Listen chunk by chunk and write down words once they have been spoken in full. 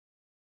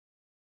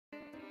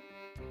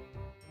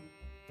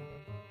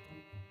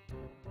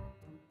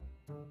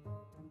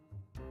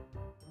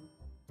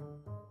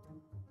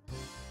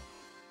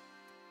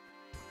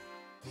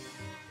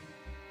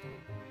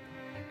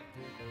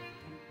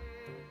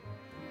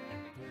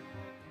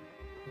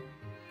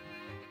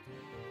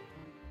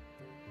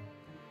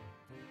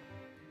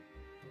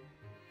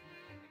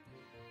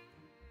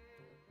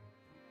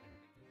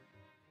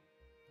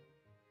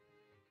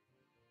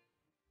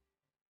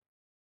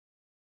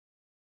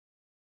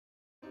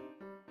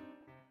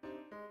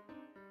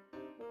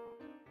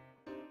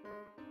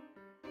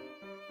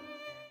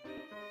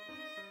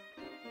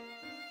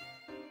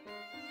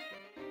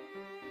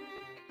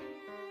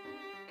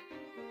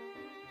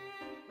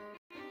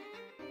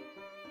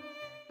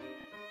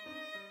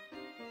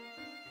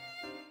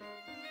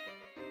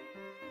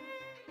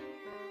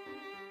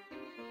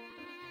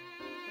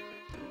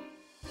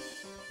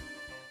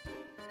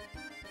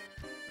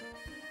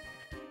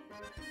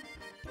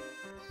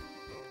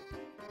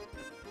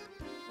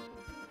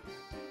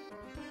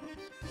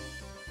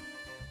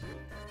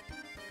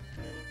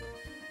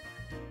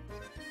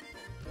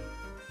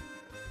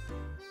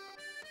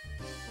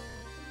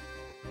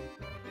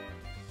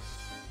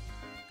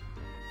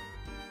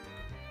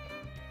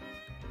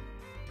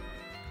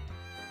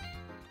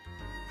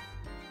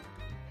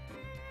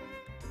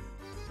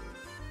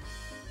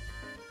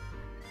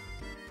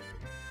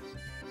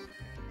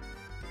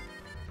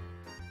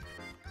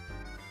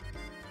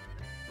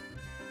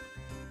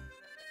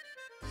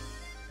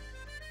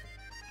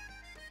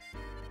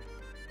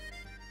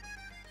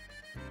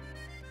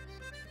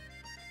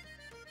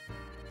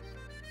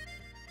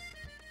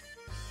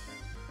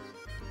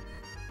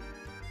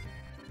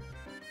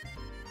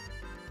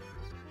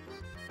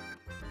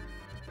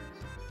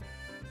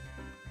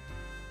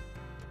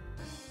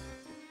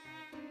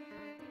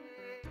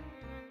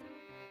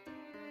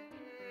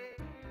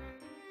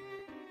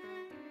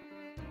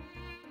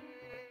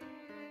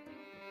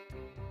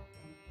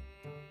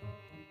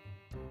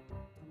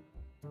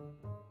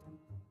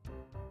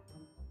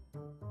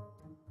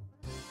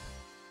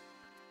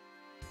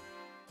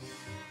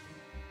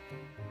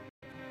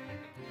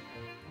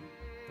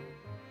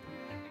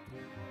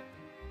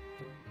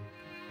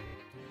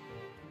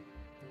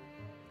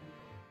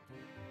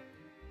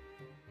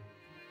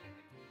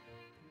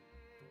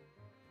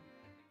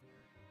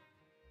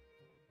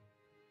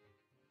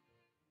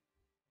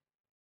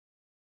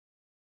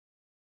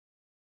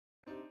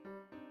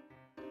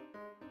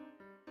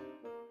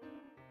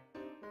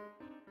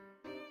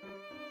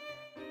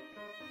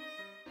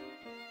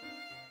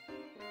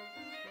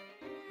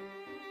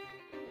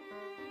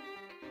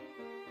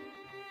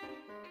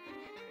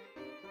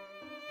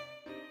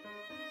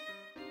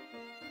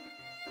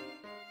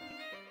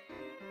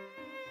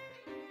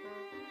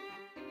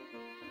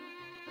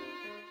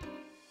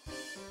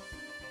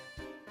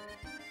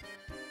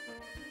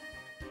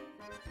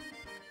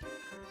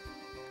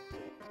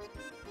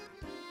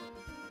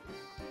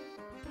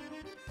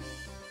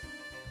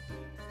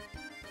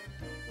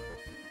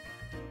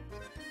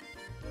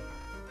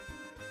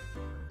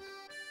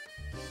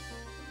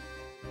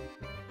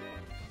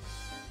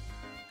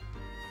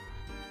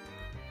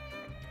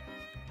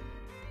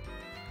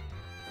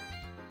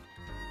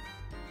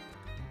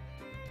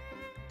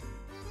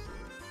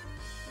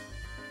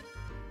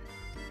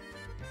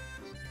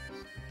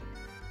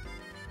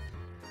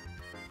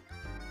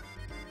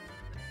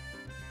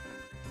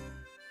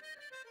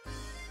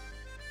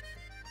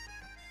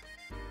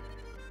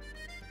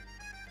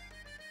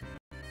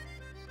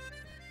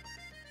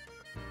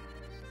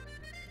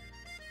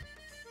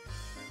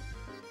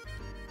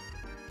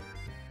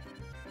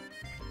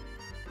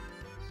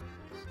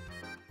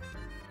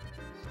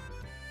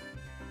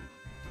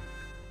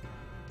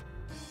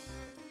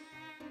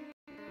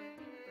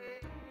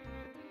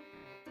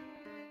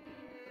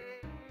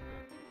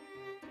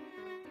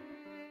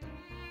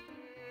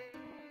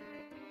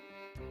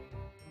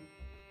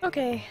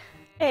Okay.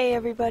 Hey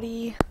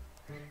everybody.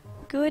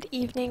 Good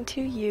evening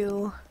to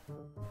you.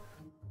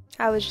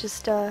 I was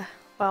just,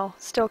 well,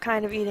 still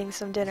kind of eating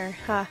some dinner.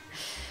 Huh.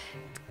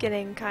 It's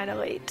getting kind of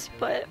late,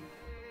 but,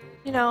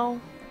 you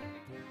know,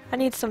 I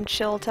need some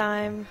chill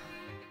time.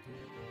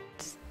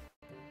 It's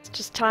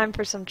just time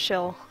for some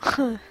chill.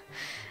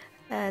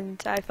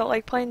 And I felt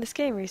like playing this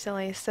game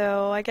recently,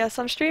 so I guess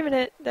I'm streaming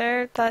it.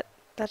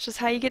 That's just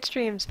how you get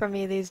streams from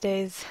me these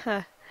days.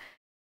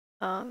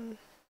 um,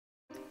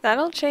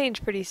 That'll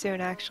change pretty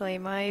soon, actually.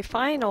 My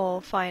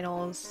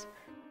finals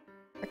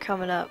are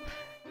coming up,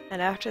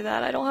 and after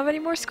that I don't have any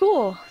more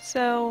school,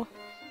 so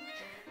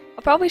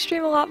I'll probably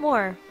stream a lot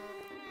more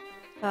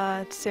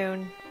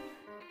soon.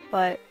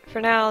 But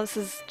for now, this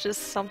is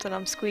just something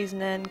I'm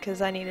squeezing in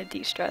because I need to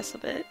de-stress a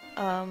bit.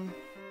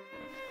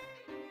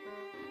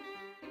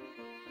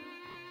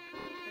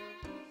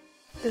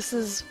 This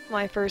is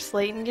my first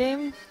Layton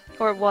game,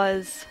 or it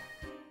was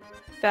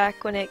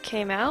back when it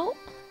came out,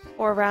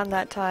 or around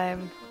that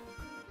time.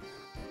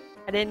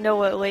 I didn't know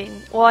what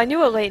Layton... Well, I knew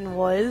what Layton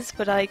was,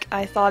 but I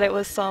thought it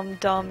was some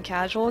dumb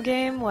casual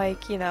game,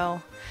 like, you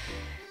know,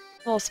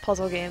 most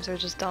puzzle games are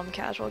just dumb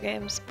casual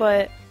games,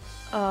 but,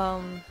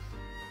 I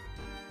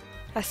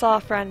saw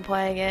a friend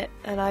playing it,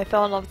 and I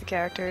fell in love with the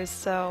characters,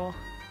 so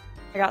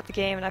I got the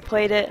game and I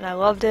played it, and I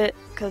loved it,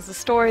 because the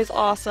story's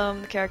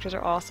awesome, the characters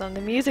are awesome,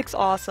 the music's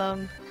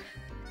awesome.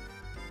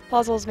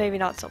 Puzzles, maybe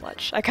not so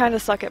much. I kinda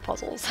suck at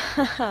puzzles.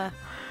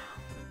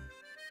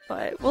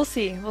 But we'll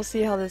see. We'll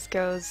see how this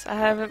goes. I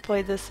haven't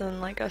played this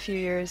in like a few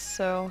years,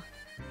 so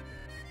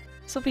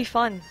this will be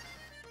fun.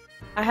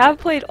 I have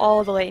played all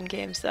of the Layton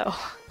games though.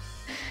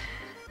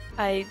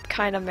 I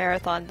kind of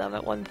marathoned them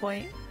at one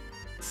point,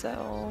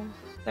 so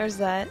there's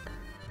that.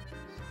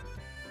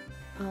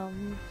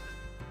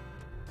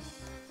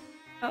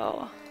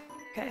 Oh,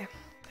 okay.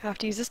 I have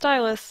to use a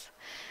stylus.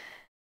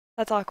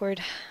 That's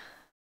awkward.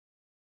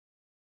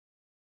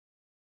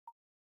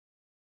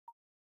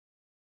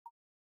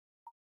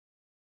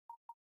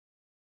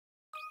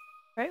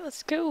 Alright,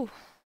 let's go.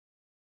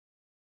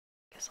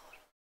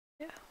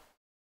 Yeah.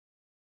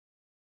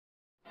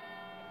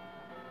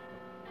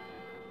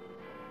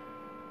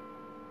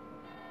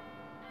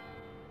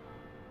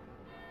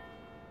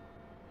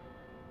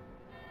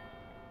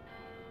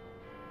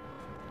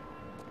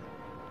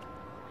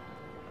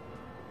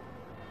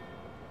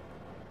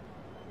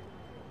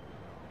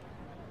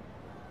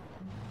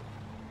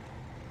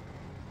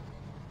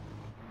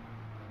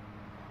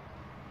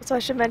 So I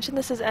should mention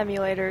this is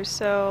emulator,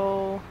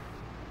 so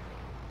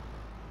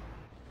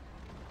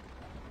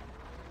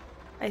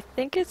I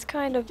think it's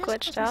kind of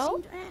glitched out.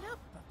 Seem to add up,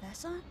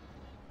 Professor.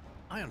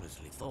 I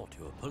honestly thought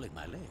you were pulling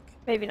my leg.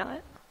 Maybe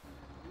not.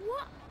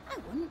 What? I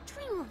wouldn't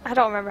dream of it. I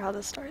don't remember how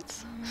this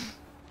starts.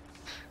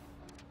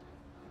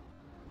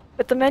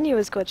 But the menu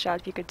is glitched out,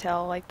 if you could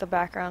tell. Like, the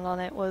background on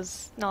it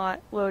was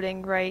not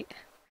loading right.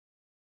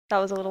 That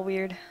was a little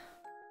weird.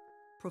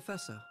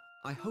 Professor,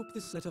 I hope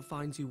this letter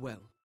finds you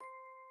well.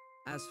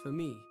 As for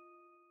me,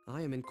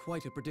 I am in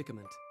quite a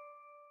predicament.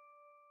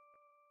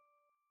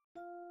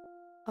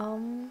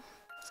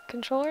 Is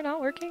controller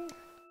not working?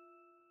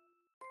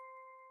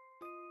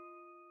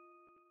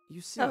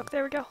 You see, Oh,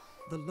 there we go.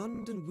 the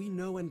London we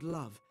know and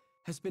love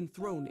has been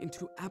thrown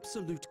into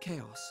absolute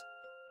chaos.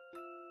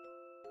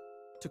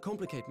 To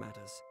complicate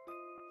matters,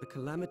 the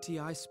calamity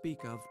I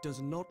speak of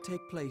does not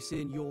take place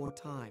in your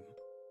time.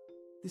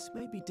 This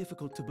may be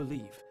difficult to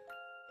believe,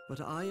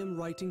 but I am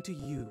writing to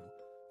you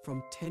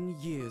from 10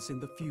 years in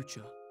the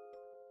future.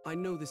 I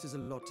know this is a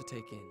lot to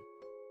take in,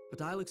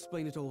 but I'll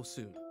explain it all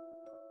soon.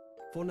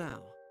 For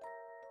now,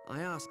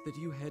 I ask that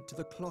you head to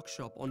the clock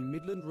shop on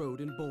Midland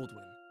Road in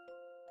Baldwin.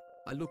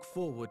 I look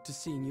forward to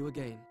seeing you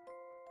again.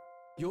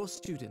 Your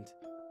student,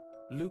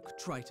 Luke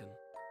Triton.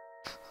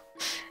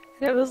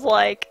 It was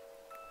like,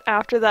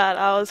 after that,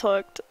 I was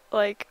hooked.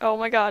 Like, oh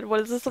my god,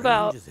 what is this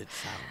about? Strange as it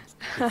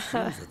sounds, it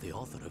seems that the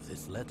author of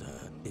this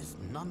letter is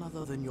none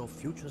other than your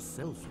future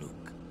self,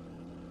 Luke.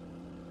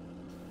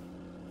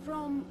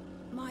 From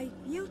my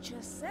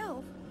future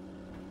self?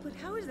 But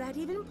how is that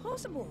even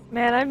possible?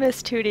 Man, I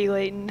miss 2D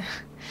Layton.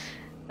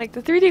 Like,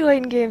 the 3D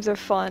Layton games are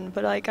fun,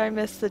 but like, I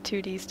miss the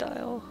 2D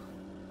style.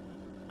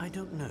 I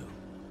don't know,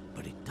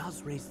 but it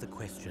does raise the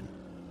question,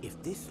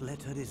 if this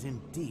letter is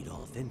indeed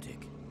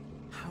authentic,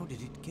 how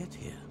did it get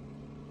here?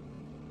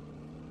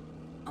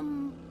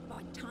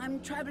 By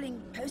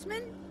time-traveling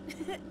postman?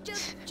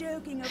 Just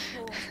joking, of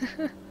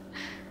course.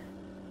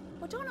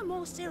 But on a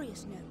more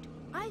serious note,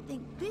 I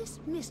think this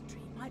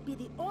mystery might be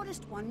the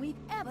oddest one we've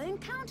ever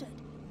encountered.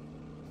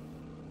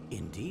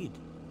 Indeed.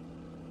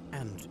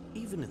 And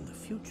even in the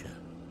future,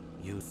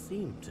 you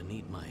seem to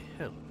need my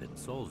help in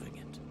solving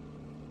it.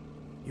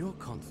 Your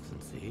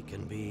constancy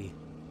can be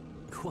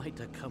quite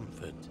a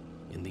comfort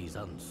in these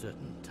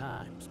uncertain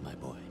times, my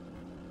boy.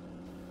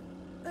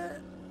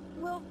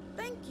 Well,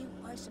 thank you,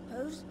 I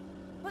suppose.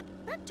 But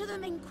back to the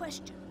main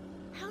question.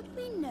 How do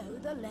we know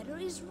the letter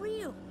is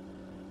real?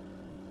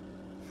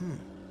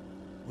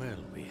 Well,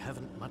 we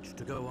haven't much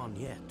to go on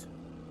yet.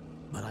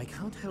 But I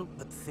can't help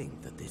but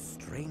think that this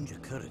strange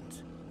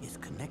occurrence is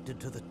connected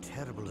to the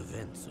terrible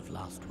events of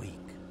last week.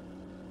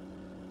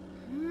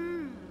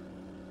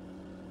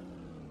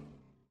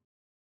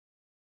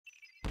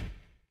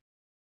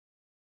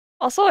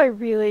 Also, I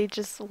really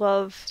just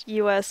love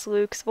US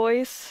Luke's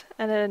voice,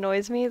 and it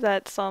annoys me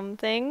that some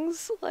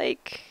things,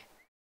 like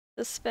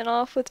the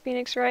spin-off with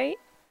Phoenix Wright,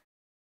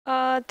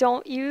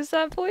 don't use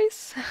that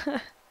voice.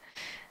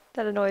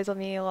 That annoys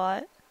me a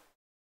lot.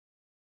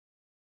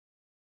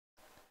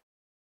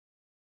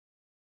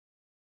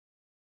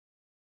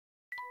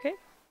 Okay.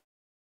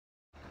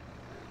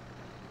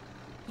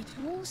 It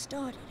all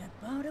started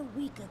about a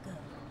week ago.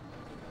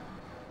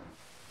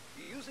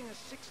 Using a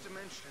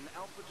six-dimension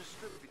alpha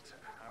distributor,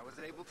 I was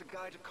able to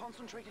guide a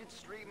concentrated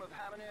stream of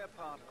Hammond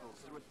particles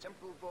through a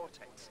temporal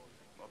vortex,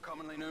 more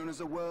commonly known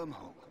as a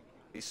wormhole.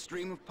 This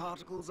stream of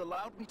particles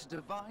allowed me to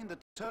divine the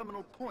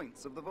terminal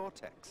points of the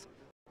vortex.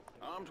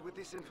 Armed with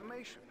this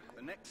information,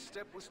 the next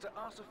step was to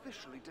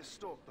artificially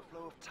distort the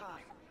flow of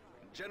time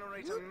and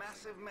generate a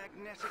massive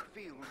magnetic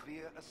field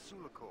via a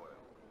Sula coil.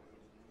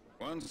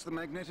 Once the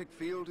magnetic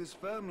field is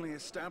firmly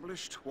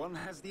established, one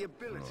has the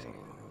ability,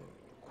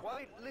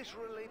 quite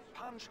literally,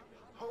 punch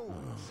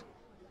holes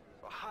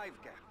or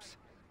hive gaps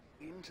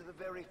into the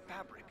very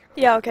fabric.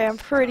 Yeah, okay, I'm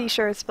pretty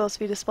sure it's supposed to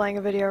be displaying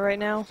a video right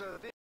now.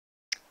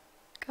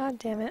 God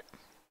damn it.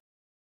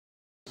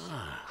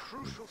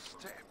 Crucial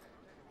step.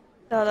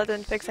 No, that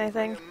didn't fix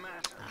anything.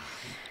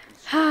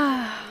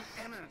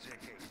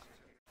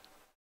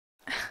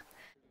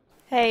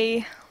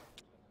 Hey.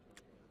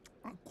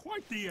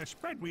 Quite the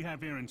spread we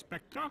have here,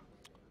 Inspector.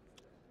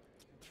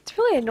 It's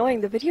really annoying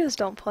the videos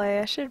don't play.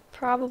 I should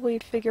probably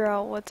figure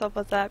out what's up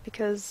with that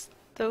because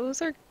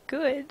those are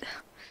good.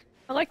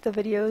 I like the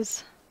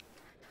videos.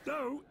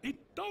 Though, it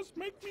does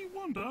make me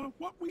wonder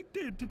what we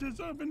did to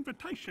deserve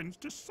invitations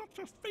to such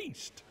a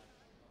feast.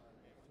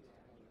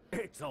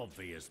 It's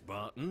obvious,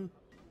 Barton.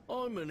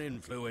 I'm an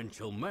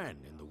influential man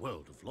in the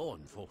world of law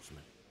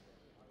enforcement.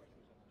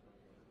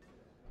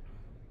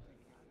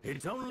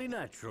 It's only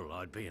natural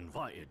I'd be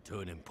invited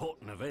to an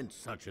important event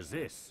such as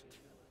this.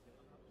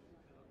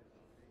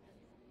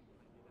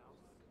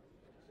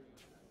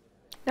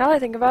 Now that I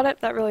think about it,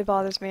 that really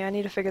bothers me. I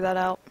need to figure that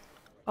out.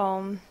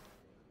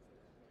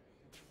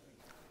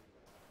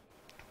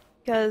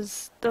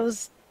 Because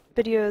those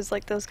videos,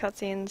 like those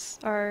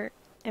cutscenes, are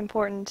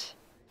important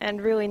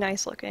and really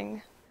nice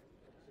looking.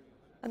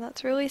 And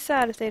that's really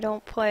sad if they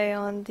don't play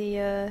on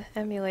the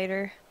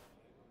emulator.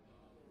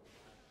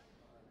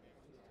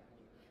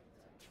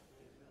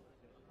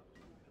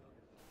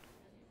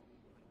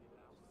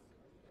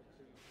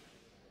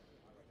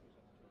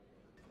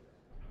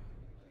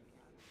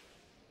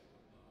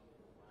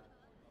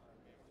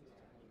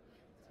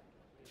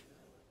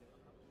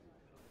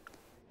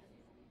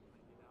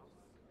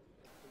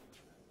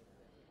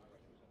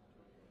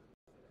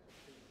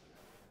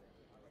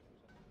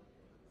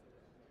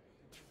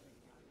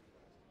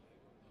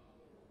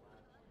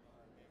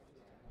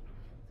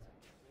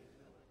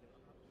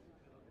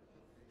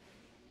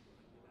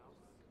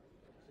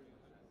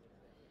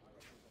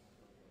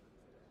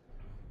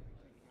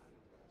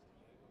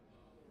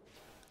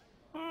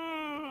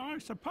 I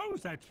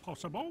suppose that's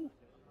possible.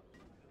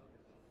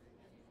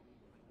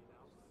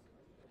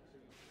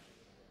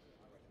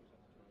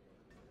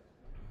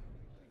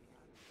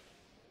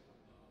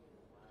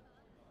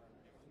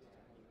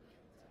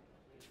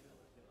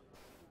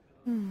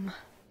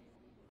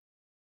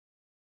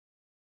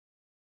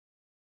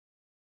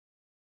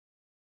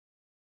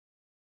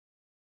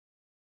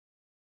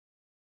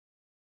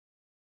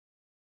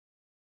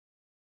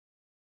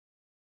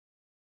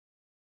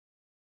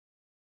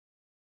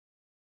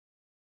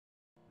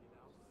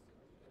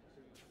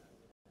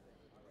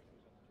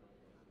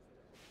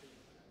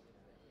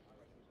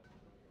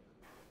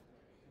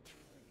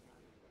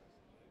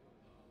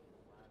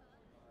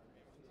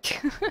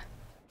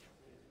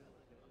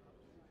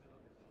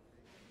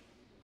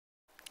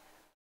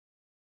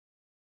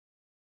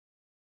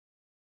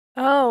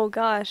 Oh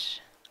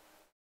gosh.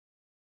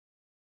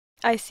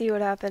 I see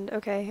what happened.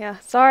 Okay, yeah.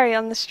 Sorry,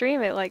 on the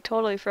stream it like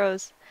totally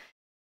froze.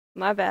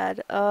 My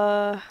bad.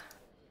 Hold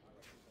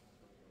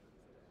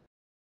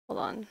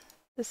on.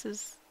 This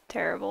is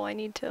terrible. I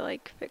need to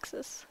like fix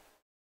this.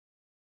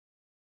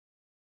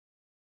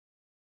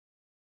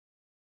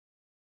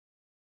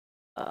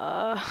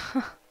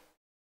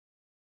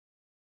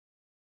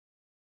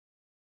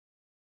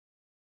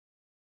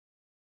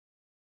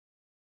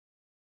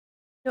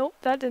 Nope,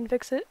 that didn't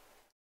fix it.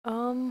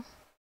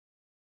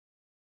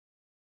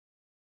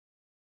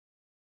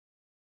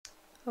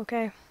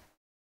 Okay.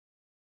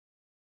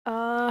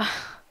 Uh,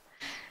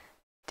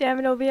 damn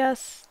it,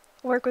 OBS.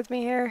 Work with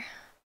me here.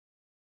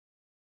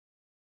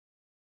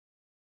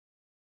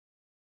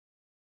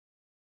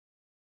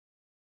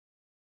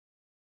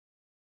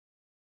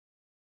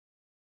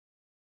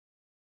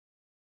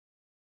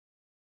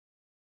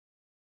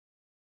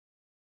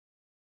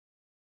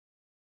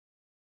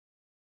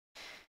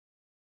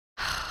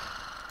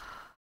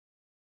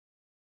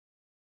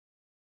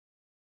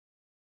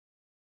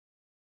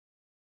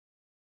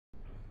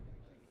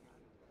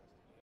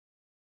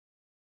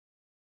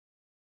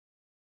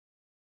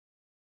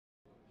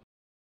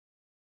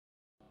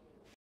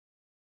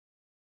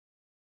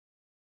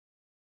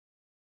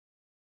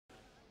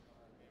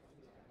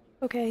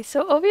 Okay,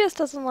 so OBS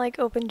doesn't like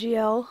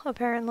OpenGL,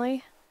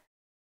 apparently.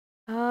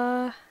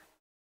 But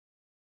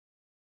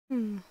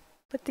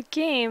the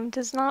game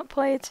does not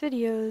play its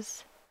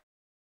videos.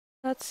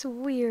 That's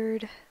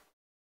weird.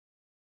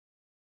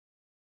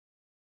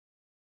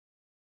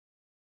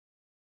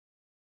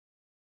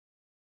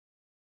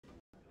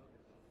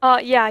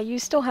 Yeah, you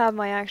still have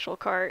my actual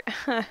cart.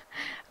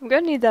 I'm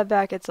gonna need that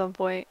back at some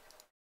point.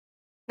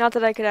 Not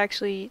that I could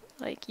actually,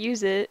 like,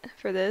 use it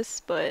for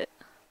this, but...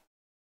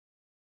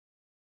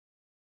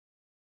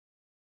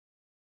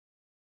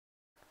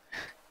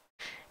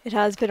 It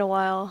has been a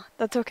while.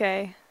 That's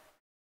okay.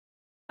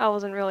 I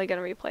wasn't really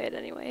gonna replay it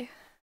anyway.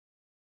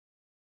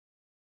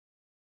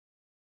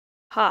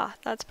 Ha,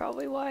 that's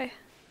probably why.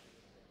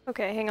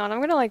 Okay, hang on,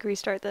 I'm gonna, like,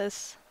 restart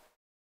this.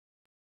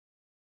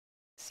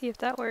 See if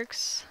that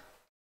works.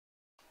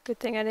 Good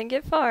thing I didn't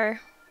get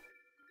far.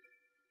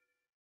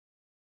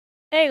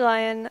 Hey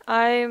Lion,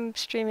 I'm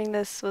streaming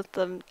this with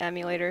the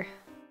emulator.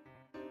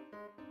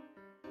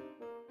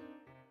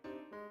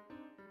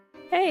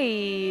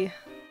 Hey!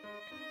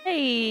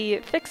 Hey,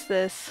 fix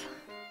this.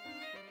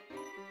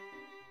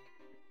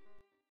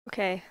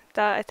 Okay,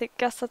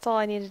 guess that's all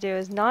I need to do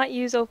is not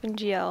use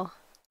OpenGL.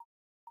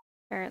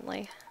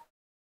 Apparently.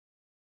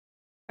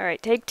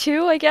 Alright, take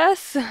 2, I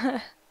guess?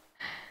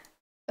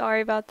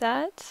 Sorry about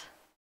that.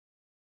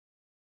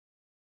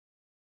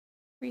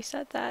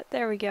 Reset that.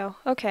 There we go.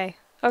 Okay.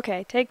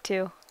 Okay, take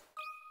 2.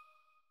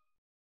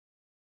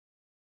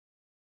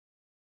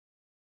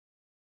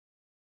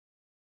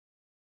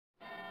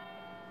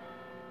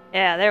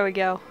 Yeah, there we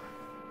go.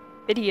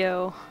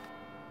 Video.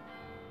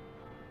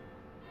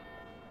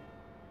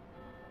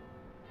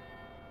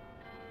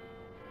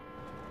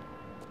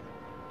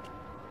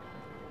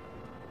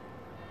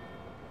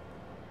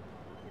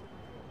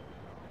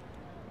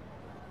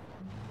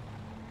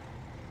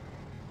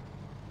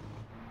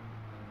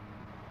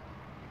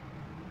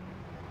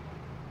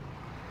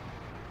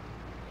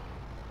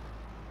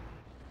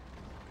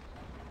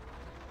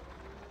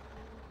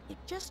 It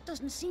just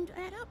doesn't seem to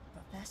add up,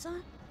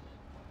 Professor.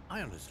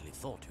 I honestly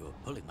thought you were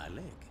pulling my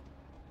leg.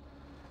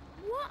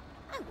 What?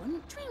 I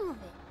wouldn't dream of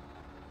it.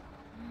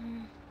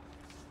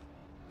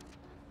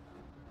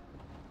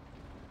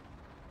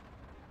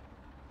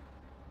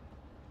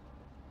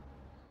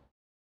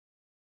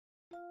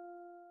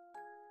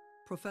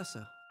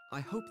 Professor,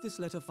 I hope this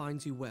letter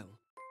finds you well.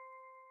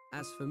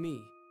 As for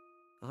me,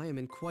 I am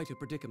in quite a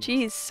predicament.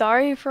 Geez,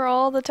 sorry for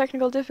all the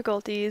technical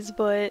difficulties,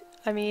 but,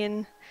 I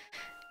mean,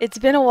 it's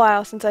been a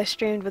while since I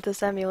streamed with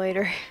this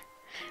emulator.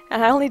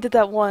 And I only did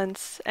that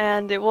once,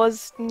 and it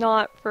was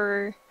not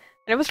for...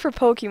 And it was for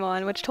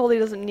Pokemon, which totally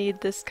doesn't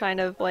need this kind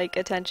of, like,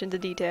 attention to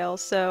detail,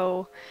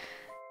 so...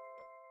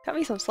 Cut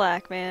me some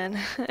slack, man.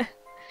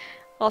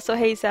 Also,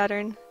 hey,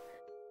 Saturn.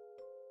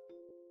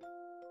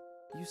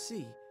 You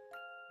see,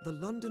 the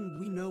London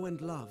we know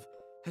and love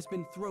has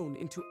been thrown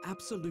into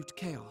absolute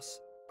chaos.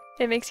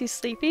 It makes you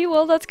sleepy?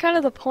 Well, that's kind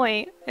of the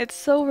point. It's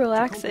so To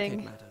relaxing.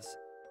 complicate matters,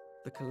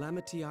 the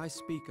calamity I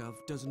speak of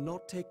does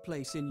not take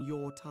place in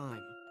your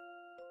time.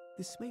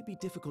 This may be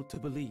difficult to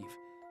believe,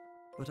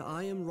 but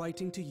I am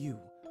writing to you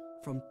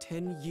from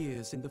 10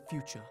 years in the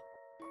future.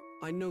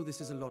 I know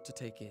this is a lot to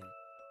take in,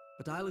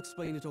 but I'll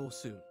explain it all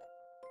soon.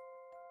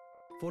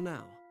 For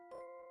now,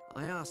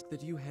 I ask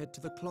that you head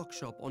to the clock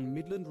shop on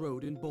Midland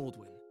Road in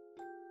Baldwin.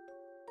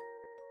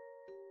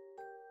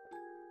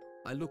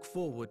 I look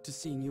forward to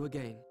seeing you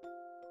again.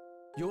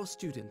 Your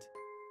student,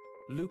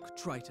 Luke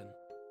Triton.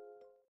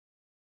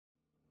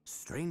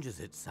 Strange as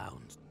it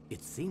sounds,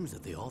 it seems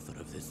that the author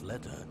of this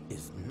letter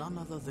is none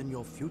other than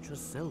your future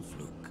self,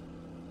 Luke.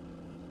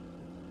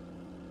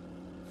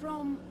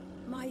 From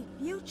my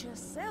future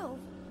self?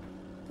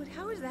 But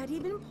how is that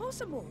even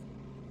possible?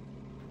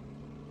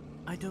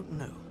 I don't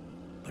know,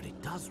 but it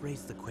does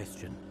raise the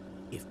question,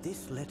 if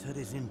this letter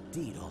is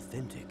indeed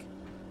authentic,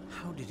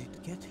 how did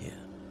it get here?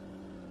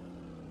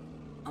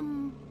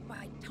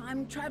 By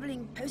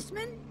time-traveling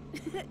postman?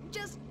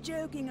 Just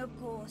joking, of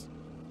course.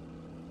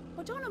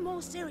 But on a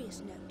more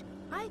serious note,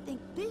 I think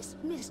this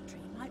mystery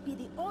might be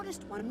the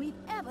oddest one we've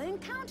ever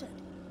encountered.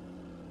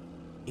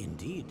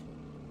 Indeed.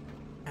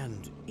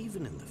 And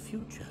even in the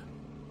future,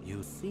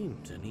 you seem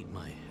to need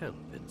my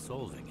help in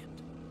solving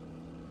it.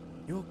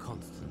 Your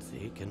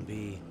constancy can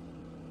be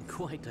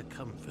quite a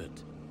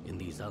comfort in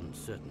these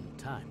uncertain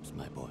times,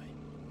 my boy.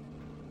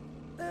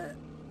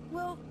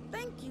 Well,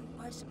 thank you,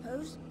 I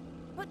suppose.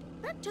 But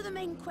back to the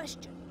main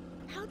question.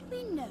 How do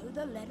we know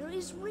the letter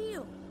is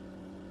real?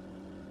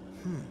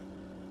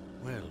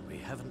 Well, we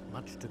haven't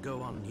much to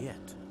go on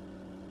yet.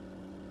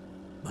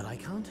 But I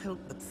can't help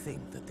but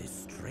think that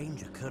this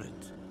strange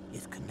occurrence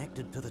is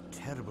connected to the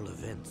terrible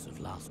events of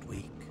last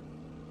week.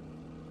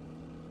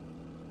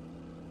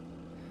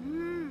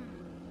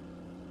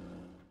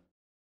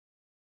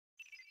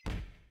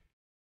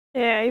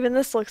 Yeah, even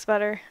this looks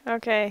better.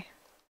 Okay.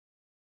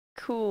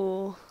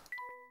 Cool.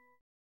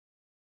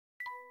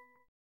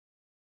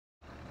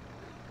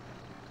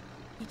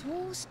 It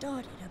all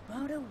started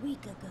about a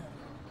week ago.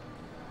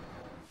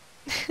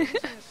 Using a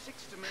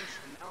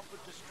 6-dimension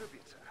output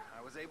distributor, I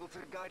I was able to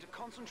guide a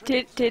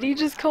concentrated Did he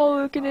just call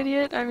Luke an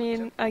idiot? I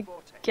mean, I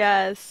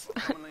guess.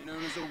 commonly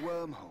known as a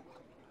wormhole.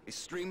 A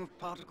stream of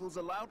particles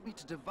allowed me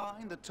to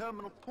divine the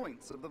terminal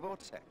points of the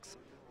vortex.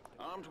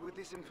 Armed with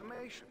this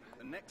information,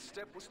 the next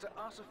step was to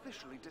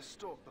artificially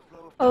distort the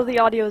flow of Oh, the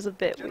audio is a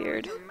bit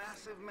weird. generate a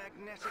massive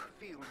magnetic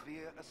field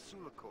via a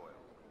Sula coil.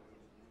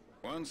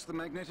 Once the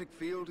magnetic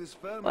field is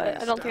firmly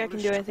But I don't think I can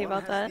do established, anything one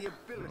about that. has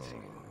the ability,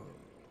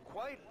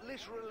 quite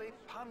literally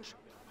punch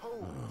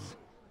holes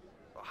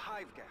or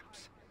hive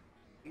gaps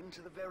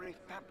into the very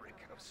fabric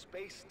of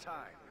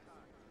space-time.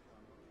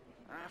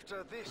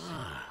 After this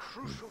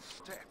crucial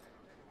step,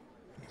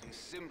 it is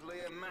simply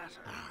a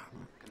matter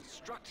of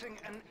constructing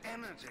an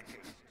energy.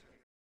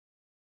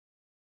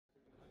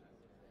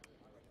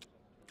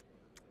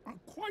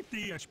 Quite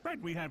the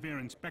spread we have here,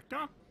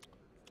 Inspector.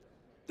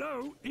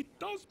 Though it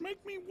does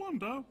make me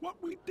wonder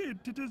what we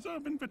did to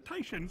deserve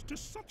invitations to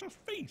such a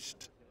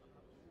feast.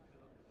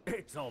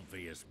 It's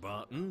obvious,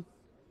 Barton.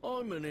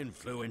 I'm an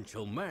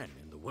influential man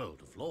in the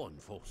world of law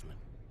enforcement.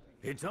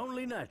 It's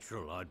only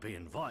natural I'd be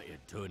invited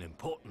to an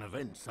important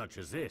event such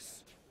as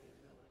this.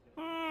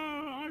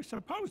 I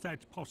suppose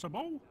that's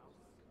possible.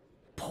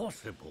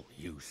 Possible,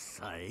 you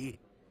say?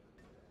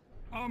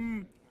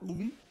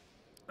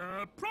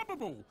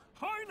 Probable.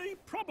 Highly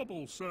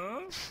probable,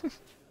 sir.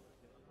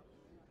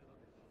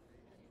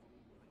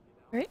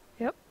 Right,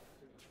 yep.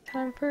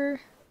 Time for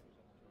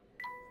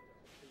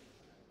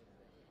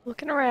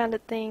looking around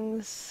at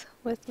things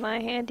with my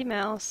handy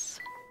mouse.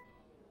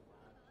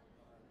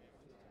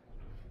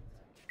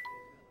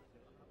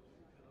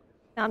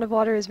 Sound of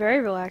water is very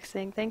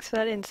relaxing. Thanks for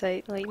that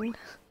insight, Layton.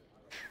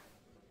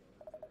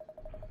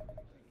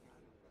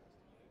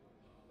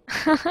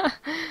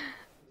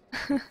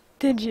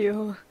 Did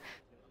you?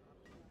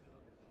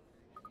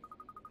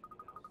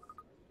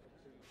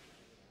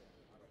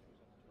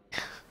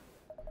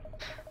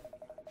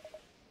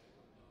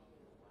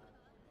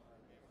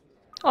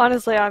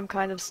 Honestly, I'm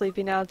kind of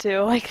sleepy now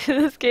too. Like,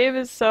 this game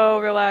is so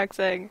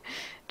relaxing.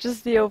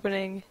 Just the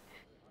opening.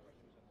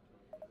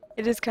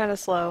 It is kind of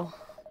slow.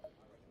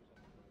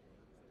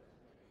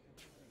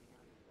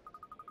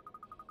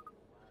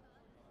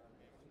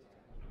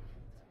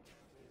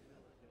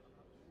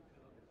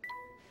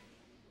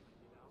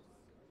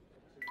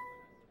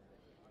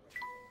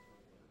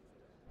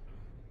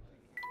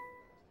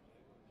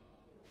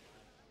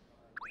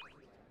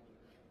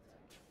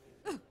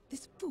 Oh,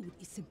 this food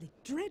is simply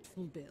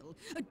dreadful, Bill.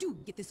 Do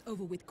get this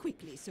over with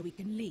quickly so we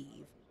can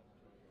leave.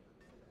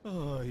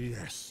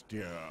 Yes,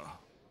 dear.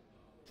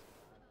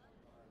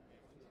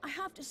 I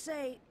have to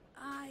say,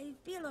 I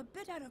feel a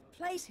bit out of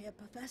place here,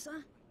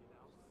 Professor.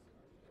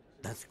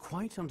 That's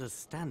quite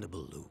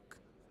understandable, Luke.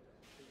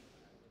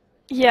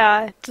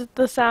 Yeah,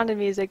 the sound and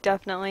music,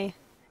 definitely.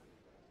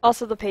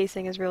 Also, the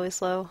pacing is really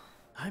slow.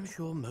 I'm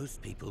sure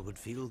most people would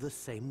feel the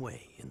same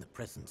way in the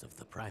presence of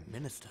the Prime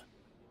Minister.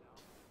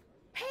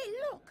 Hey,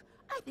 look!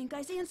 I think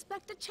I see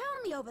Inspector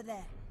Chalmy over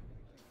there.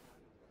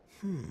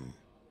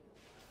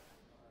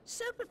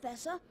 So,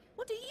 Professor,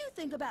 what do you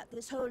think about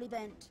this whole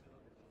event?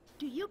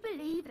 Do you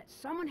believe that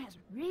someone has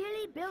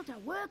really built a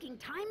working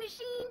time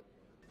machine?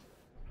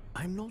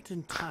 I'm not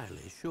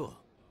entirely sure.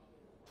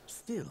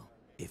 Still,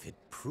 if it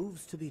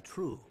proves to be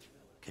true,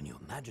 can you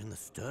imagine the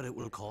stir it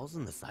will cause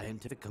in the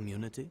scientific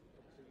community?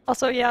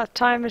 Also, yeah,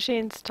 time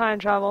machines, time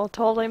travel,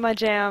 totally my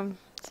jam.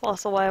 It's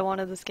also why I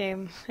wanted this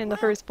game in the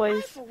first I,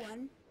 place. for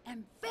one,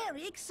 am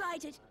very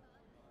excited.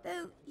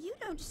 Though you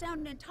don't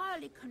sound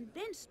entirely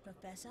convinced,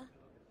 Professor.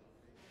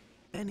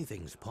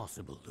 Anything's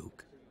possible,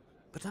 Luke.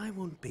 But I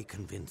won't be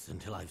convinced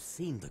until I've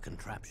seen the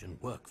contraption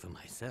work for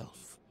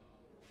myself.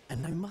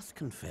 And I must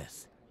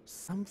confess,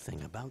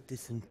 something about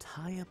this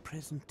entire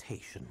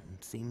presentation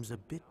seems a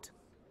bit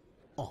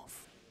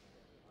off.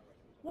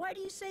 Why do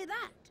you say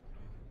that?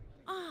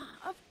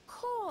 Ah, of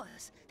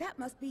course. That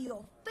must be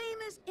your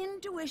famous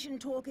intuition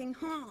talking,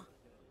 huh?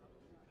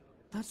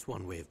 That's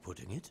one way of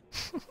putting it.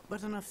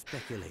 But enough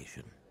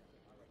speculation.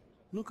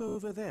 Look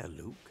over there,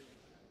 Luke.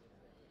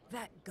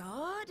 That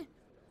guard?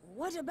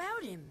 What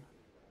about him?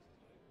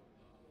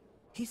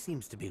 He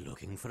seems to be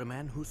looking for a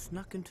man who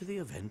snuck into the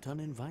event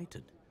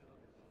uninvited.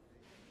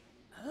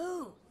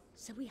 Oh,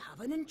 so we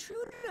have an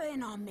intruder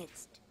in our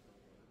midst.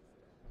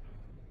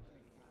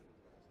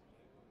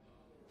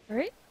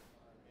 Right?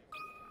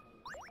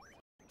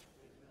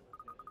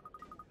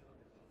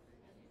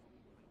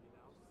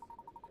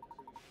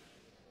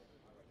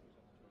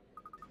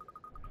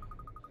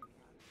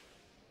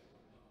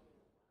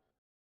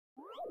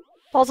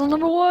 Puzzle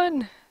number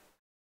 1!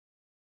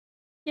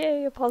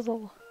 Yay, a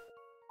puzzle.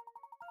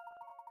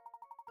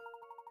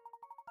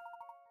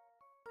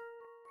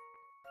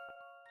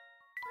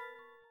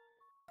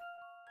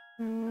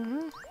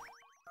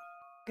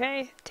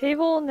 Okay,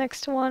 table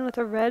next to one with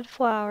a red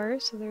flower,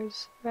 so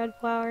there's red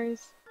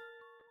flowers.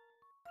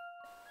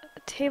 A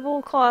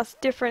tablecloth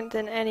different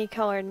than any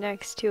color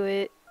next to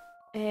it,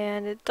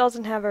 and it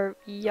doesn't have a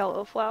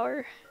yellow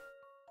flower.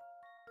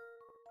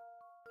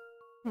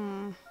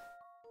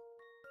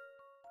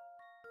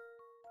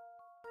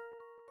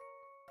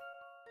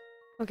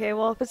 Okay,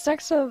 well, if it's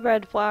next to a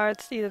red flower,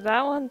 it's either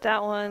that one,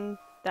 that one,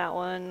 that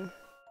one,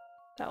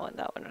 that one,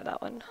 that one, or that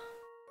one.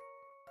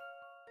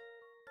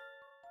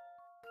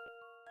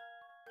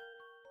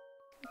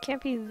 It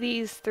can't be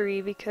these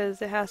three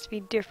because it has to be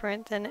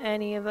different than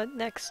any of it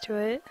next to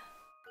it.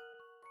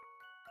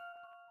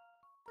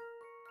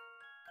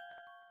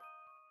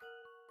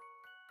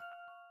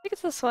 I think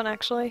it's this one,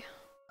 actually.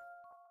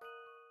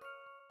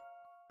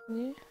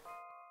 Yeah.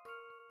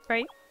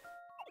 Right?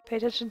 Pay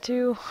attention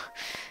to...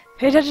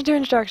 Pay attention to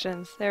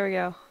instructions. There we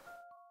go.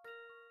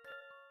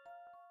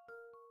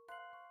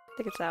 I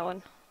think it's that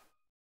one.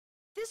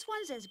 This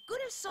one's as good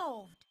as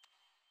solved.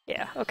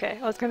 Yeah, okay.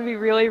 I was gonna be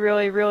really,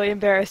 really, really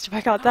embarrassed if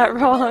I got that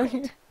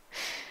wrong.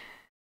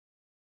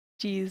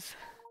 Jeez.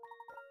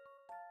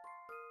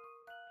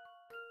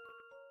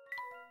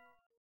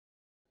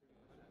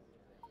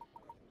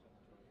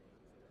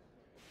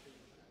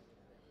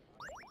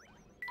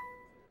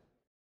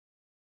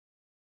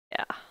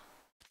 Yeah.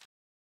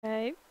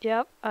 Okay,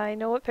 yep, I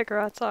know what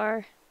pickerots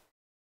are.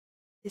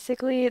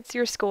 Basically, it's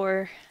your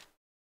score.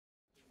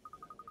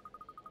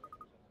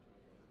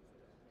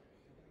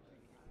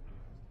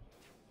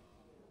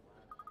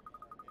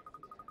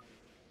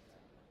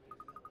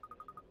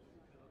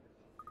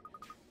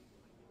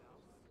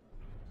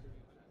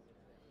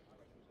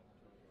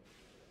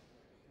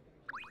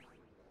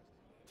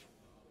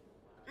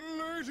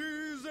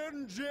 Ladies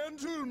and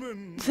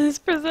gentlemen, This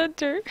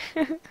presenter.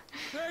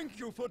 thank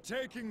you for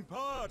taking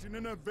part in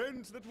an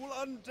event that will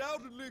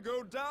undoubtedly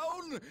go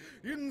down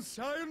in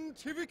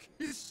scientific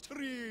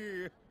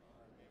history.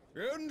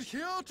 And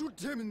here to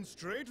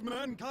demonstrate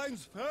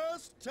mankind's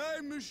first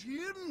time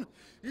machine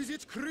is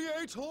its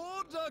creator,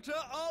 Dr.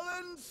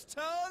 Alan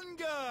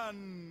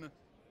Stangan.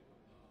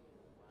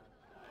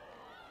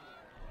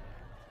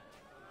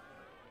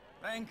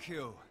 Thank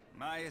you,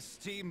 my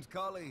esteemed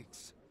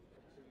colleagues.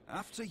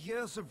 After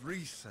years of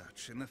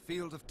research in the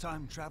field of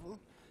time travel,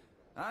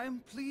 I am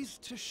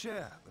pleased to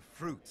share the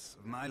fruits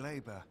of my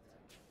labor.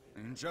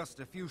 In just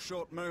a few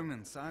short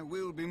moments, I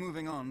will be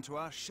moving on to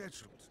our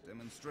scheduled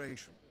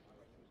demonstration.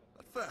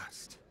 But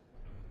first,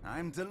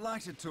 I'm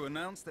delighted to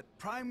announce that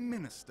Prime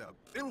Minister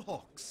Bill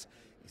Hawks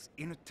is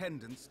in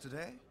attendance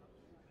today.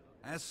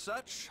 As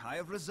such, I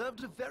have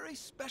reserved a very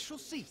special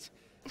seat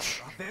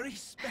for our very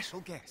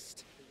special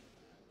guest.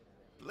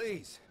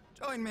 Please,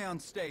 join me on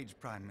stage,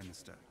 Prime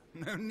Minister.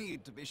 No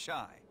need to be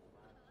shy.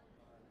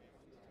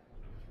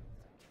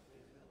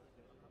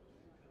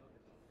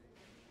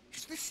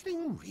 Is this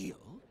thing real?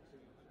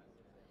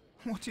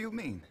 What do you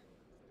mean?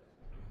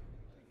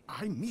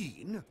 I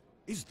mean,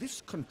 is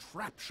this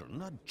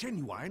contraption a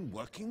genuine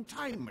working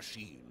time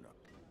machine?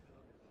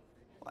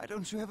 Why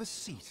don't you have a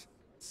seat?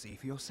 See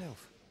for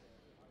yourself.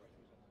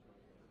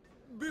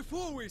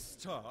 Before we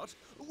start,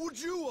 would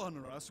you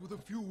honor us with a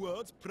few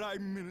words,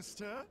 Prime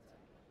Minister?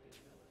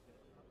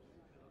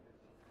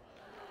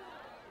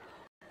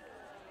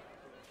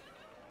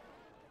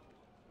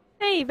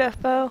 Hey,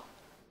 Befbo.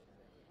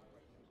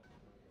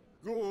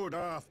 Good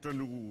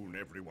afternoon,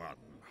 everyone.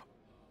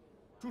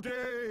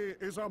 Today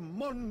is a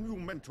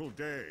monumental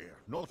day,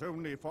 not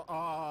only for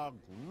our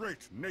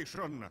great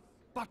nation,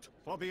 but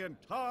for the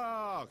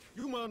entire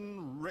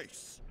human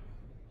race.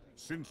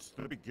 Since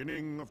the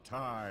beginning of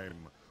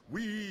time,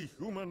 we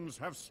humans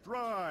have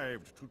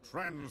strived to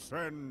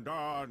transcend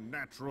our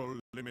natural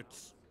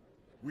limits.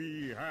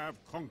 We have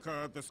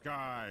conquered the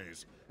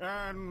skies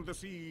and the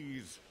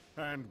seas,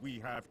 and we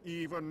have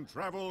even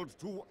traveled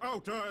to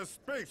outer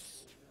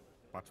space.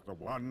 But the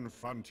one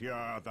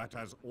frontier that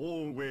has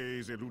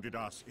always eluded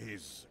us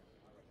is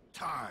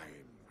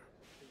time.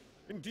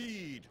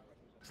 Indeed,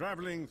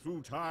 traveling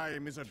through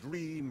time is a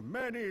dream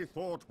many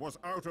thought was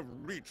out of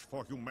reach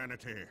for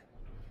humanity.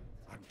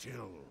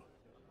 Until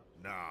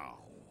now.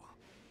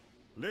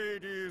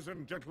 Ladies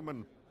and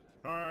gentlemen,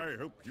 I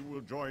hope you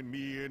will join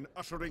me in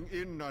ushering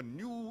in a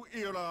new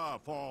era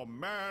for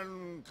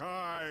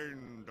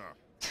mankind.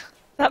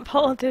 That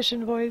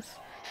politician voice.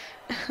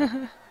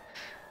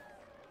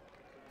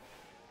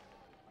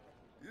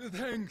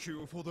 Thank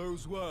you for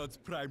those words,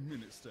 Prime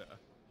Minister.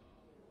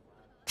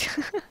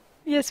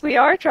 Yes, we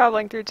are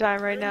traveling through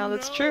time right now,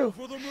 that's true.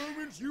 For the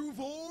moment you've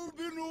all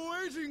been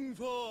waiting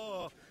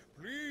for.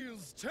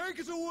 Please take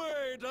it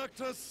away,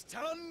 Dr.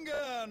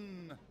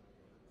 Stangan.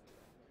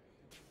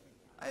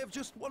 I have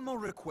just one more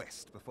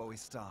request before we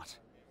start.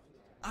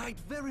 I'd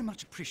very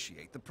much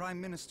appreciate the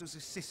Prime Minister's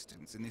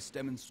assistance in this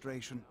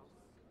demonstration.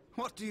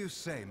 What do you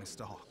say,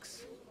 Mr.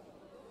 Hawks?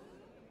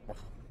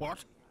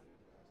 What?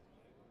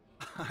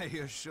 I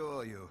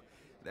assure you,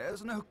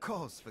 there's no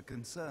cause for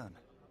concern.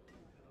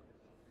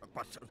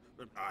 But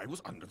I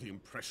was under the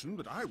impression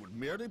that I would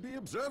merely be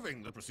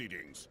observing the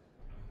proceedings.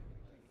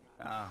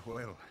 Ah,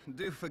 well,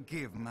 do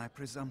forgive my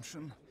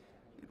presumption.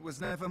 It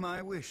was never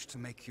my wish to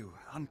make you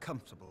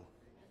uncomfortable.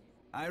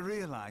 I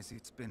realize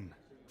it's been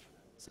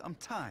some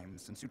time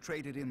since you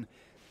traded in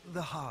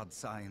the hard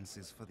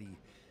sciences for the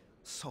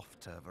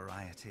softer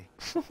variety.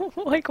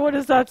 Like, what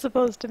is that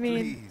supposed to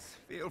mean? Please,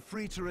 feel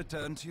free to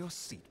return to your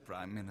seat,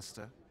 Prime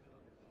Minister.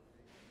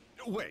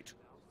 Wait.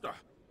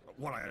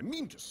 What I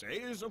mean to say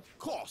is, of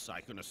course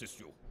I can assist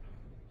you.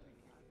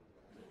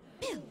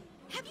 Bill,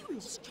 have you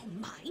lost your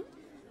mind?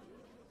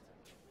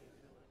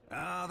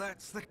 Ah,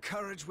 that's the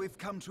courage we've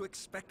come to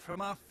expect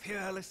from our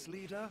fearless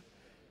leader.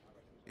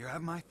 You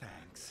have my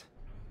thanks.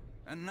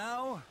 And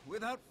now,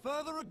 without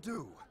further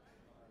ado,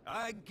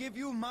 I give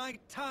you my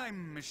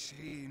time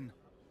machine.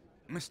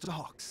 Mr.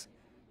 Hawks,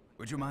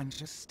 would you mind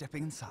just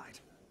stepping inside?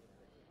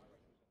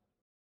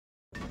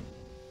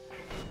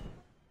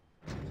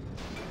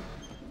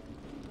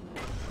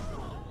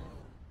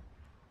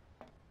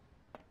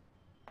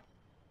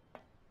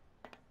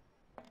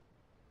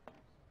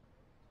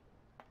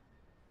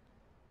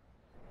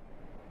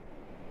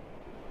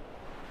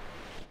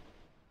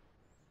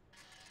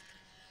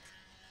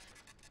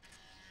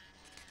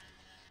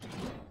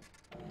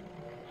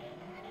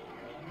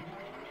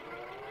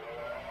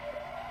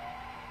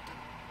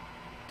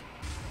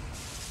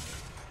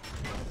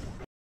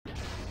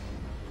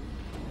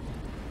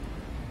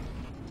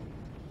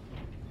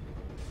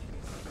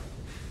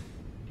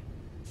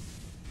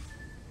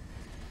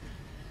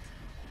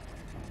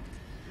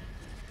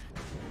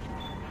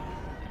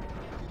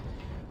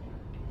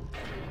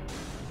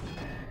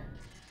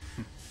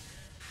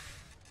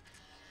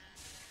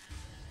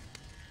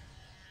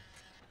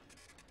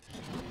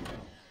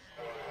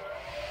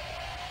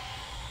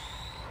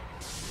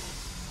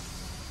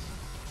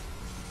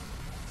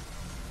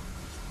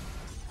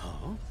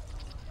 Huh?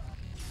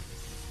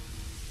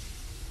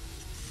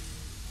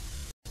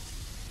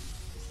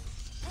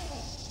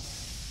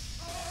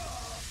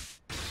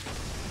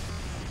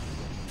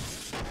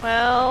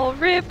 Well,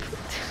 rip.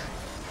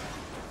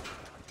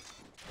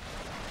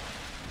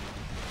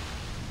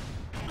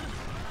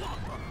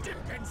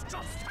 Dickens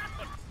just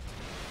happened?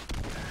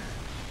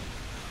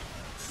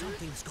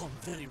 Something's gone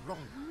very wrong.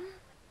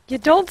 You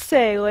don't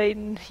say,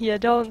 Layton. You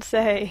don't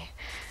say.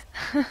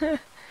 Oh,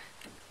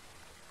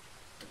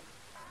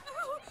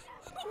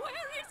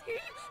 where is he?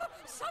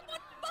 Someone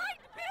find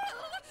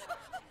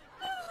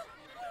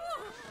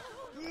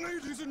Bill!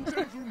 Ladies and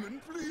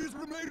gentlemen, please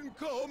remain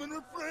calm and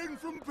refrain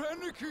from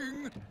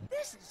panicking.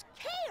 This is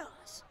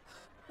chaos!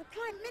 The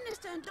Prime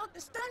Minister and Dr.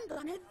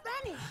 Stungun had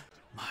vanished.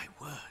 My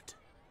word.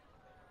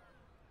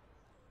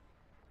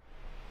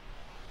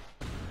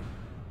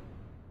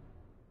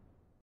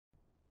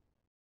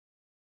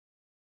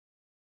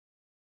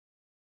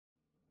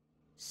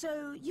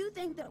 So you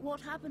think that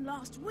what happened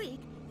last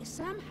week is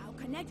somehow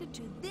connected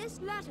to this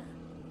letter?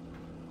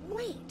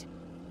 Wait,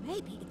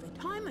 maybe if the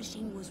time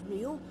machine was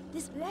real,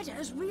 this letter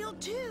is real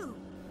too.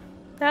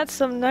 That's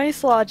some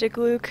nice logic,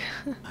 Luke.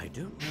 I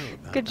don't know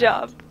about Good that.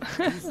 job.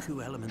 These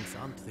two elements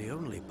aren't the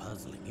only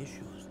puzzling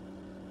issues.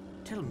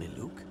 Tell me,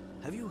 Luke,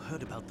 have you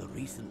heard about the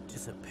recent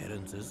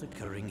disappearances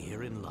occurring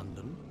here in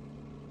London?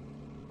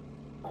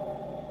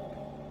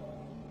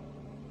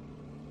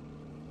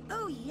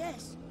 Oh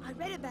yes, I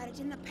read about it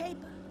in the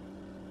paper.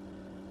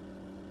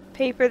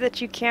 Paper that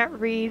you can't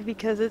read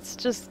because it's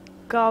just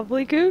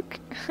gobbledygook.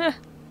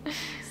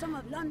 Some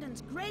of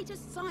London's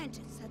greatest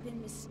scientists have been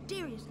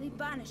mysteriously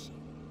vanishing.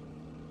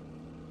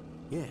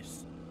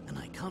 Yes, and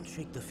I can't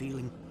shake the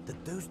feeling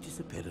that those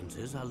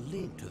disappearances are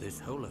linked to this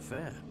whole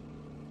affair.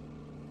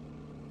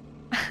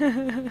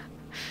 In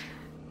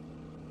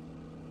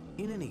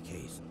any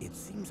case, it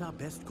seems our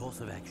best course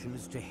of action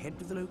is to head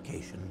to the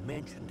location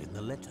mentioned in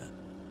the letter.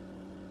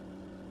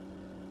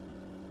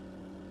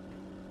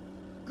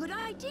 Good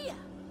idea.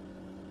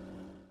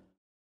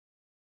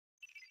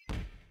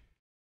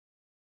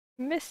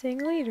 Missing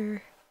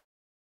leader.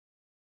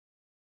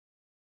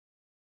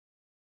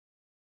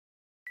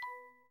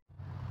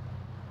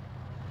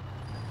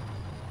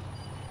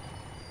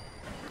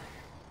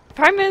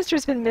 Prime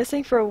Minister's been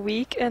missing for a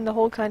week and the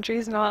whole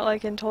country's not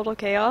like in total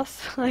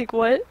chaos. Like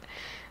what?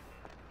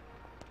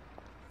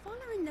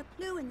 Following the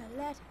clue in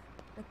the letter,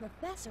 the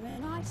professor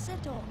and I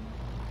set off.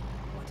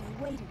 What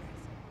awaited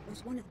us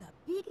was one of the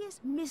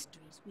biggest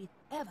mysteries we've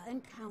ever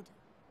encountered.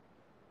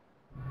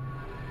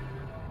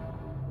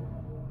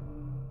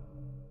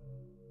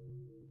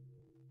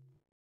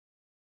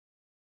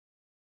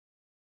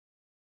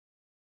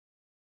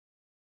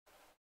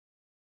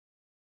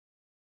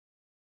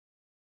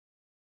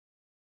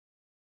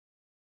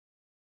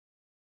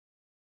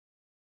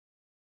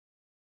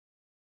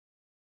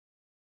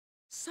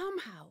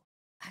 Somehow,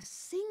 a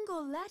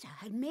single letter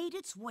had made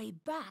its way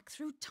back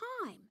through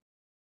time.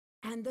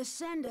 And the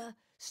sender,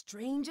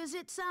 strange as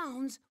it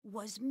sounds,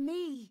 was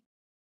me.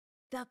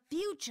 The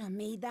future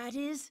me, that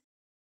is.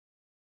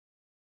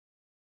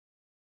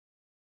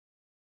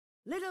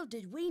 Little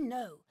did we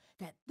know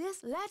that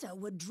this letter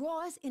would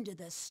draw us into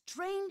the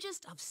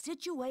strangest of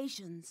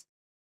situations.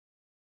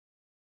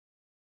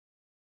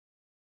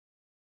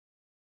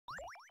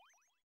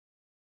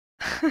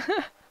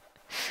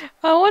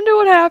 I wonder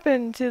what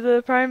happened to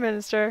the Prime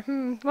Minister.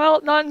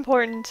 Well, not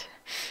important.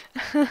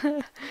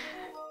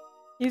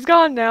 He's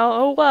gone now.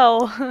 Oh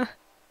well.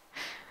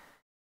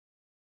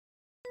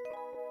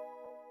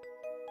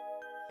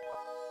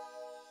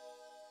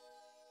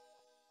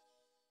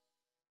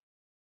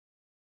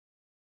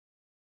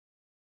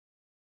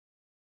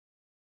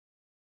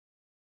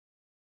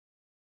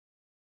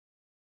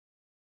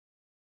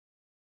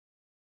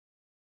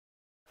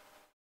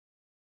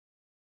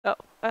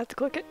 I have to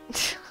click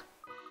it.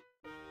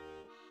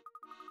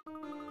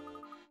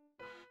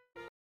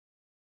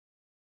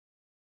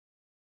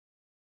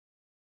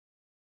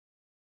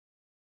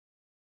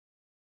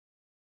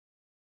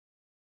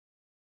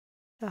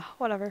 Ugh,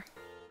 whatever.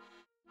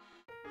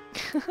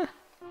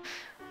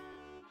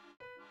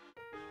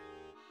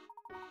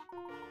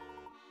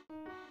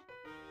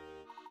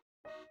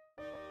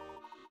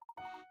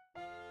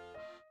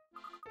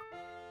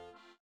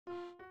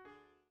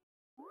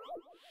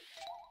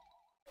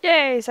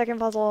 Yay, second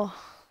puzzle.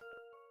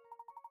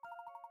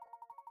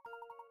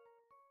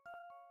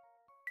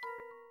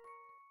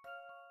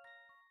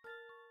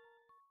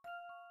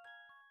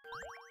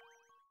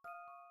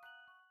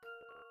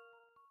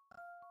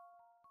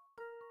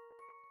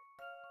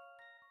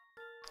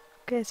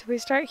 Okay, so we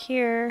start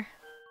here.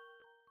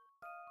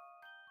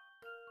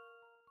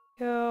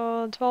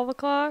 Go 12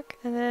 o'clock,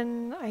 and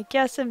then I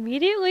guess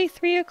immediately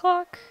 3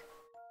 o'clock?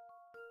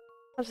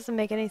 That doesn't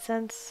make any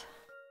sense.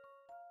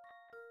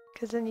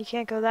 Because then you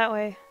can't go that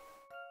way.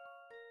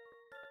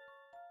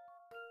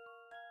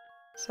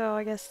 So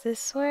I guess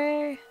this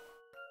way,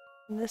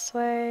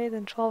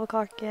 then 12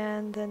 o'clock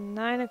again, then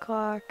 9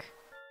 o'clock,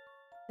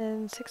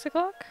 then 6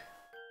 o'clock?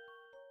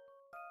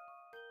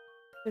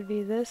 Would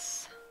be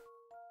this.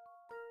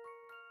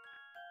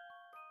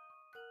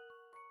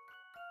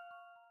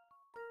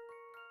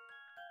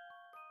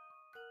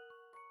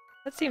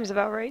 That seems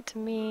about right to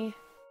me.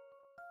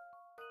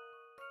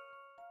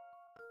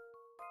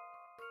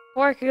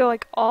 Or I could go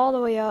like all the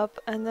way up,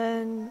 and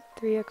then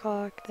 3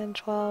 o'clock, then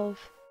 12.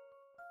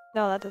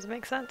 No, that doesn't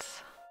make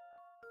sense.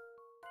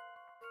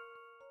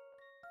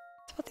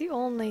 It's about the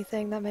only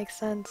thing that makes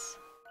sense.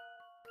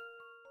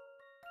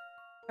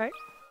 Right?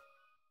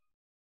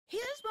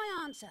 Here's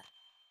my answer.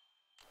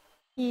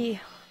 Yeah.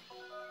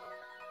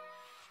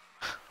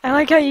 I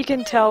like how you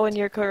can tell when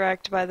you're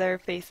correct by their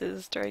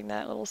faces during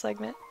that little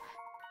segment.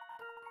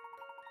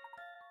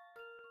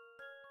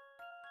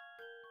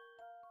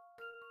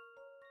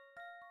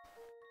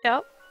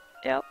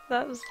 Yep,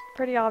 that was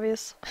pretty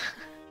obvious.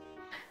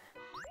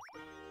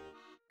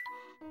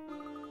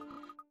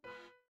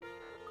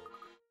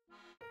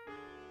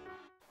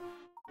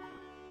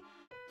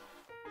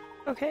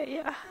 Okay,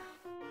 yeah.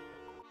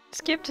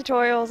 Skip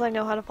tutorials, I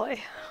know how to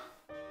play.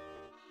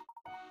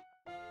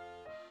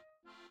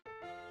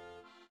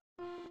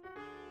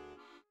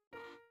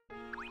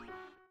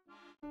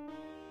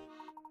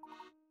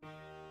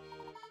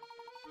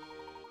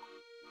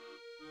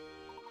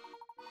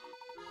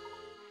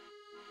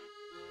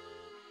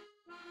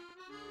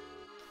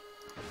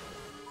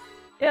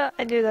 Yeah,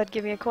 I knew that'd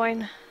give me a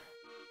coin.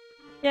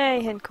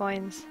 Yay, hint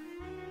coins.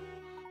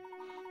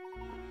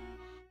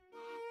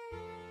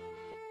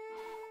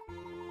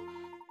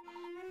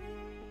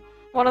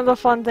 One of the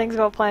fun things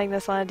about playing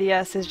this on a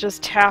DS is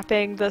just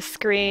tapping the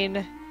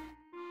screen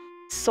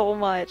so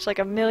much, like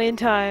a million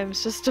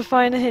times, just to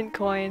find a hint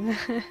coin.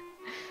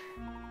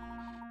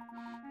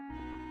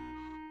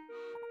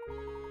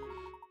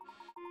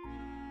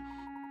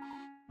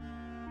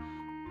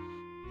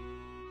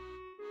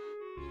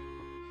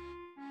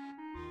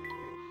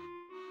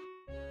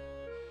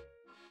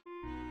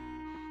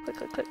 Click,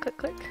 click, click, click,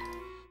 click.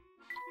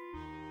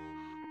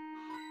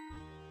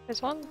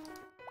 There's one.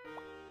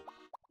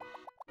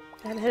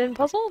 And a hidden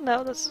puzzle?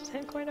 No, that's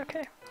hidden coin,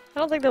 okay. I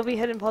don't think there'll be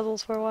hidden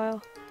puzzles for a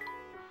while.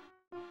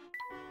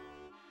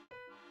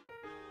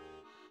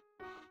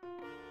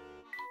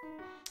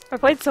 I've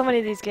played so many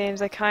of these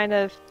games, I kind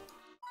of,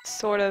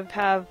 sort of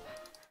have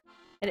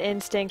an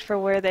instinct for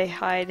where they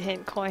hide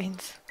hint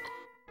coins.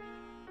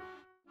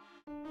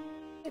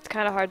 It's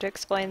kind of hard to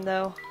explain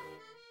though.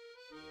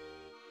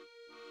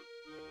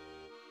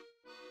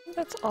 I think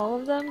that's all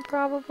of them,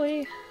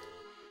 probably,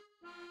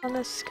 on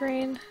this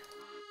screen.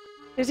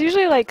 There's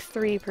usually like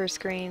 3 per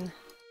screen.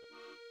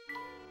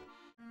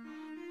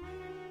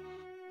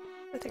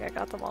 I think I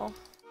got them all.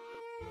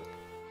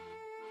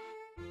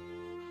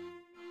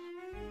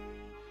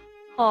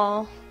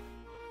 Aw.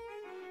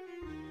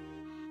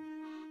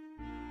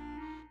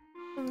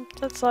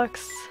 That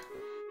sucks.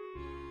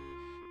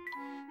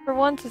 For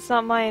once, it's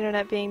not my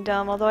internet being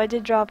dumb, although I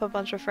did drop a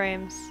bunch of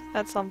frames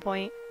at some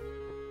point.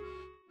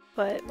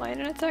 But my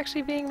internet's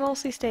actually being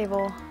mostly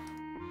stable.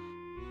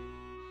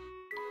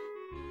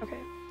 Okay.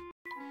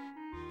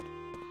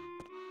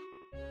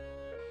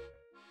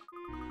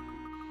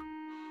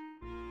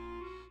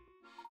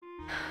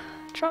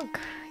 Trunk.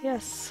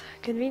 Yes.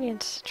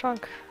 Convenient.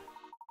 Trunk.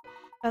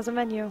 As a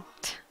menu.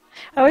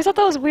 I always thought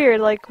that was weird,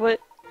 like,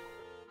 what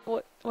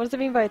does it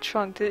mean by a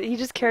trunk? He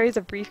just carries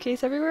a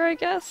briefcase everywhere, I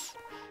guess?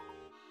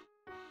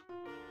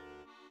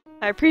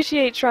 I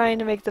appreciate trying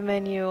to make the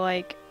menu,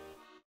 like,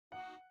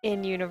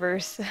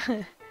 in-universe.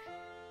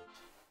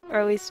 Or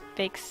at least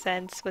make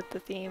sense with the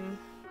theme.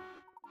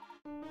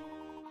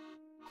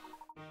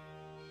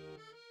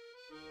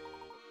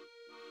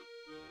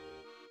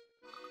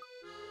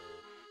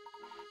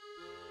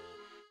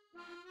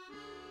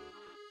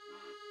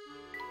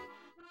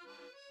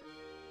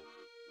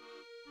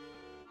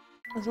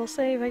 As well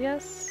save, I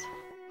guess.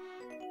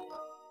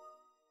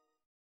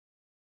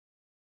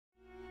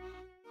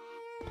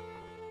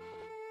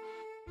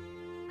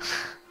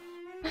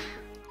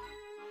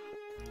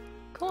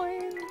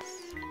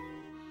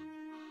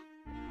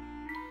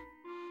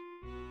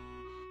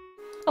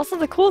 Also,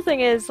 the cool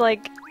thing is,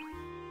 like,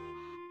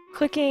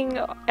 clicking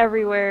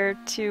everywhere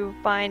to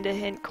find a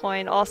hint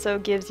coin also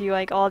gives you,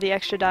 like, all the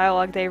extra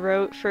dialogue they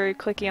wrote for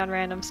clicking on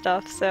random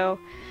stuff, so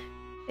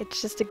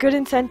it's just a good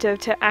incentive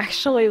to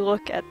actually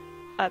look at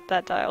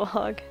that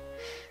dialogue.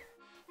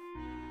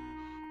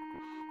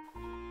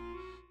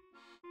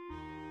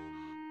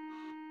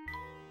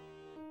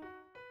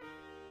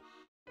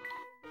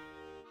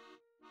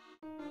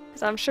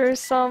 Because I'm sure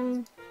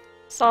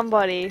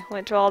somebody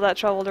went to all that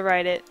trouble to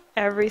write it,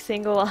 every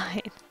single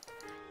line.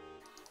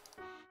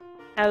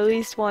 At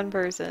least one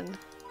person.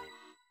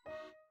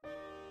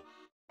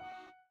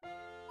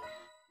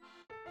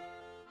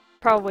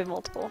 Probably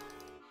multiple.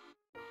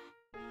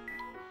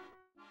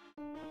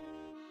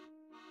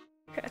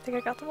 Okay, I think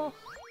I got them all.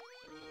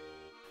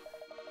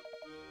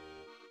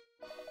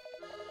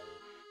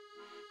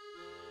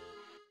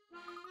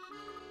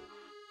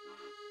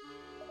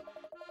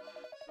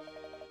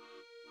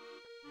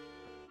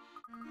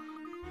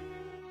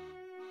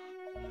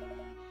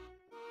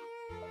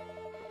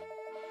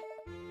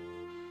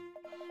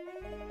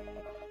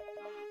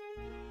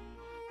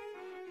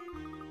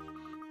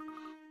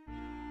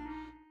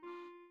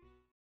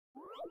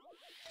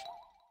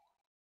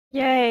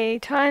 Yay,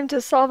 time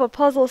to solve a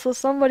puzzle so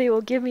somebody will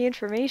give me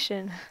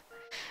information.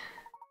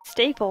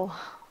 Staple.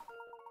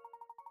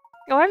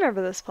 Oh, I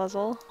remember this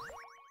puzzle.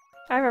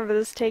 I remember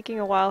this taking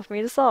a while for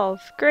me to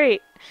solve.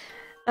 Great!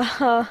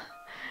 Let's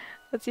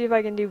see if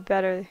I can do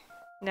better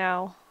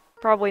now.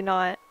 Probably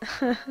not.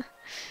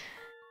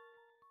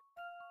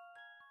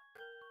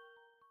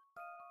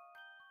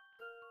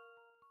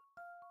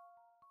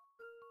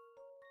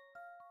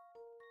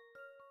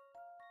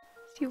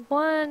 Let's do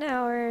 1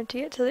 hour to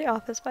get to the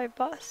office by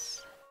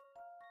bus.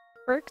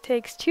 Work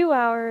takes 2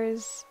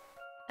 hours,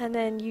 and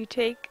then you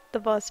take the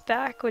bus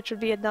back, which would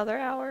be another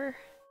hour.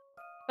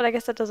 But I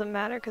guess that doesn't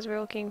matter because we're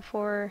looking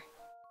for...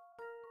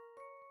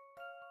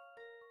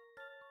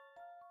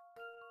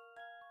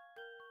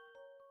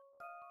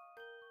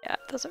 Yeah,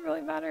 it doesn't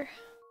really matter.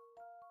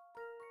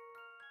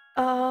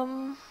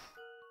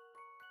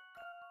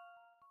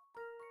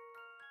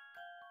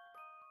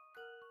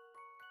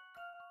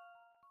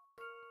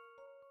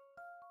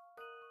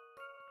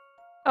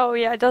 Oh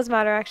yeah, it does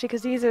matter actually,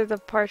 because these are the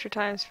departure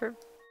times for...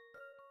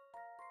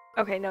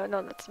 Okay, no,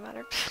 that doesn't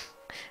matter.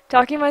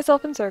 Talking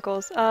myself in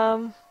circles.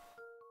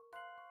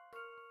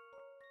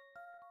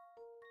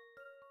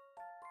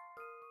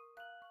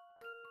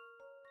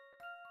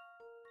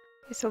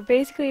 So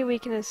basically we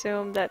can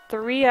assume that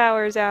 3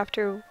 hours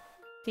after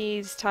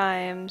these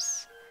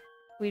times,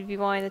 we'd be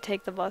wanting to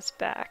take the bus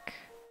back.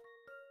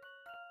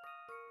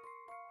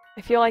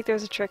 I feel like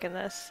there's a trick in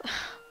this.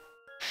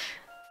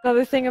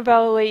 Another thing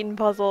about Layton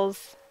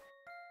puzzles,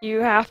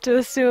 you have to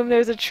assume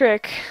there's a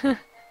trick.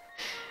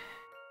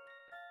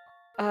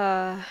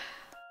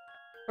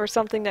 Or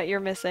something that you're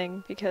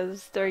missing,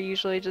 because they're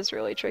usually just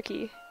really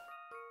tricky.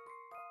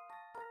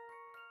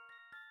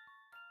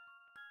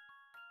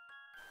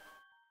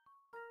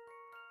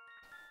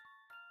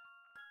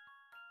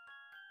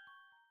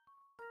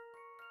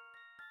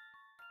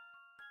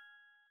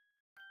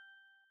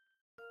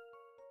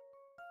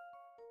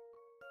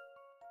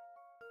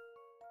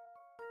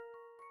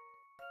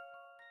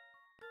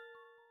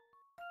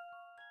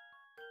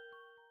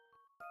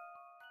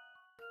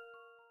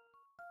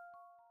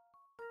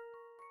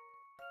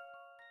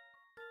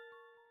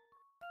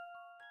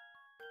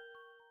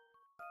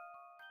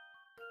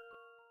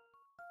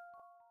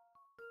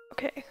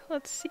 Okay,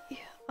 let's see.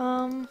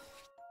 For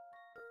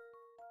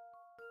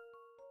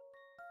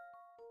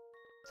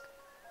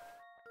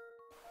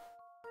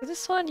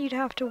this one, you'd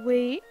have to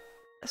wait,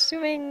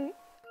 assuming...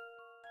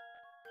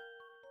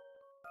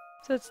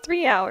 So it's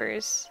 3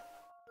 hours.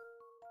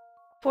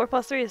 4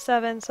 plus 3 is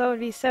 7, so it would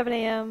be 7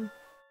 a.m.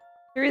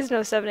 There is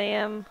no 7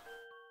 a.m.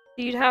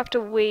 You'd have to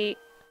wait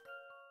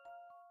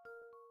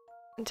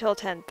until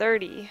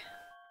 10:30,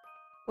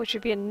 which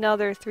would be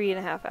another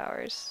 3.5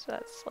 hours. So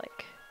that's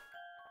like...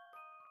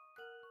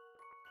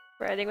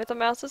 Writing with the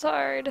mouse is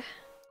hard.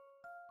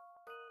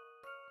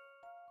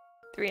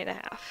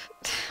 3.5.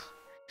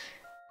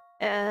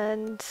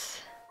 And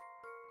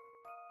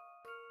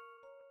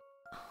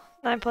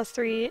 9 plus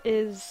 3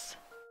 is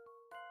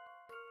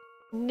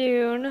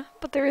noon,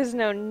 but there is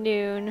no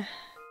noon.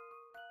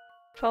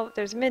 12,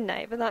 there's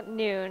midnight, but not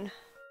noon.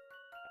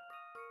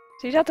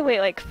 So you'd have to wait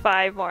like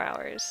 5 more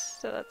hours,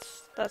 so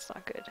that's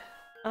not good.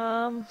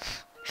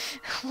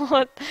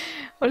 What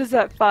is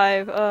that,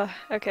 5?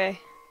 Okay.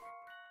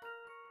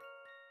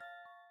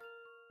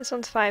 This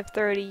one's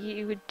 5:30.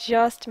 You would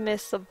just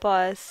miss the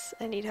bus,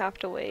 and you'd have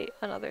to wait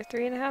another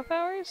 3.5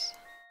 hours?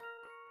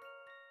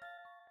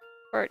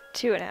 Or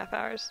 2.5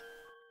 hours.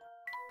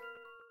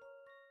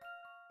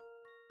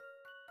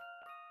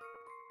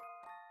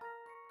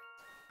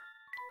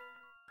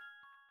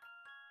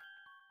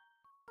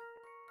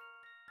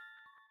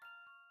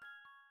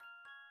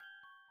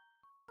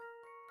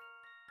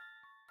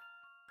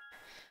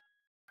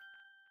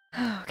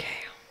 Okay.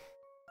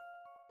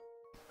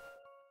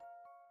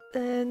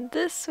 Then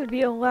this would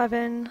be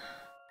 11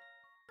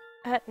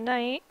 at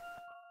night.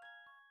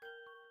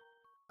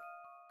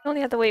 I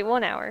only have to wait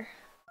 1 hour,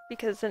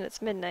 because then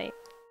it's midnight.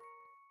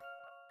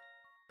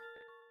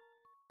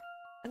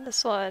 And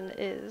this one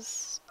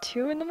is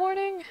 2 in the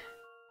morning?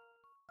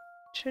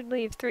 Should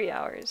leave 3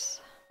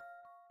 hours.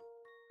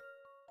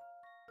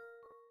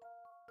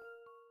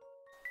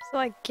 So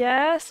I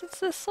guess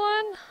it's this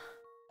one?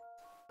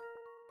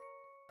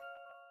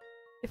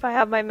 If I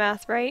have my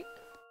math right.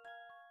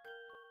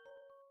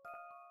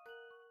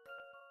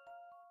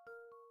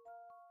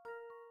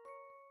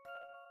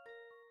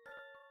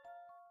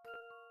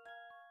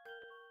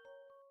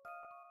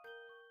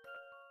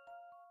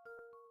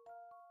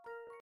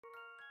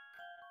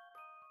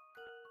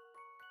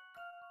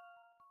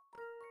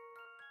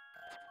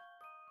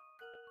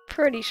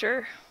 Pretty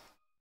sure.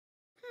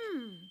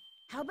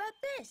 How about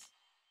this?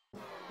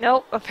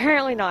 Nope,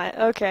 apparently not.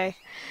 Okay.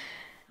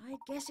 I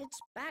guess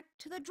it's back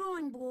to the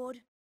drawing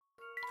board.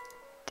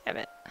 Damn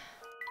it.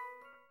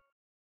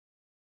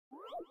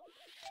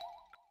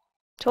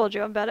 Told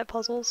you I'm bad at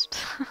puzzles.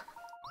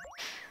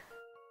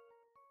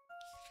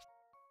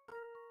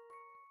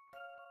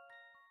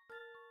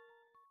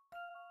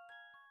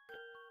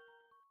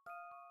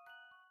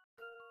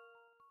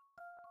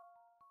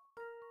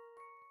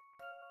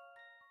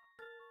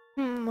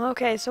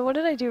 Okay, so what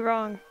did I do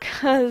wrong?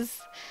 Because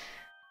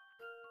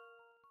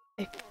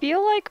I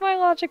feel like my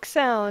logic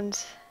sound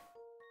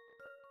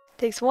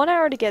takes 1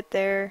 hour to get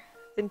there,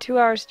 then 2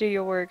 hours to do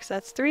your work, so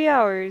that's 3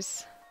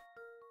 hours.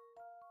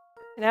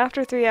 And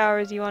after 3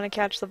 hours you want to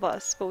catch the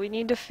bus, but we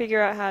need to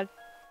figure out how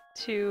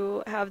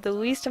to have the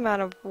least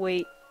amount of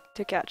wait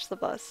to catch the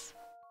bus.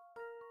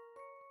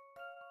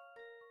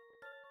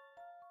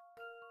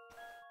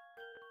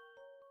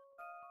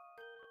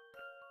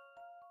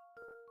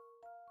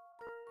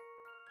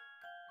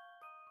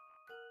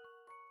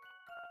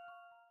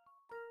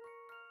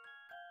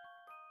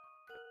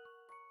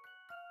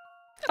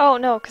 Oh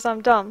no, because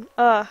I'm dumb.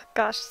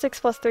 Gosh,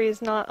 6 plus 3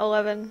 is not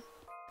 11.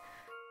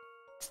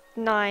 It's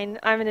 9.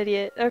 I'm an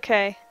idiot.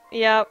 Okay.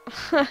 Yep.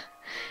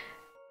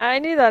 I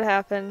knew that'd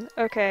happen.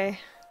 Okay.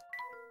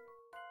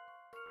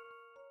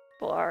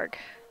 Blarg.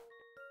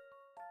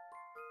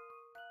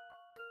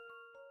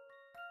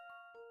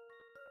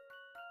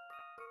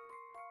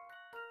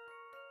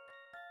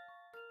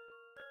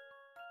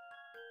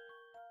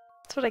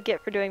 That's what I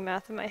get for doing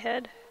math in my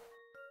head.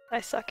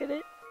 I suck at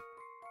it.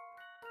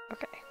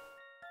 Okay.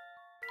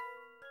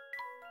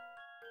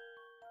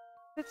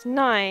 It's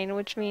 9,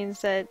 which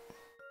means that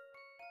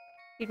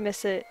we'd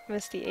miss the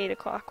 8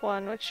 o'clock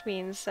one, which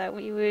means that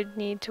we would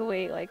need to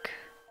wait like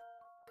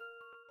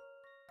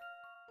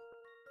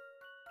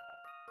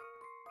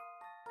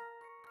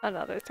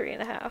another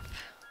 3.5.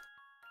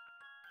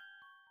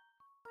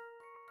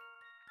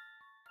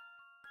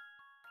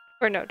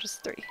 Or no,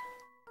 just 3.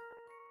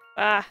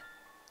 Ah.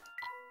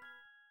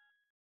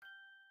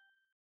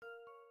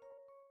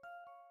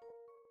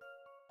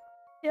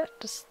 Yeah,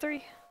 just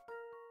 3.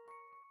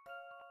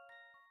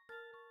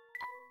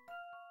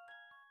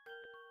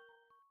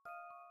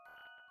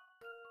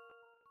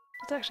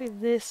 It's actually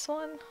this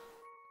one.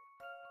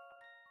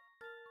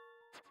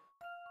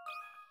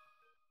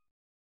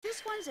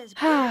 This one's as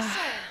big as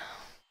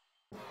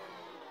Saul.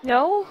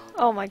 No?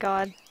 Oh my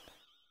god.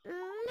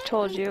 Let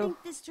Told me you.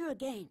 think this through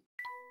again.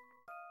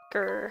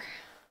 Grr.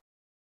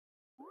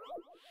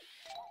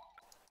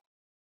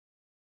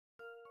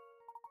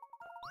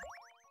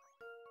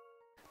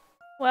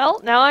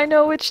 Well, now I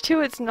know which 2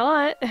 it's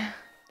not.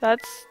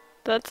 That's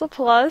a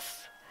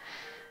plus.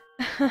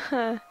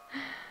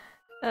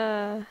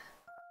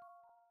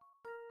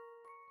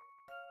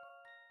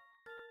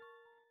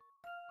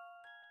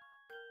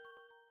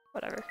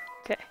 Whatever.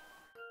 Okay.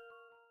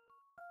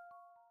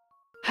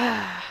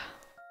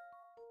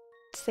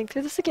 Let's think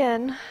through this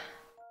again.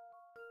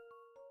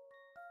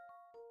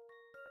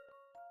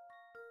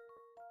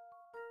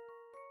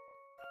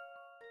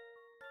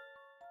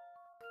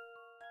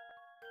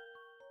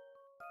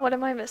 What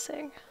am I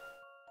missing?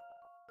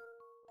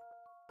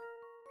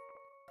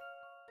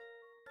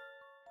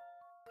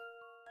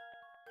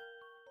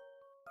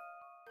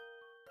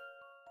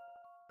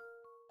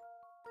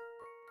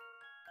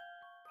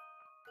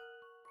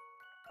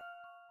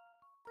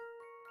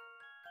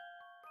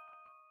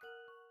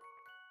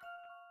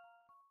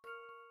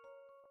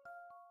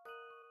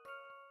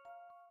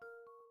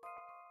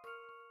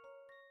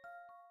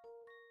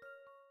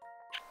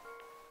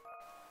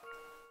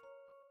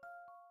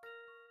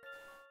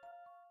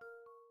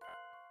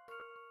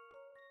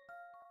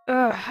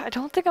 Ugh, I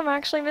don't think I'm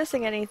actually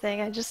missing anything.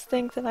 I just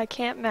think that I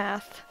can't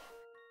math.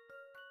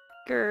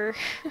 Grr.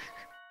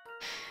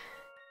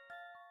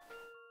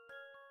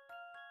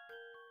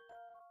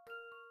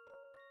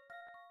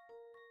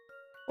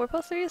 4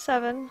 plus 3 is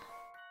 7.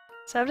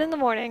 7 in the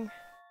morning.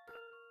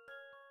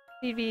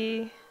 You'd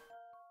be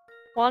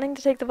wanting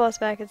to take the bus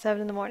back at 7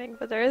 in the morning,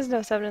 but there is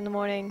no 7 in the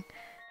morning.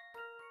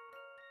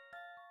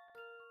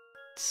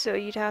 So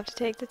you'd have to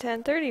take the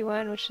 10:30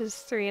 one, which is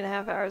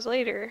 3.5 hours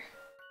later.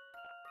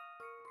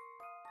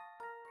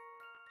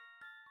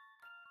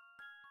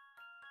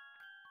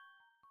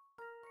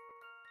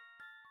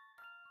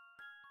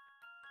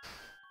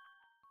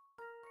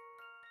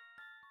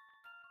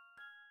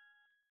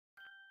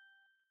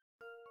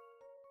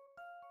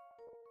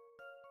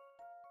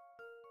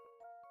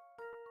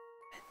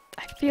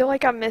 feel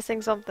like I'm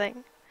missing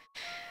something.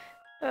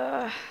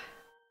 Ugh.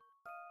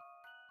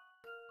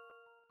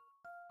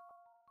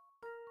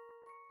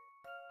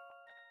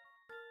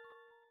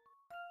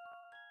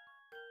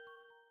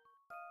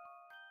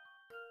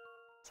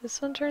 This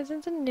one turns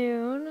into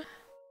noon.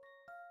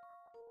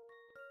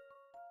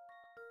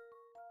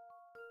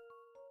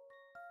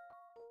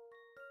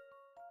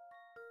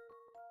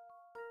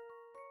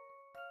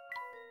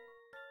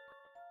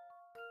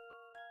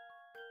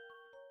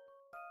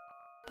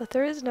 But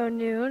there is no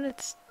noon,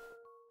 it's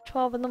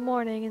 12 in the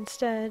morning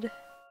instead.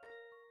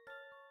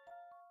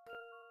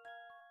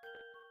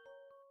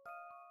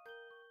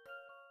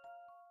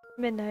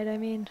 Midnight, I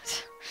mean.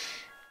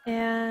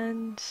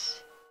 And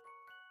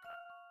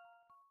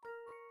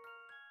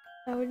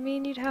that would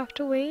mean you'd have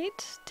to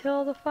wait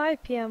till the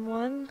 5 p.m.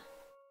 one,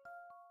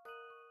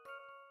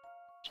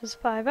 which is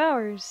 5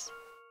 hours.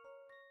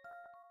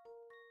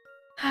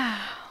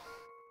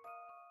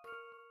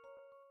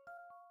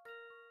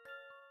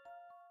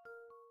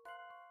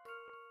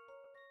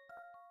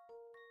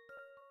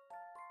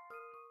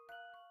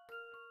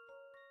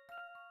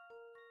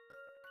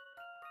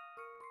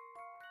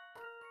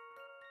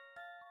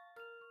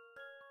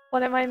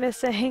 What am I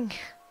missing?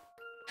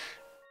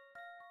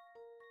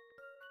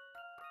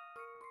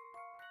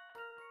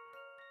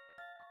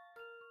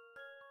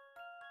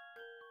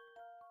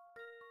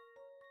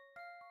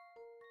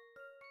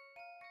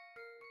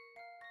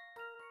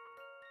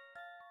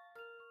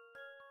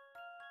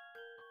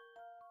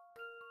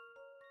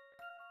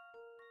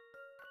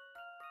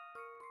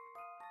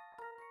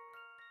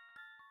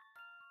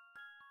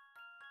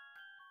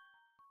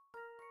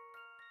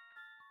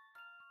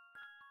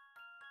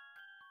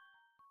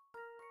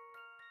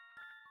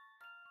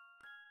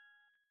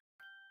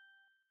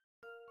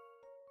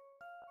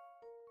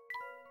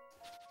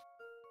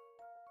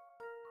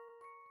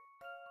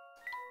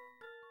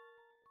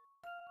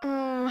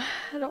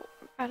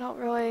 I don't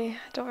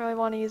really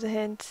want to use a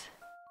hint.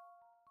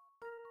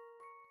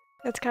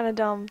 That's kind of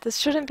dumb. This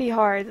shouldn't be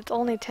hard. It's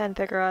only 10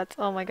 Pickerots.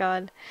 Oh my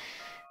god.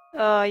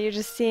 Oh, you're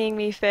just seeing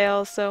me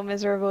fail so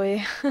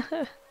miserably.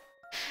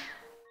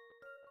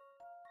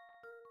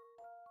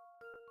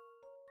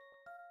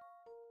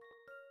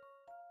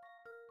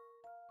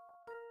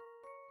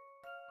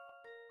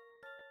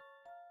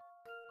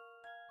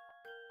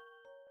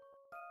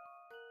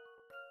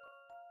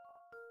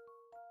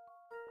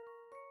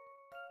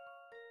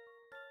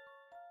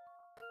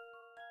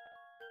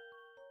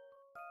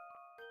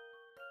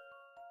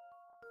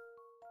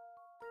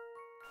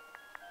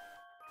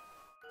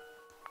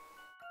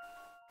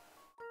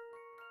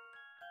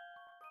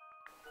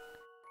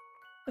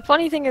 The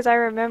funny thing is I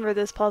remember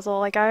this puzzle.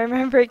 Like, I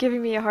remember it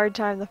giving me a hard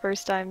time the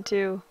first time,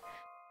 too.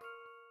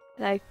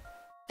 And I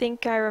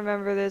think I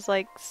remember there's,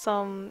 like,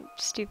 some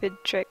stupid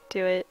trick to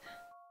it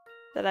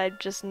that I'm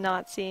just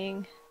not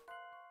seeing.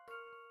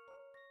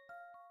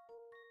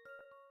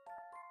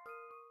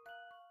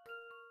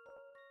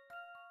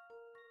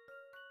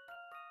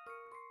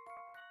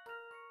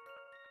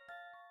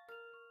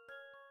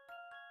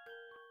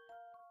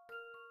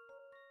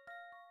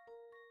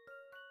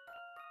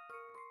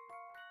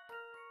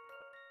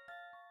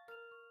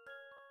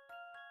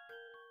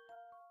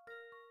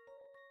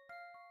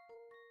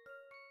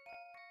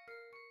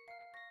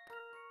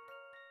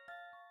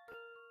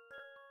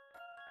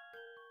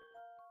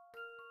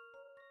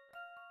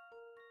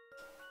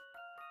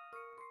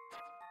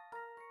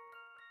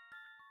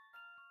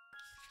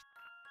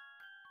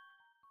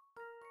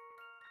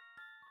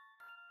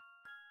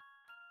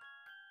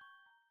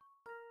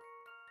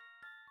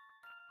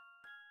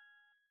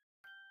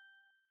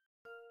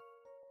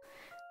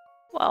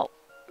 Well,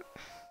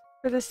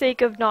 for the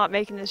sake of not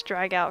making this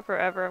drag out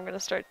forever, I'm gonna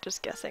start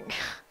just guessing.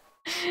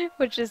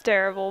 Which is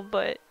terrible,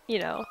 but, you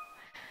know.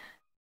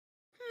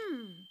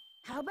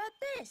 How about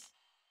this?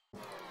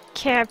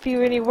 Can't be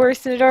any worse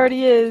than it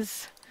already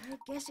is. I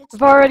guess it's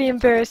I've already time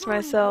to embarrassed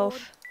drawing board.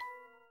 myself.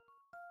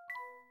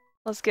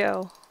 Let's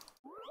go.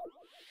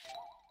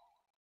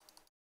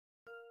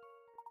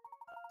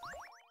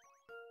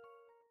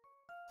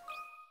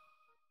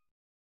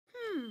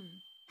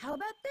 How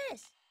about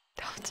this?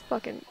 Oh, it's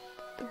fucking...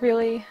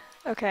 Really?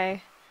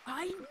 Okay.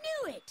 I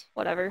knew it!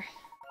 Whatever.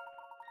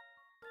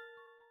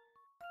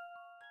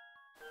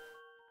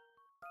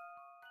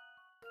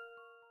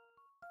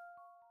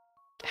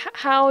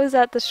 How is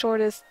that the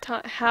shortest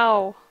time?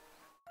 How?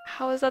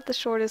 How is that the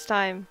shortest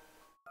time?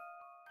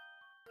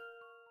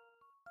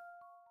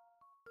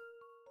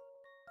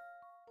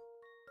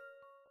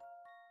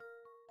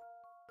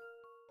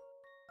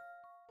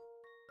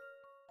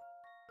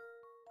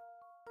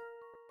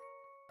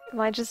 Am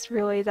I just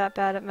really that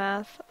bad at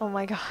math? Oh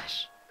my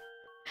gosh.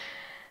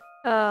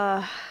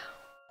 Yeah,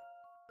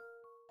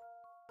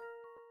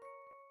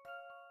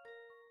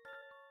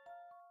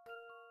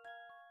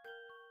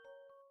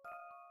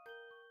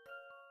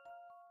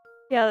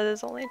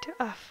 there's only two.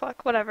 Ah,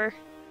 fuck, whatever.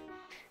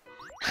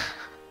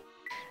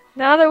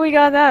 Now that we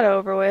got that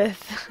over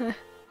with.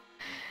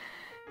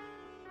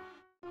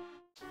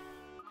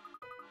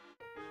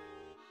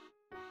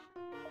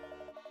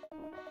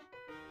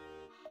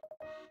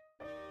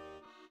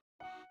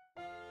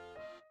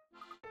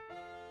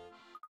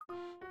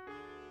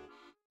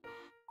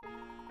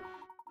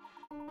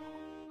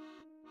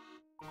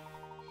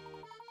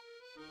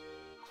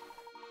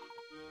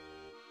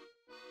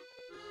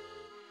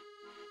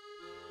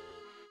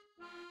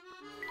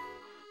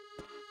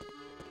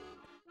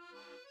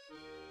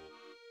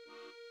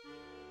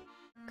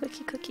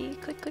 Clicky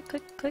clicky, click click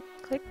click click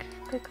click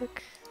click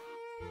click.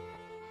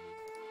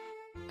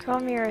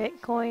 Come here,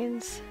 it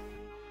coins.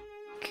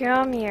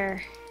 Come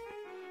here.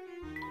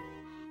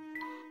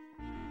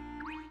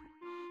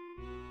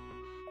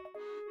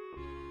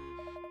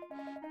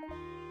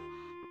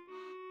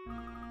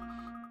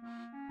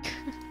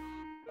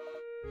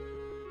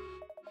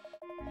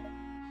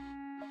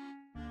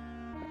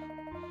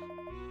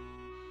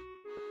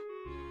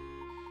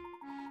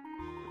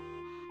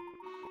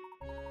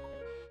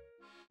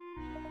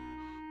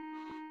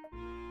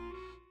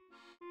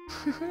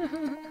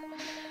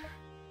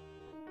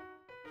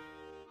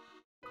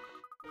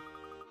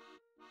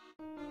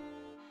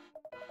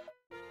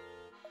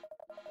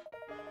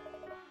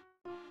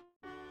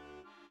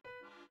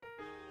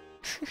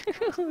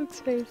 Its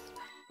face.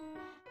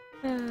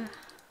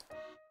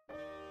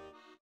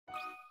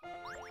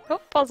 Oh,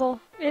 puzzle.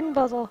 In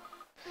puzzle.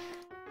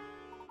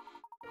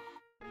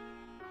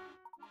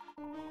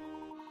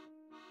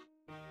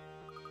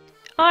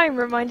 I'm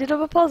reminded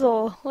of a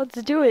puzzle.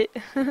 Let's do it.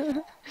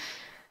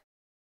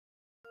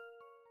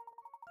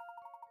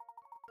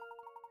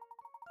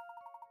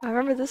 I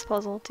remember this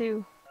puzzle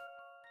too.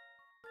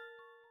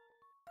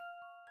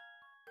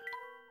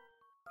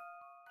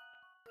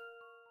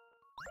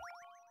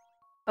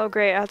 Oh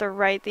great, I have to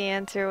write the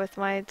answer with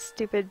my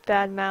stupid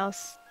bad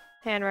mouse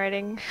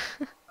handwriting.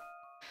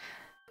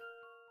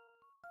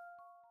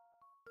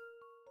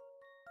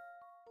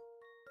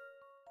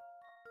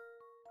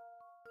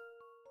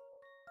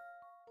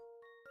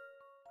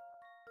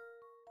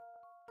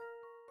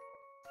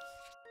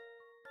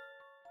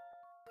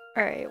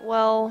 Alright,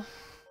 well...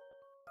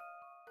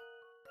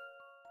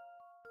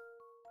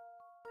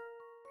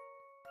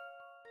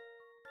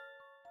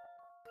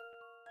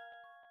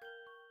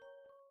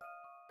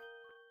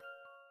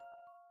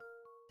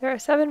 There are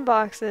 7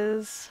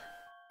 boxes,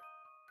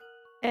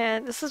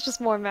 and this is just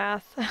more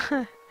math.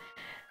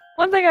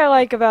 One thing I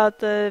like about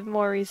the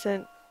more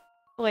recent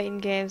Layton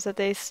games that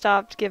they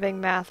stopped giving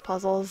math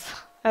puzzles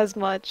as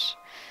much.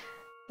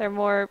 They're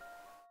more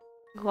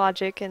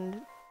logic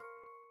and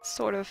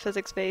sort of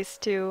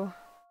physics-based too.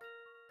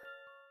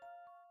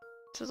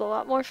 Which is a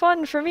lot more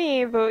fun for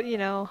me, but you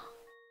know,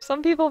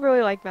 some people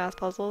really like math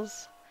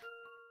puzzles.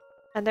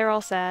 And they're all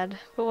sad,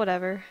 but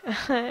whatever.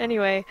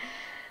 Anyway,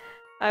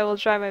 I will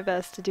try my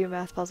best to do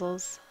math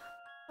puzzles.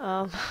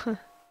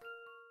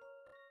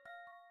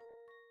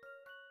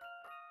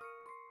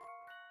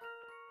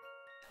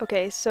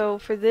 Okay, so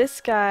for this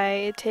guy,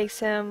 it takes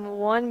him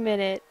 1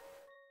 minute.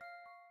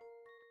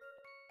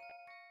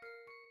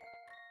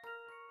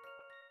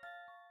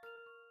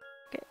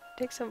 Okay, it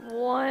takes him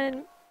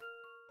 1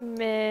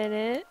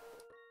 minute.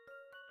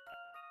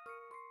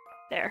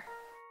 There.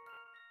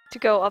 To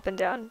go up and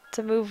down,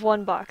 to move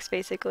 1 box,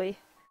 basically.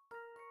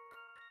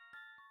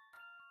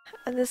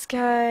 And this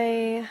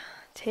guy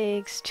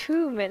takes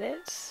 2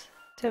 minutes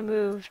to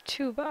move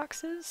 2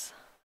 boxes.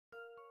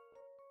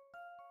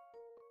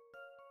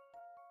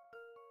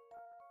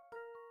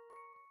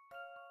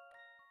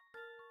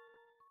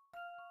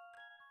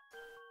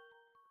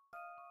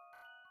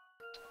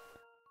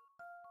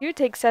 You would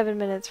take 7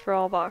 minutes for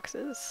all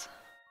boxes.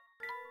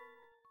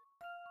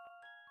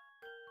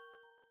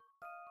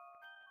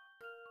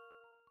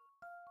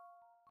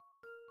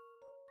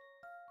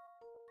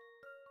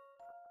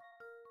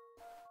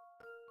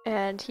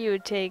 And he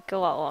would take a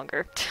lot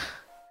longer.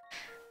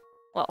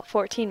 Well,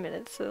 14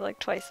 minutes, so like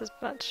twice as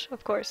much,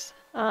 of course.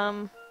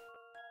 But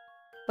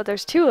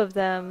there's 2 of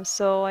them,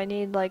 so I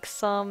need like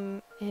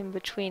some in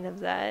between of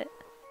that.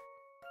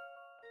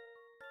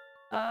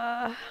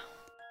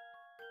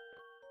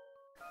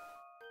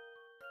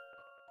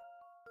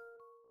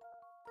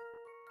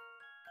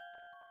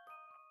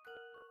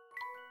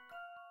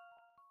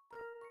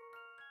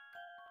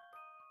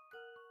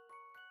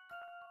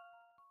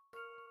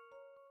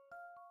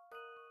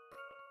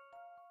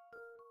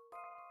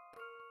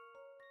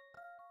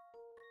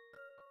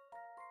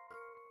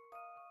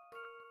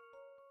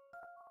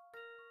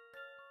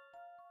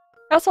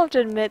 I also have to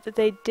admit that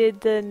they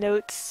did the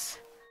notes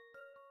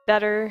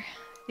better,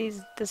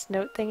 this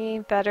note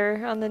thingy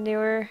better on the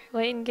newer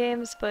Layton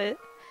games, but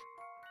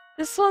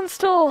this one's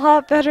still a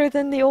lot better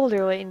than the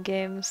older Layton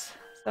games,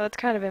 so it's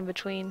kind of in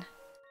between.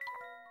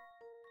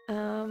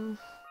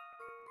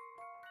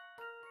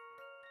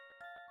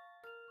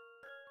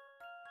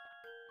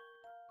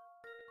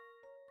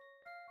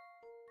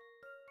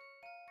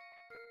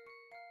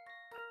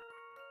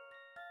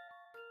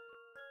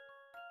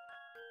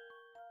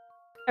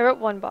 I wrote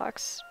 1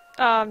 box.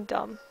 I'm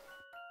dumb.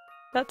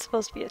 That's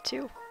supposed to be a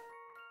 2.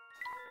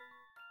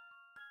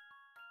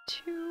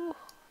 2.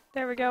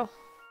 There we go.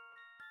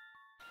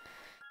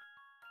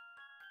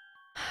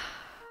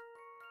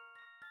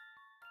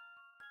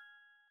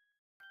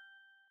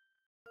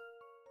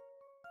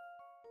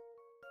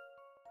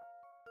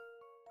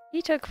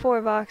 He took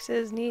 4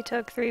 boxes, and he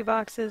took 3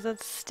 boxes.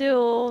 That's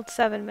still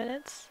 7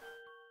 minutes.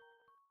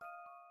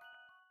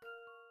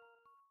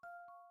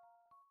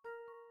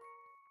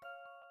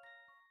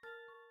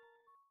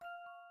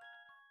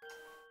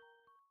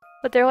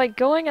 But But they're like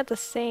going at the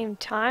same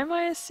time,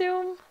 I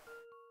assume?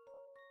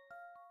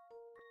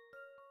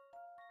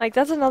 Like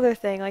that's another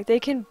thing, like they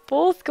can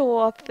both go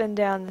up and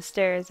down the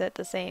stairs at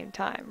the same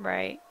time,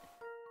 right?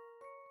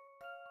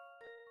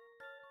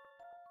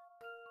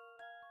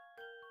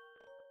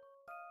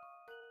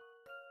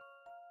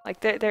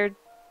 Like they're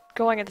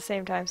going at the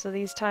same time, so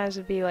these times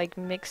would be like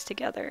mixed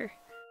together.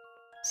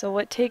 So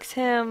what takes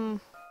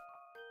him,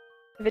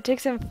 if it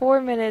takes him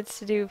 4 minutes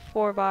to do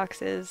 4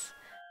 boxes,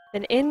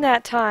 then in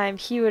that time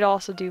he would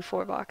also do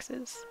 4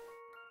 boxes,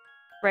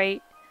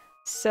 right?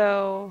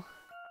 So,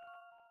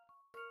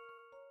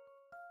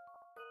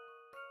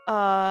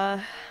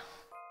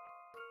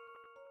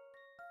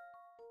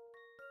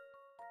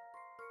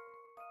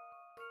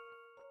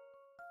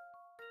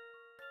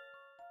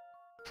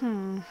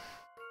 hmm.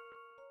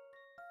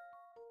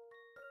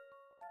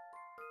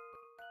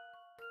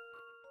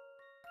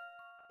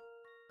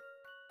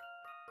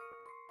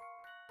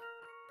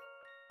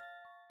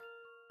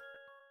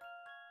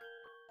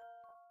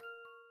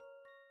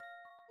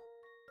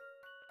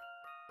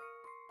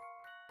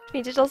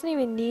 Which means it doesn't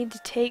even need to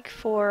take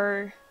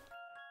 4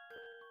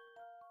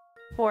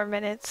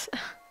 minutes.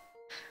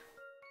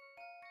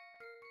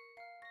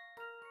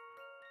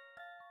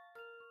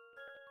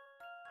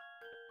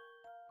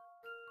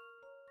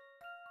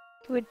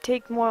 It would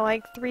take more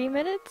like 3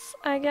 minutes,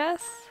 I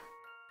guess?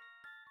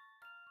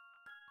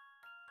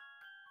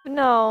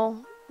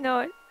 No.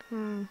 No, it...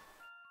 Hmm.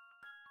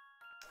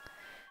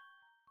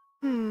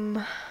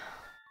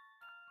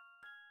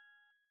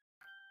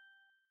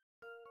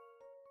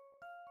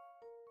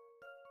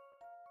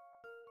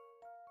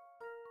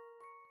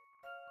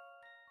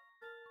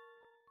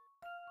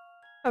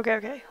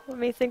 Okay. Let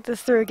me think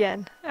this through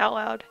again, out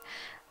loud.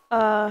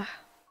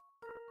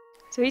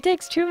 So he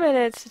takes 2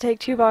 minutes to take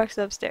 2 boxes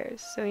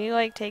upstairs. So he,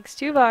 like, takes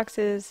 2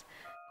 boxes,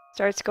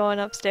 starts going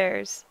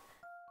upstairs.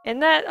 In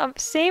that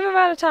same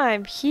amount of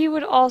time, he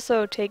would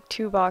also take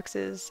 2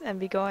 boxes and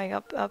be going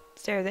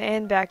upstairs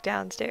and back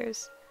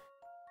downstairs.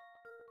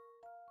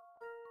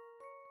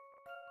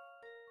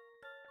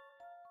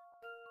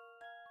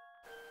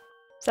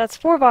 So that's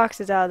 4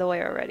 boxes out of the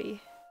way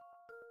already.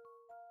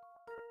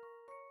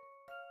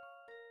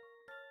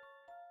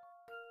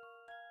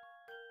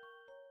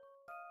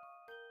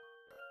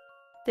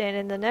 Then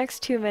in the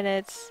next 2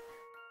 minutes,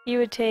 he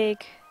would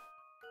take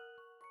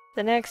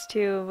the next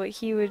 2, but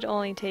he would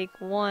only take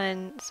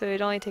 1, so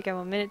it'd only take him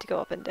a minute to go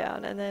up and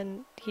down, and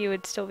then he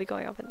would still be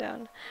going up and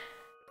down.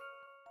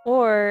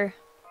 Or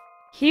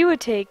he would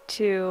take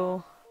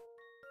 2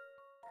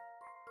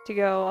 to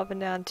go up and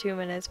down 2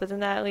 minutes, but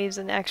then that leaves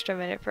an extra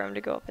minute for him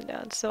to go up and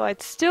down. So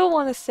I'd still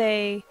want to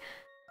say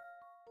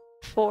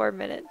 4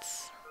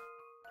 minutes.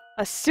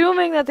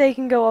 Assuming that they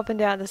can go up and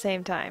down at the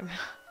same time.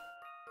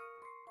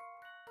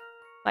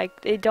 Like,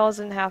 it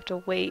doesn't have to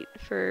wait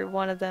for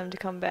one of them to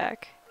come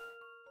back.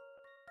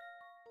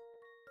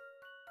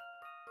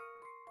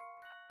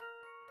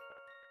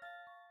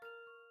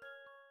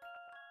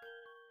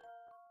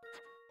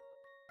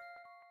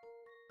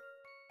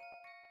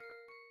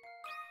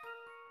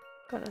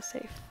 Gonna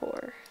say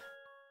 4.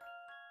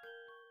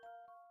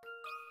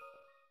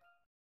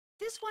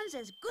 This one's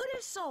as good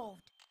as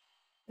solved.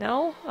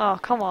 No? Oh,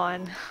 come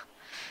on.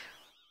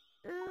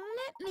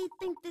 Let me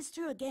think this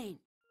through again.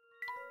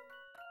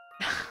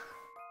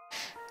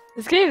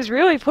 This game is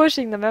really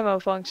pushing the memo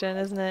function,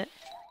 isn't it?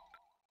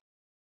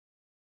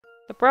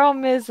 The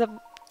problem is that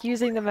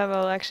using the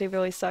memo actually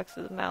really sucks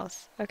with the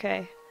mouse.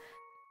 Okay.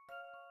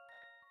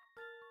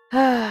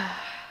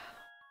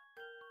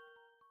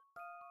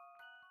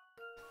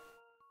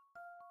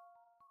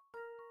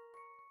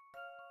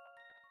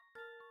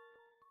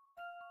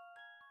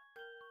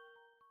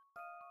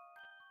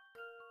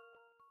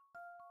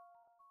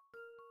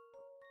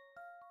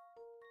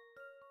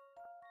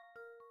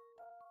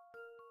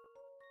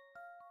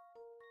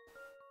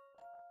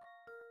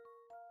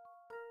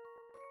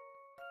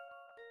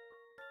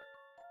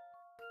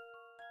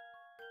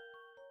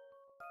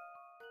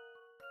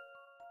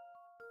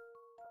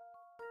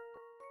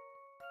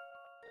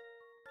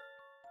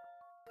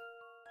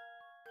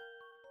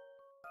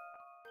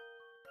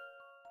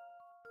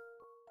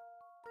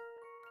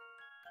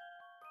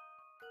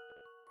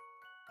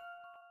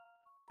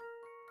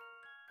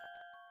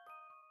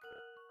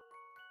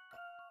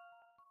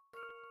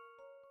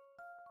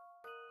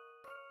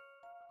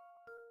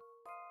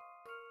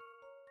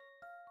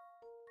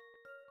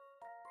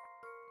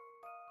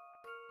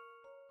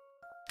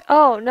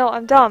 Oh, no,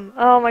 I'm dumb.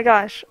 Oh my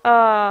gosh.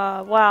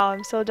 Wow,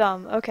 I'm so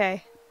dumb.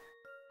 Okay.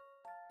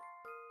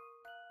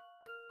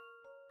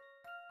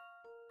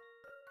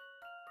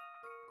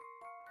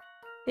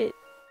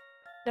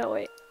 No,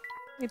 wait.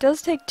 It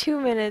does take 2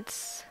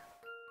 minutes.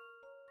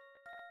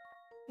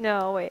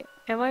 No, wait.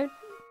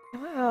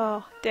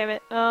 Oh, damn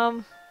it.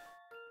 So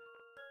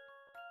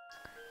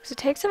it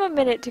takes him a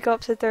minute to go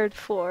up to the 3rd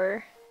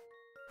floor.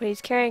 But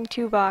he's carrying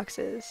 2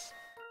 boxes.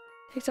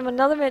 Takes him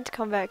another minute to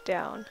come back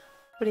down.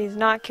 But he's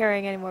not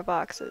carrying any more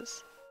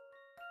boxes.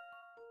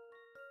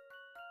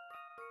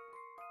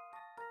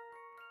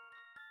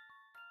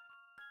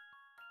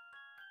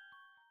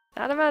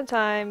 that amount of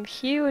time,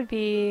 he would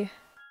be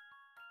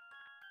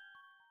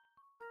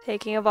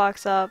taking a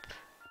box up,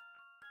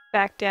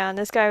 back down.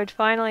 This guy would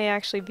finally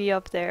actually be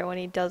up there when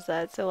he does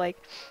that. So like,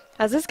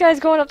 as this guy's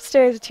going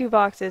upstairs with 2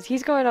 boxes,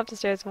 he's going up the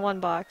stairs with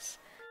 1 box.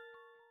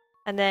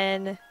 And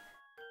then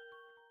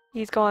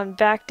he's going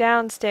back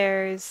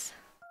downstairs,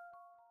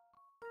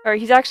 or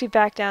he's actually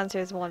back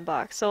downstairs with 1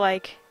 box. So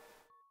like,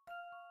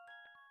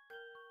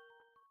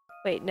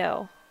 wait,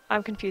 no,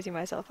 I'm confusing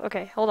myself.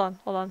 Okay, hold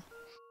on.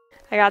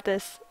 I got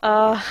this.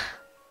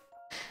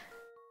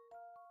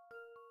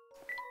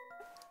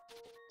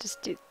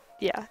 Just do,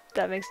 yeah,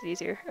 that makes it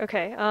easier.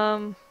 Okay,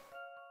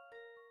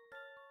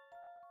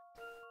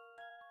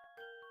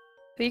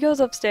 he goes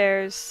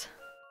upstairs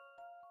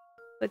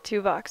with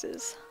 2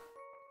 boxes.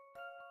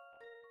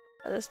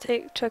 This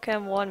took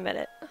him 1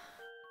 minute.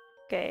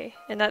 Okay,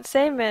 in that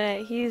same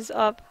minute, he's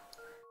up.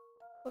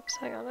 Whoops,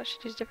 hang on, I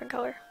should use a different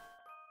color.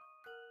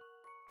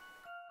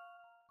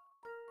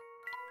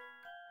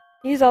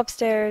 He's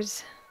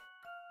upstairs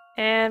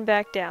and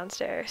back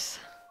downstairs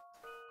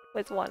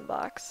with 1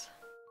 box.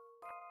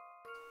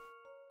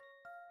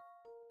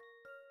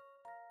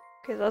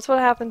 Okay, so that's what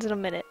happens in a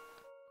minute.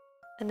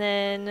 And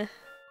then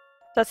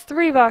that's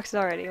 3 boxes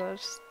already. Well,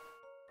 just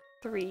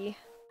 3.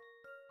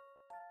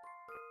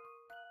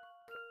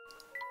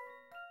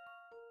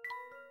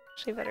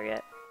 Actually, better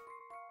yet,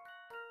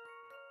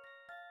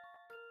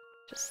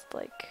 just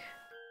like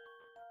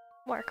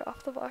mark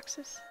off the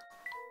boxes.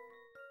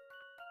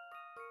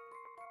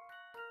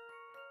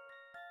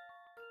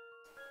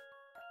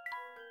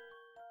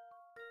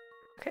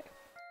 Okay.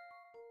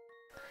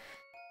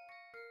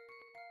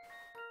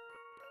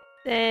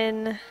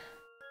 Then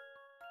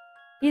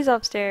he's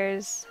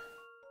upstairs,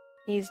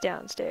 he's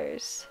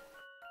downstairs.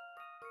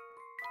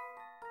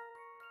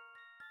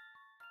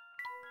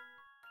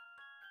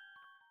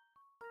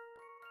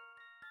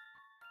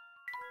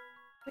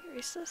 Let me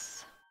erase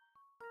this.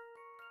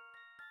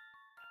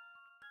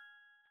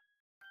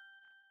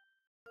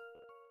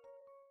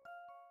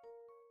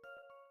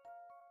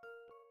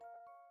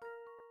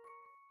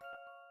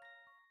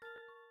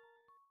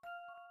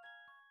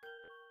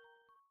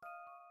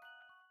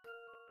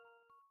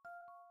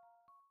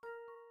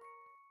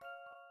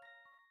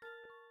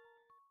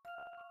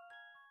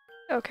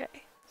 Okay,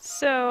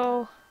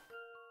 so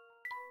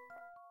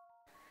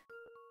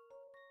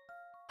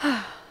so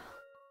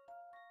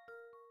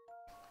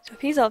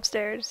if he's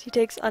upstairs, he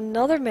takes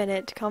another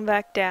minute to come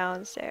back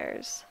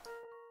downstairs,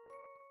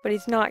 but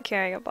he's not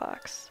carrying a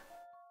box.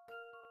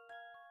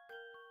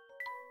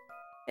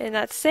 In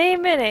that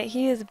same minute,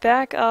 he is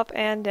back up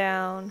and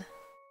down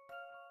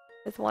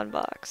with 1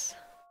 box.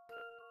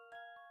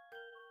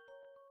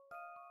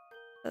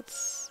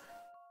 That's...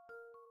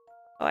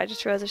 Oh, I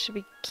just realized I should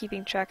be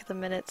keeping track of the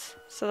minutes.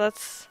 So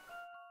that's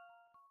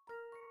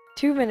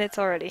 2 minutes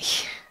already.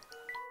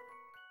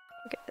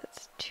 Okay,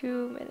 that's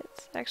 2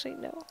 minutes. Actually,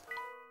 no.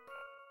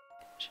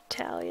 Should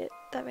tally it.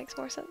 That makes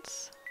more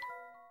sense.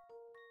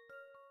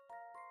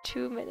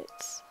 2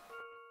 minutes.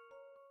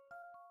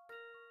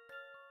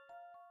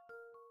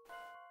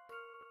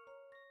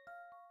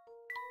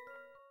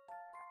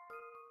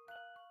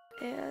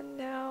 And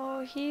now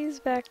he's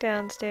back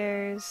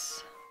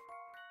downstairs.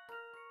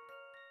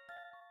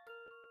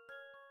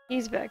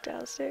 He's back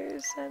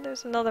downstairs, and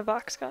there's another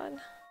box gone.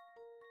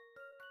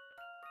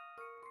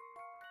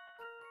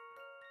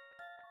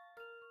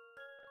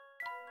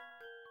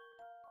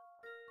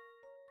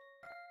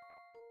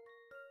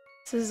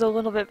 This is a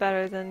little bit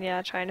better than,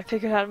 yeah, trying to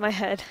figure it out in my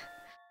head.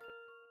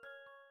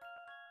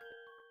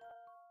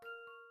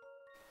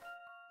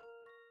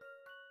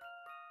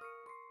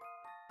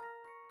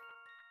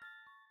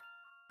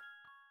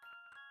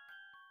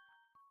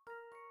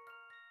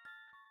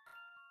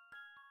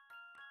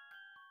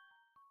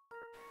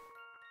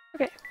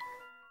 Okay.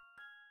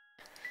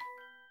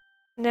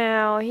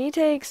 Now he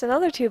takes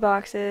another 2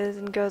 boxes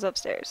and goes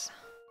upstairs.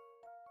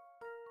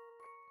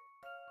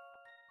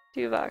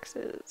 2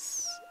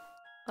 boxes.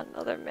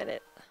 Another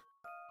minute.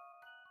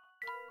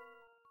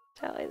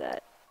 Tally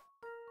that.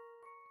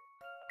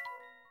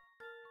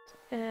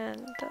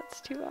 And that's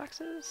 2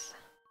 boxes.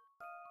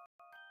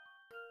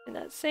 In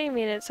that same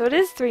minute, so it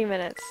is 3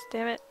 minutes.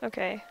 Damn it.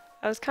 Okay.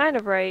 I was kind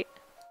of right.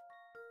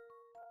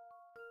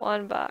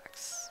 1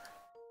 box.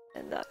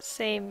 In that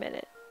same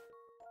minute.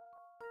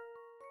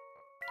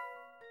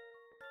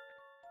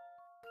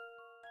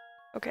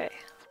 Okay.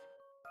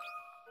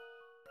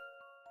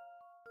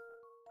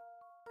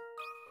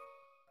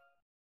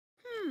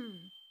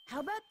 How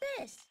about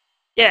this?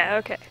 Yeah,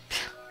 okay.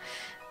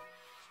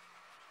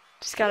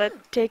 Just gotta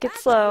take it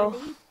That's slow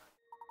pretty.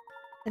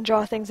 and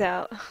draw things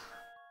out.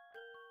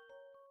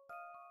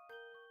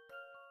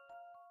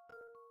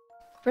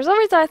 For some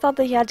reason I thought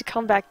that he had to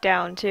come back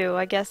down too.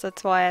 I guess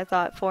that's why I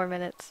thought 4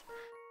 minutes.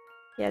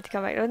 He had to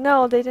come back.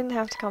 No, they didn't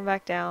have to come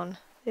back down.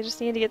 They just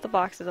needed to get the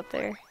boxes up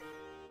there.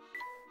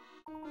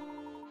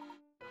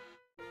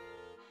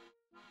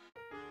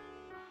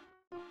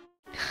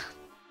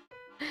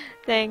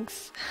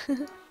 Thanks.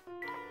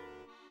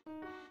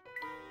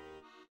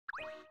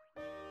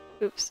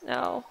 Oops,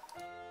 no.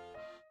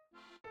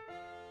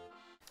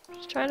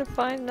 Just trying to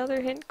find another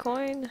hint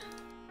coin.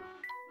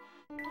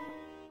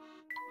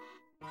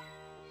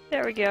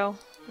 There we go.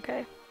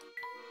 Okay.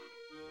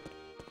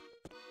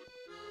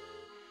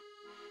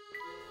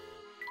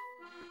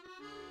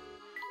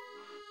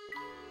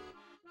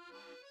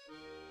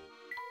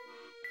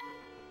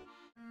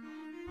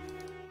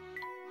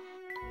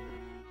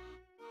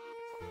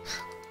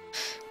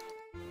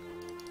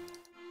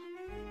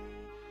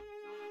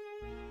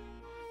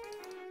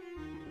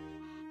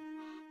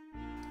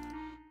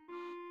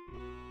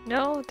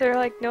 No, there are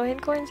like no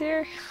hint coins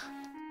here?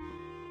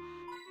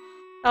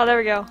 Oh, there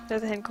we go.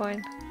 There's a hint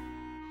coin.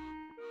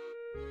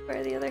 Where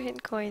are the other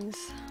hint coins?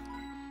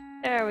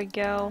 There we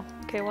go.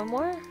 Okay, one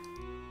more?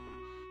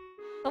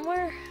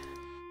 Somewhere?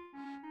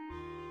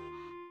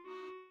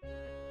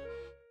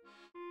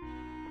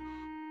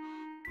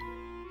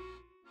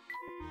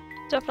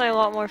 Definitely a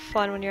lot more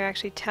fun when you're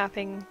actually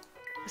tapping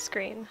the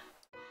screen.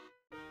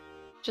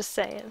 Just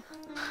saying.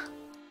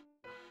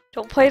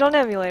 Don't play it on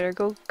emulator.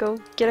 Go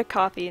get a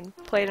copy and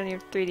play it on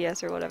your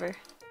 3DS or whatever.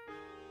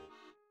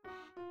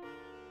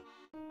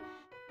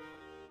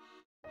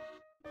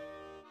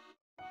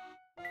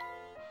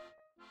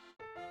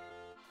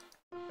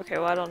 Okay,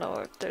 well I don't know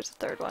if there's a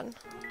third one.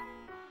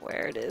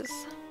 Where it is.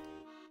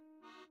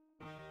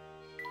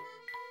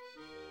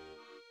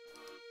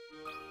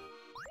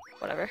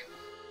 Whatever.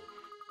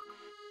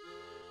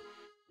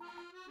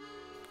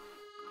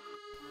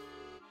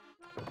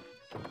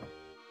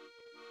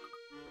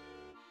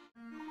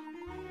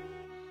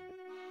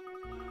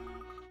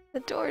 The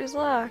door is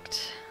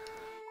locked.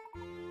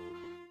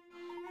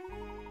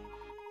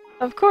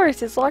 Of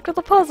course, it's locked with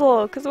a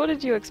puzzle, because what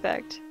did you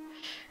expect?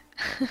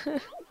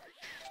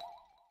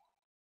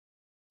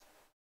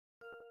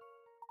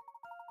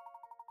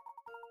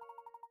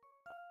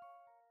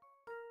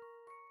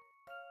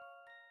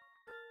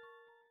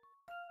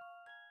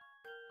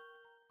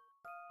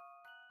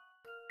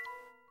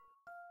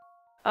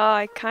 Oh,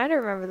 I kind of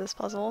remember this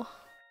puzzle.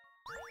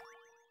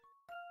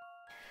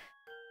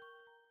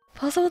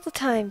 Puzzle with the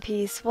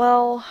timepiece.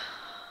 Well,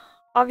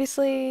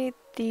 obviously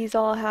these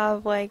all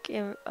have like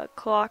a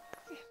clock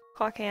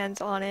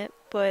hands on it,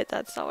 but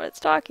that's not what it's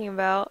talking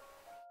about.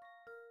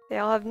 They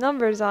all have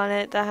numbers on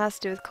it that has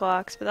to do with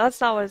clocks, but that's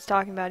not what it's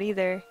talking about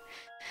either.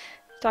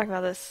 It's talking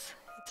about this.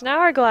 It's an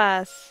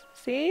hourglass.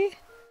 See?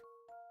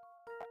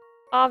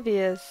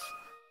 Obvious.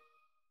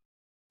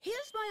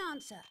 Here's my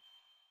answer.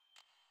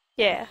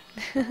 Yeah.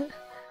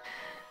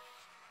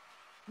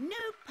 No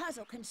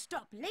puzzle can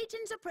stop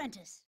Layton's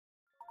apprentice.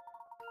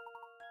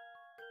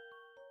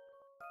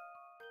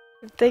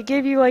 They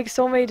give you like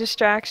so many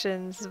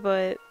distractions,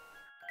 but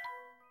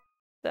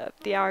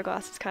the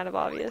hourglass is kind of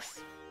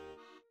obvious.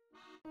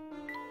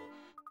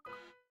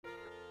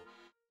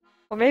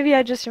 Or maybe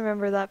I just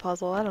remember that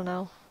puzzle, I don't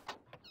know.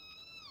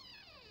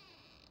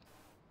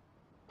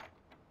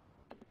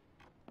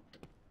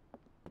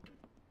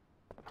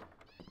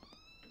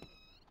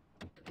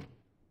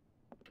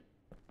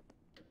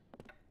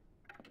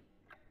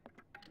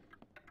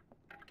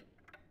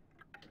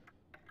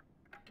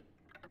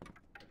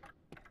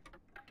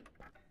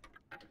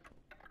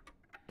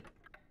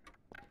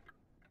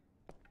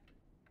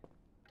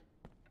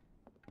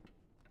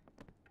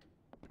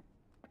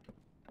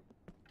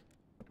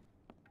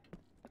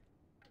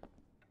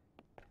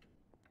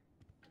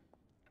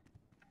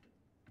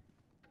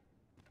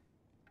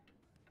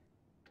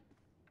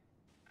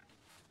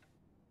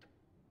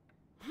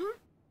 Huh?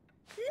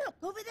 Look,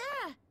 over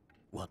there!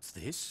 What's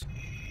this?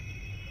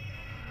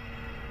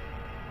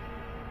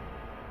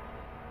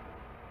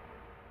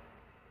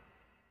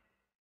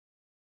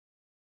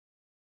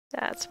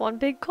 That's one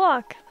big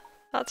clock.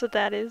 That's what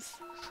that is.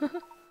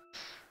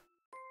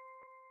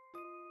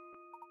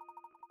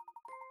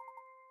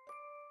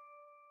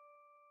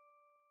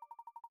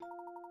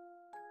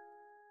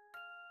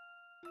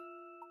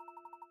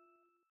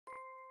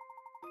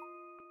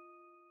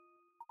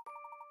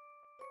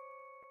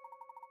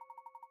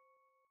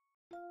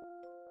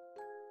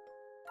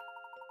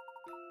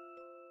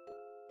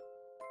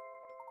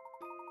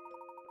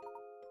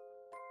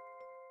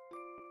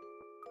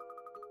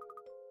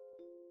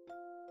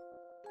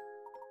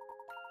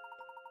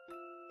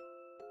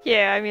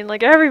 Yeah, I mean,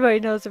 like, everybody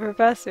knows the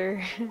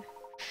professor.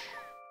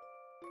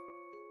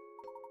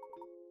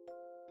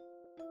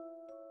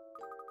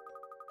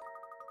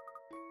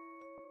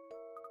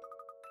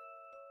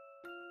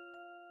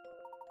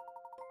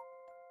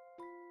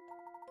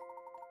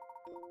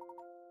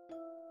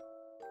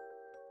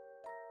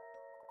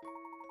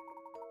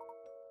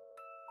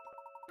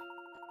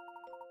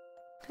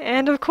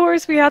 And of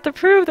course we have to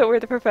prove that we're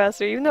the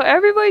professor, even though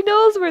everybody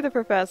knows we're the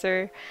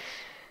professor.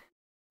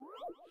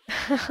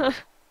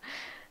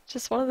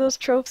 Just one of those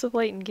tropes of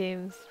Layton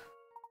games.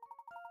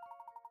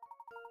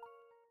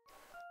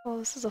 Oh,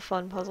 this is a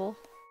fun puzzle.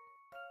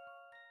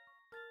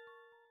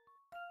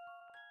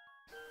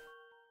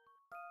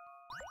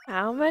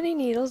 How many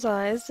needles'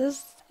 eyes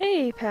does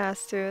A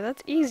pass through?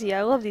 That's easy,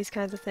 I love these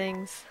kinds of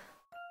things.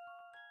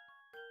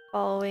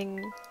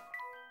 Following...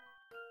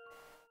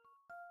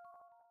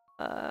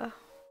 a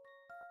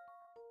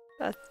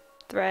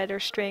thread or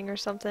string or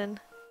something.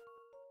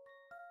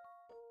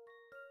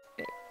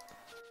 Okay.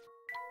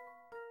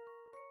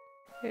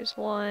 Here's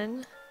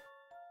 1,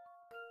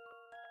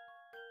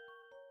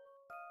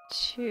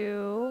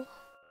 2,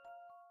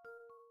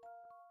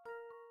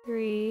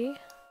 3.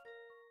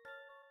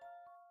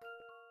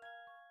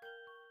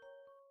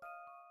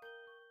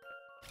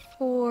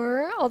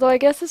 4. Although I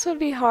guess this would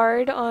be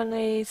hard on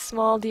a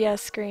small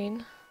DS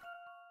screen,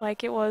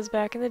 like it was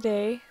back in the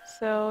day.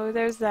 So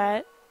there's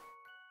that.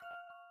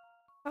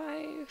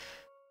 5,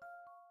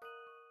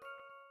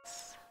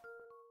 6,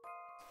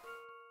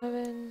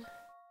 7,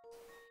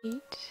 8,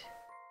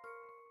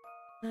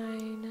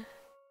 9,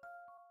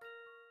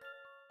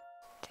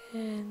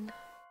 10.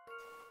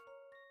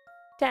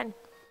 10.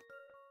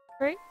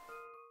 Right?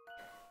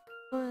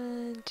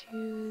 1,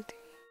 2, 3.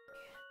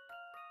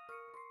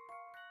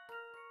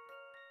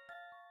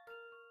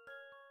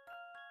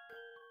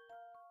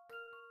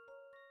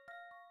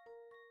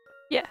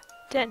 Yeah,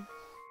 10.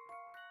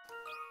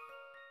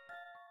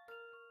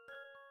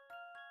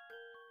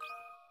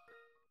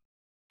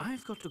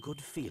 I've got a good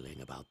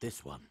feeling about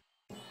this one.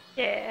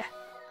 Yeah.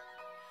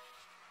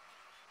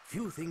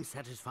 Few things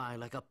satisfy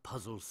like a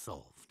puzzle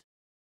solved.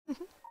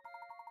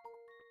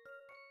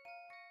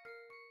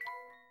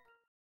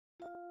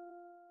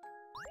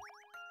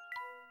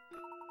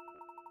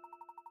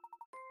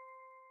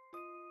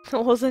 It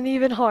wasn't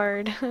even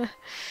hard.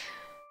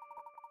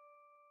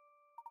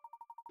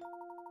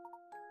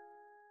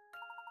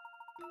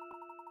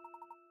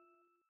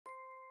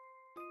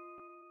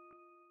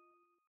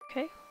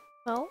 Okay,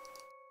 well,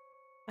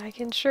 I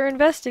can sure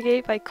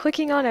investigate by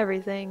clicking on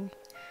everything.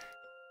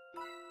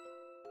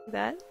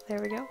 That, there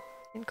we go.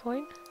 In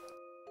coin.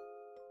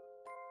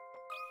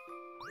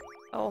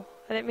 Oh,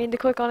 I didn't mean to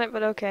click on it,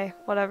 but okay,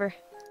 whatever.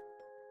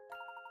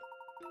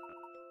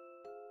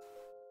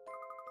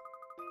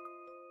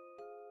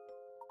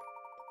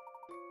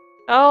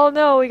 Oh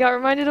no, we got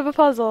reminded of a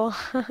puzzle.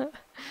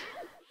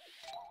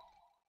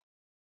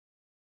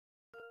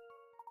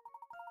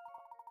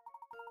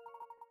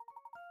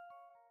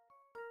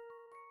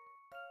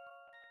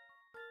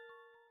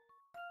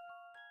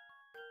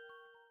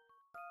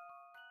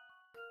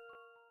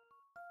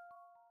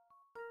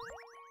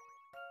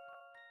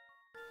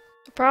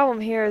 The problem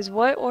here is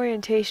what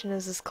orientation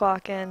is this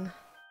clock in?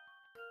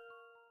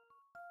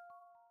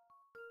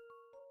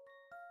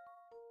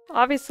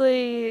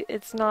 Obviously,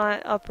 it's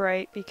not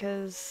upright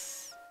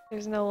because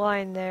there's no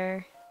line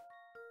there.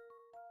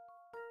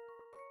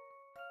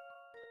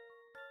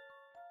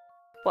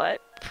 But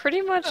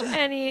pretty much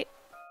any...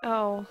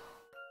 Oh.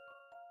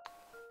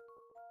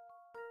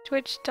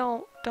 Twitch,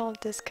 don't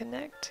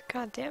disconnect.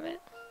 God damn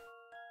it.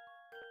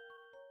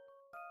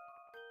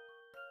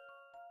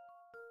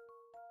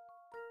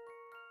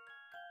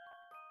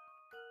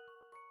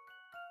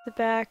 The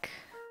back.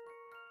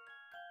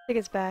 I think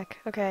it's back.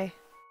 Okay.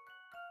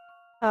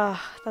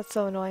 Ah, that's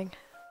so annoying.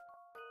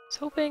 I was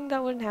hoping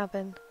that wouldn't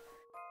happen.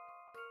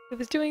 It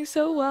was doing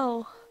so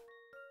well.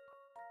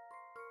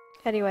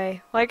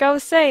 Anyway, like I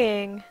was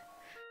saying,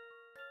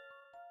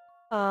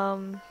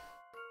 any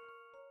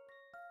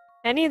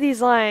of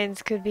these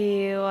lines could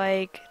be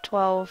like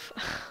 12.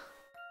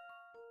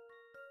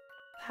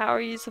 How are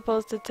you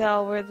supposed to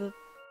tell where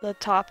the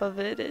top of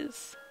it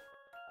is?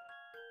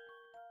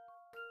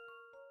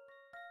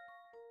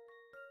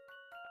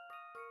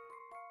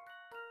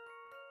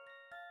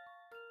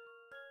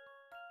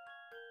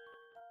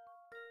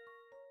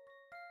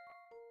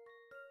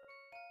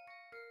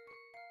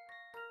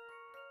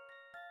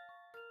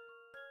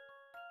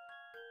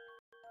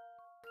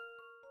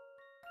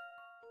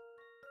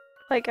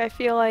 Like, I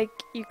feel like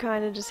you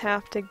kind of just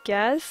have to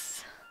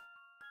guess.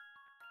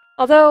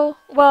 Although,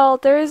 well,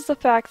 there is the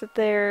fact that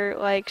they're,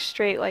 like,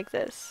 straight like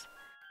this.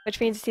 Which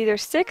means it's either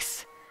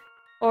 6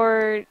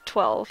 or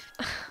 12.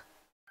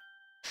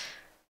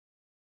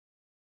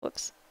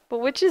 Whoops. But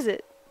which is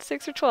it?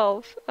 6 or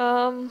 12?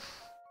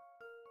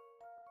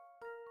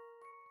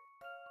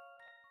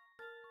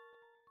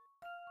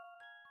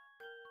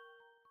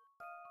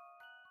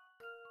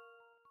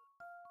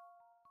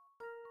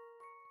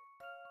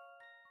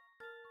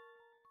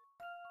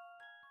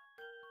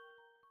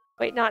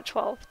 Wait, not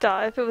 12.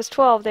 Duh, if it was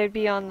 12, they'd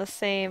be on the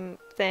same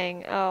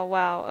thing. Oh,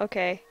 wow,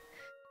 okay.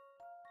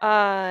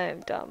 I'm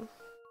dumb.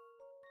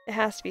 It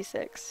has to be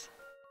 6.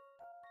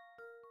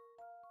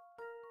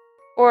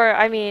 Or,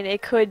 I mean,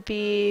 it could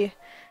be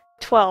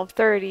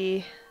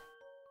 12:30.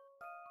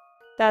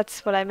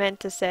 That's what I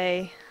meant to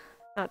say,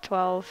 not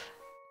 12.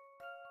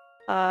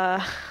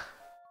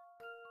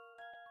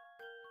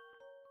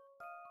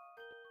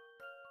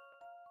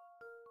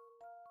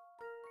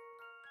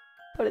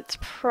 But it's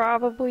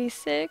probably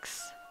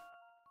 6.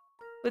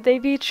 Would they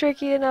be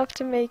tricky enough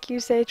to make you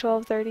say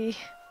 12:30?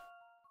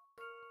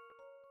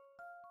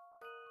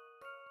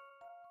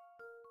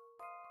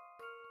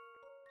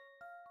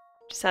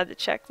 Just had to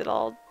check that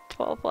all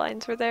 12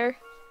 lines were there.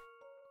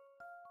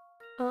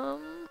 Whoa.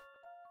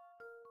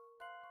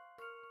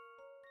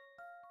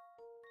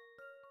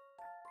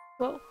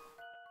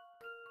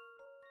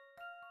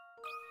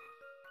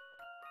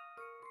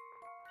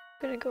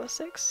 Gonna go with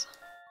 6.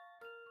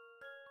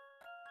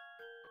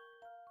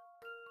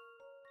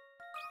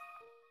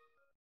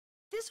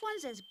 This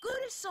one's as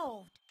good as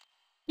solved.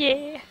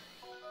 Yeah.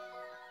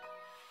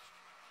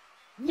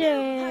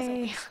 No puzzle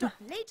Yay. can stop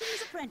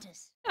Layton's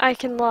apprentice. I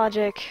can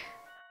logic.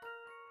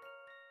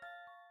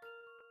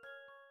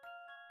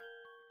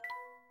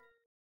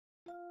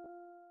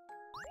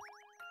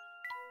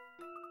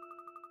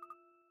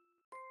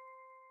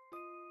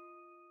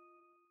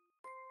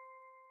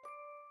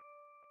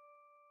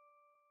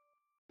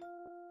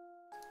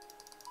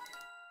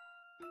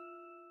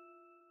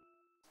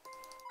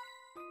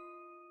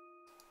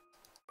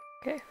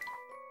 Okay.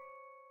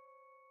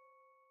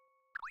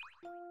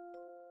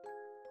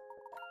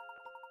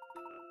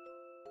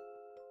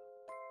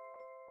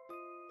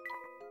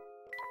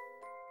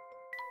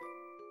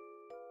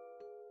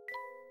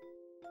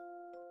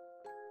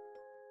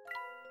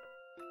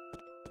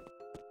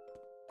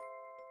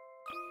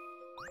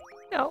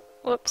 Oh,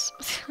 whoops.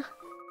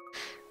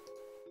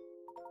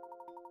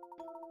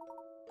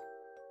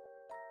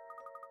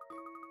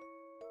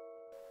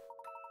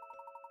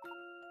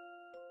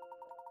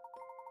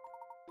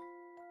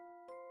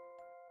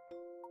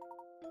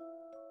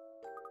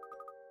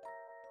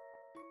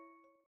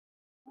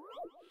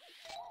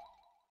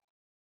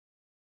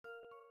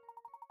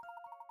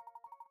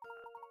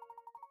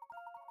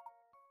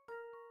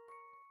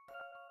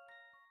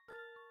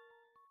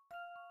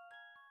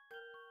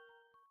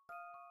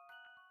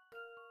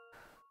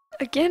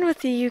 Again with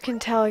the you can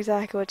tell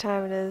exactly what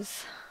time it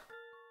is.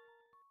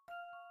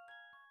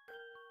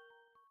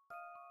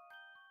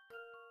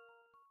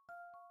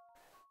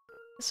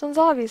 This one's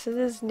obvious, it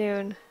is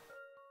noon.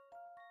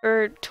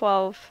 Or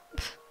 12.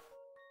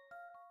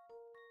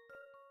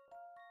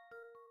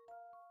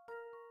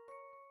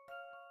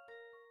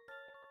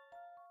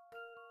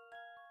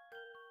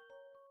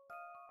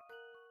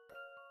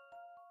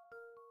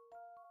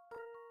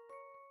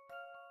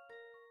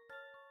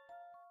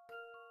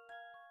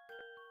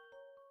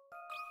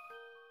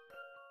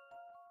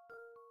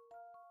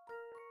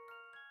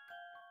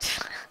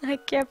 I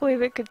can't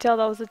believe it could tell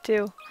that was a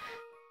 2.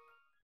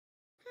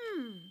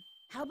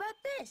 How about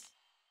this?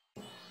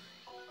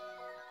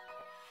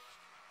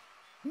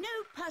 No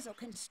puzzle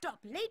can stop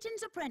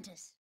Layton's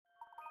apprentice.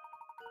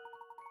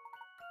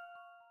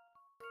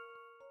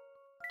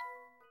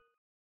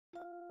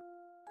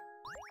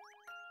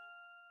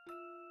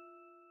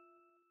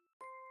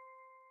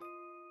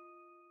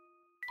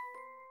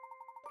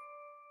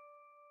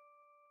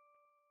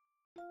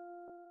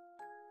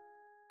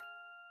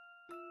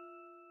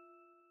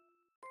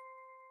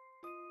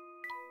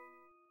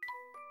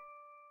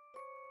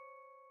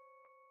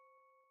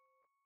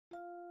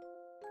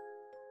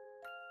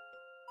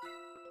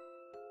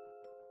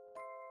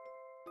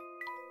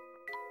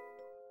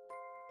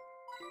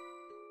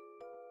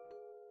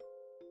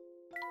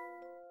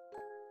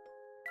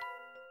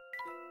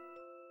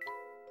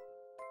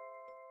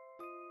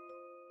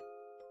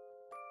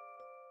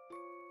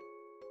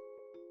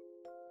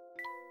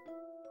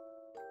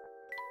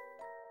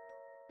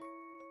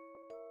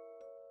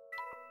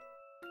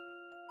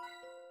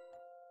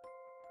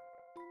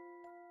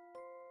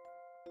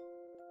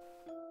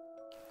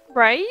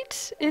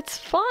 Right? It's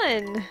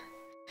fun!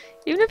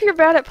 Even if you're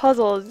bad at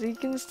puzzles, you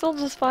can still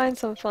just find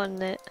some fun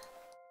in it.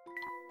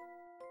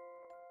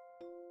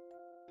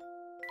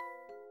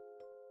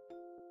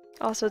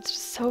 Also, it's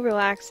just so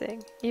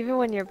relaxing, even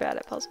when you're bad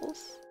at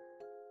puzzles.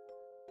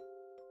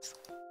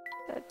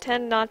 I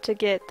tend not to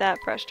get that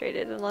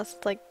frustrated unless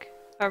it's like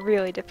a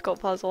really difficult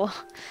puzzle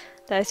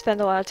that I spend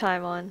a lot of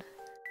time on.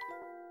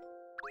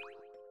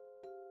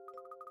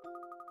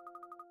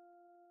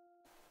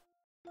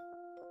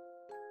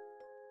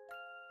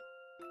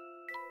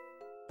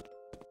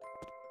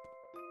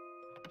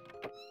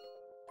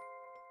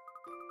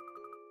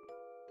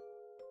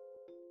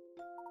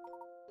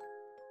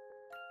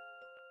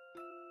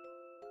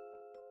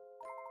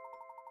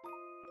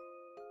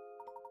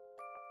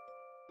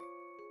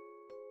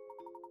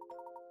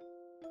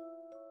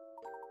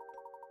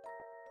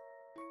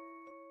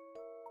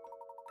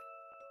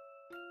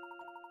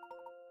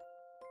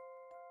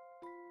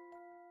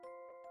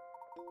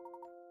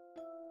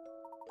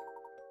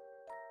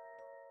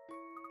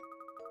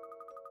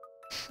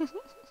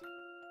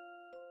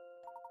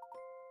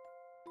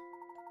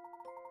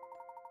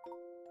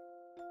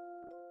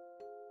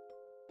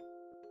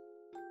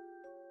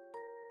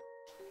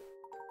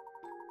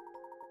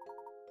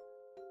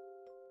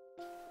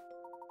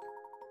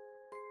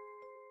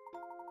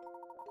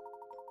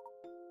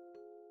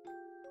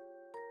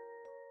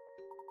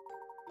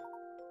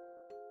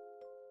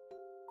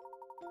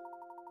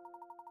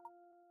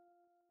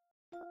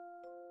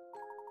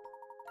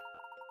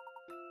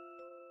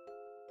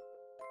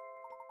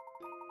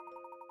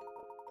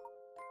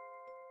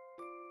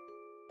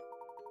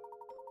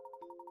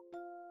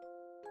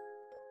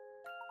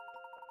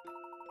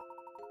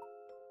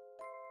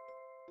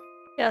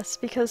 Yes,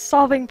 because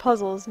solving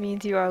puzzles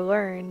means you are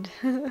learned.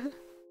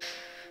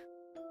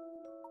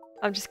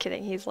 I'm just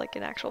kidding, he's like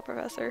an actual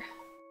professor.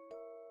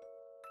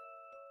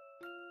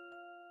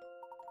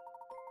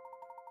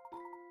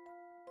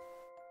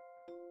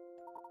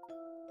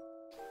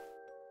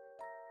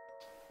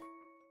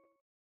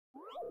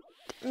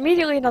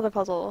 Immediately another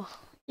puzzle.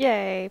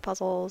 Yay,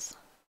 puzzles.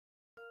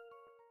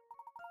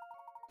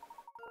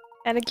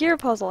 And a gear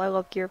puzzle. I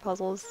love gear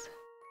puzzles.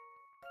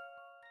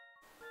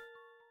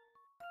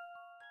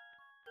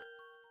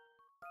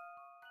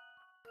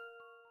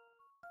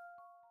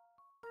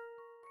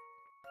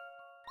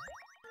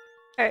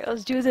 Alright,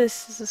 let's do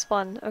this. This is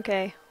fun.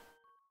 Okay.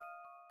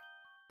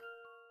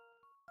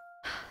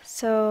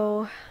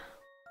 So,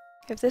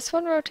 if this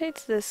one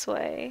rotates this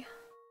way,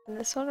 and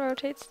this one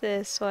rotates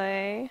this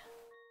way,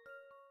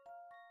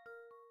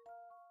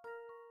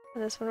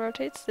 and this one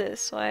rotates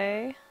this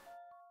way,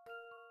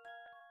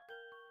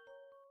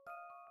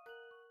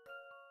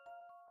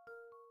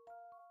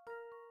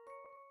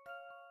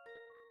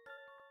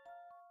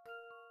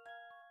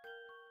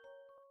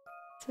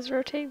 this is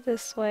rotate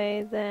this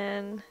way,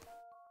 then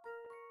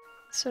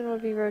this one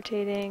would be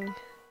rotating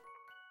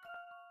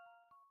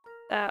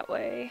that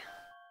way.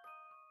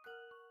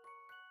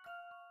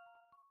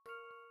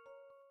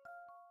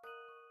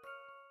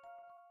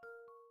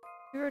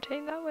 Be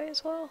rotating that way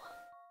as well.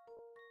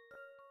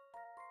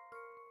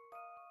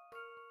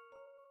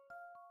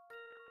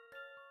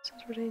 So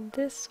it's rotating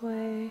this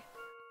way.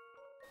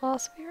 I'll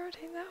also be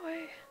rotating that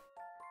way.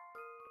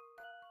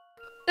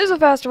 There's a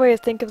faster way to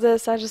think of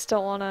this, I just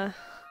don't want to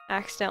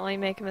accidentally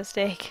make a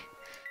mistake.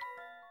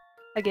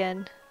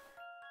 Again.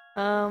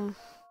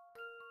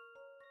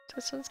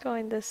 This one's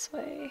going this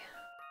way.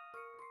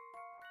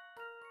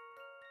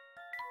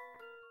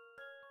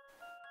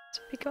 This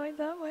would be going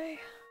that way.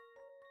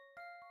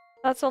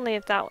 That's only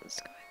if that one's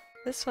going.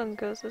 This one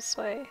goes this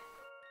way.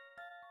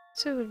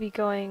 So it would be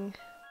going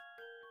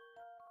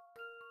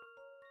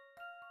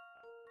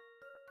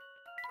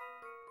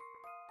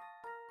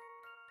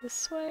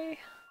this way.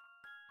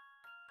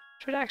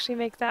 Which would actually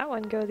make that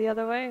one go the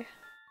other way.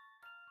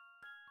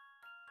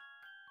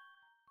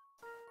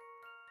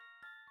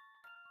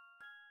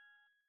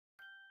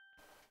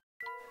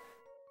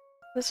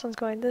 This one's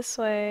going this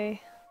way.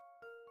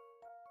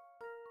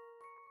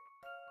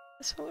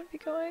 This one would be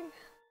going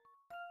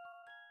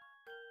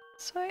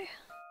this way.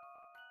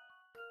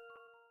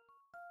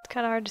 It's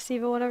kind of hard to see,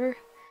 but whatever.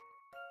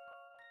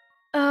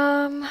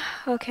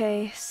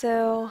 Okay,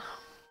 so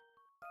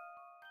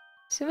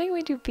assuming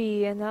we do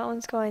B and that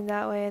one's going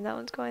that way and that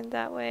one's going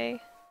that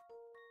way,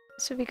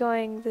 this would be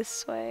going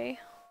this way.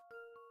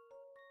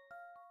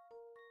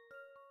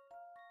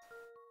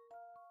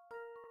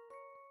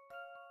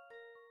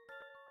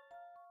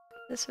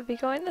 This would be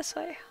going this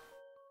way.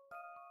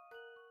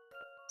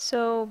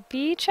 So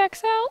B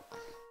checks out.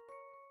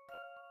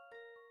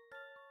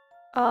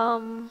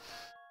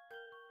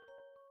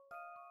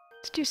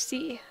 Let's do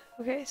C.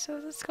 Okay,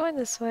 so it's going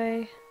this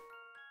way.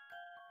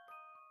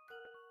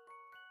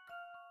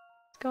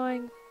 It's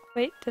going...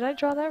 Wait, did I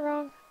draw that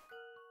wrong?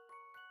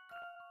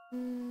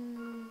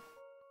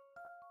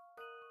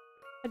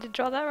 I did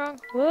draw that wrong.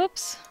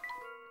 Whoops.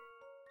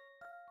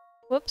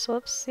 Whoops,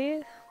 whoops,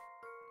 see?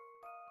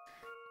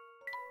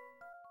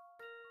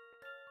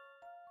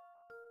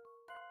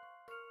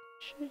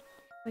 Should be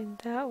going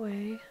that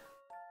way.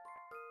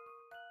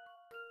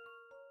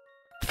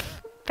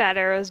 That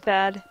arrow's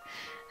bad.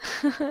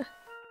 Which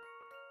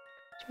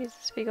means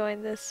this would be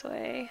going this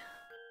way.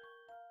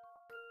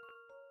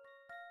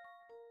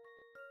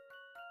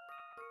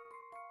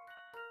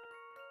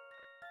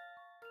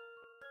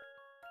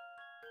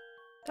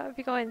 That would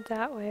be going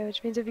that way,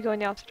 which means it would be going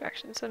the opposite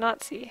direction, so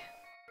not C.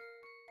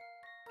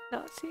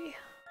 Not C.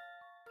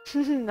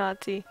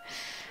 Not C.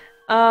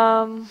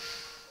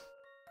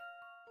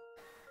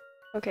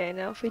 Okay,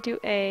 now if we do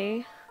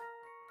A,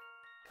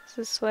 it's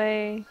this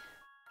way,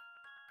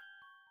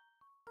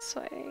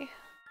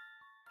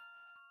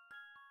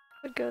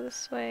 would go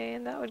this way,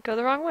 and that would go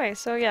the wrong way,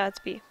 so yeah, it's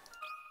B.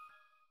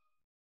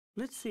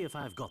 Let's see if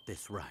I've got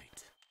this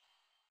right.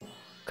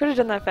 Could have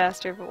done that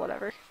faster, but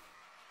whatever.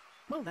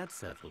 Well, that's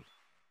settled.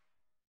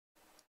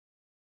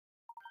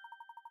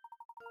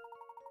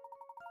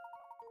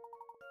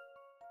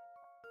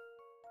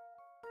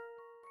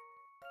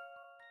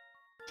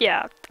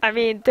 Yeah, I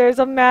mean, there's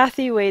a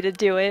mathy way to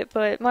do it,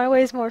 but my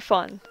way's more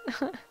fun.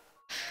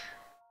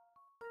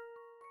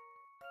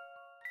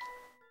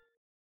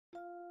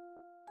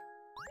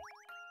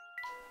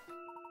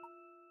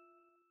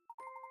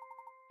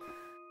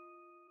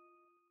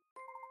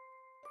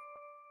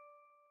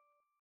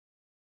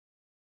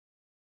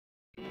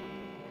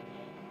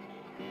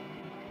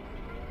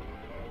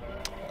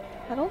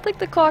 I don't think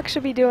the clock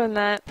should be doing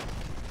that.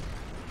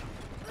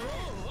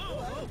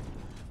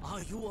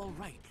 Are you all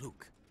right,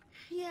 Luke?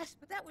 Yes,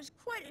 but that was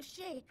quite a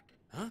shake.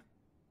 Huh?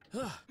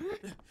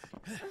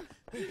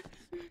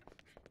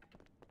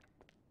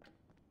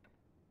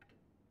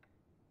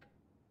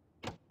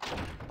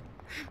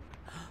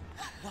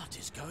 What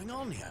is going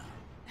on here?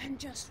 And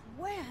just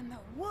where in the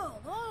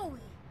world are we?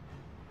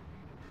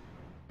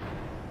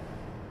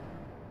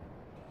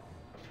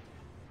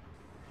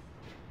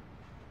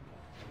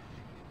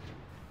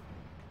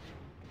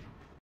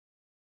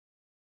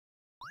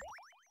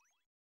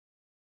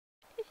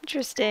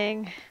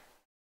 Interesting.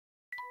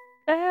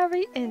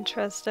 Very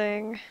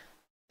interesting.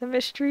 The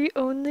mystery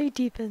only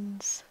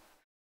deepens.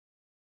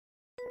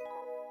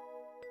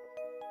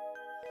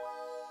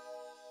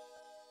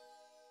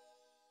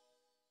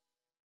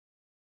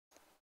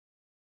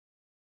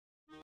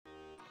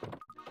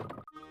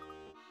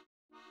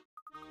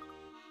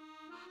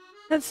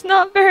 That's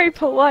not very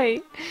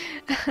polite.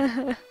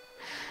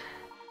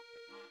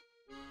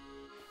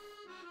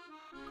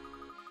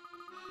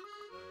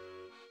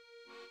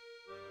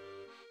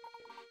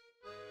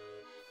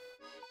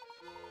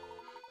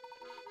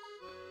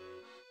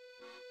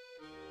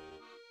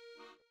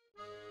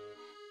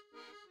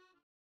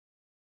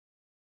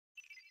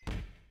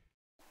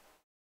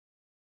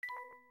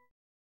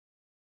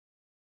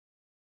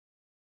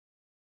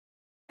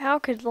 How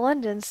could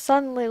London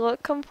suddenly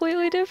look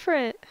completely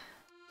different?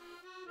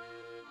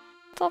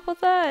 What's up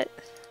with that?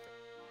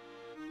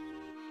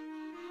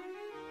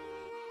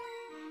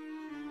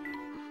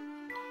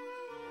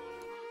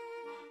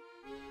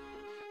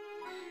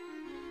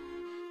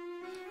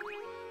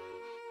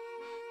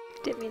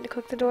 Didn't mean to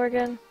click the door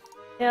again.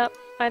 Yep,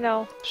 I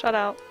know. Shut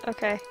out.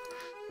 Okay.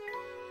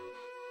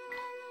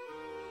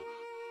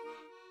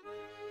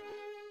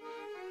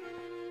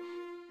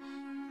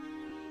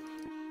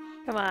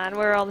 Come on,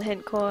 where are all the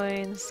hint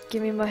coins?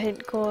 Give me my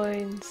hint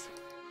coins.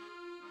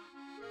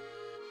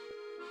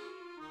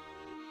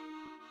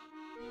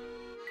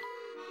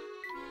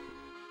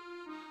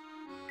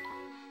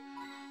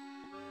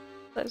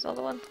 There's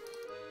another one.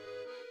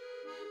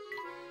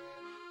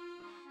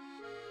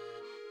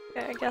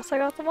 Okay, I guess I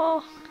got them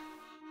all.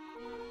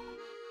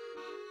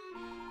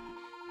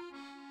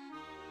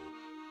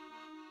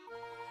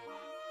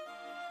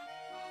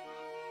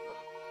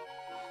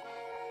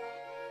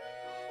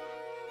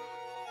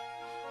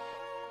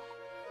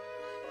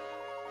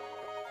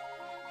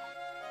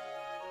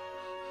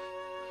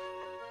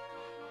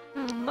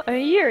 A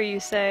year, you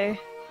say?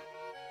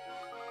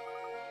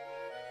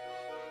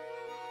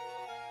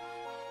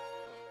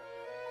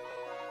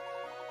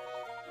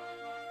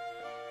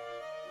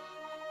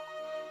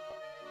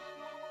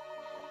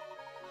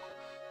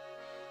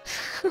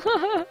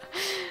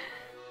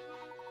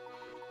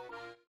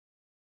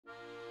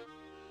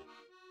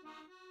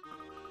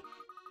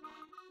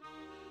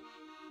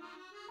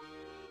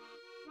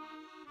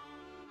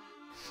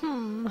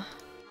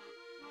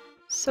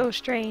 So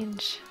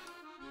strange.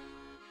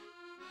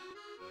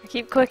 I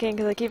keep clicking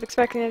because I keep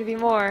expecting there to be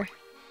more.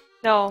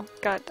 No,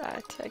 got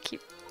that. I keep...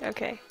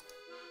 Okay.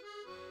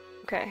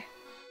 Okay.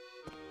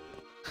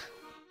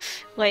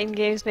 Layton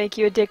games make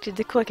you addicted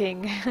to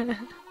clicking.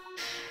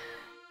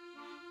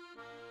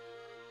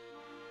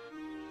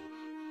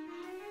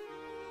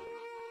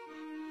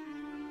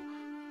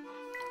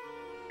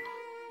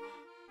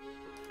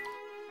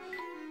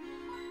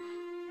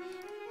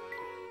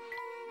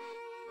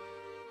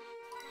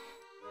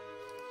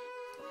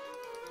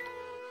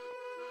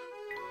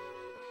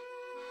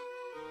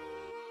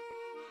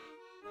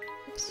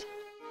 Oops.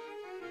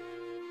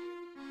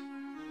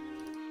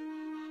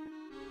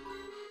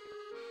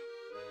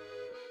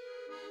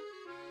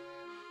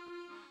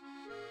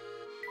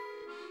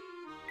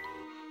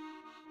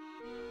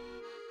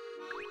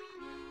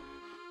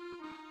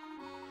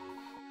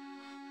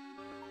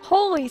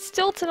 Holy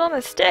Stilton on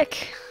a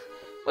stick!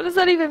 What does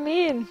that even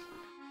mean?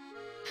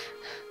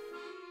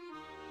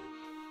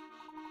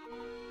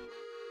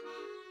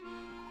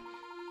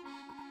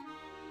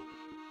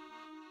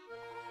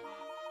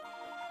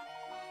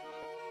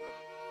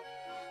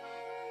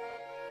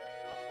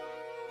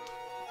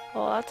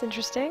 Well, that's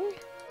interesting.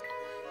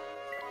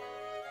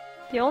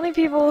 The only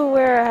people who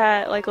wear a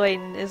hat like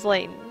Layton is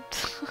Layton.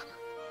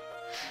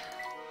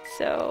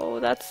 So,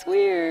 that's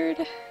weird.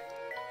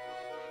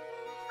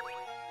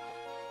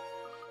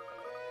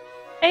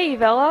 Hey,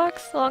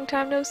 Velox! Long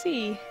time no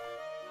see.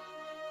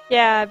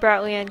 Yeah, I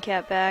brought Leanne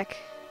Cat back.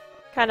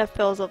 Kind of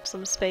fills up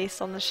some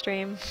space on the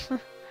stream.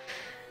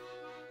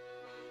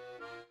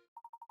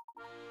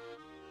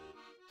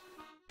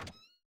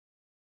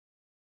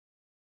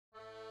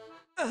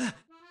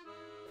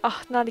 Oh,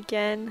 not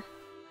again.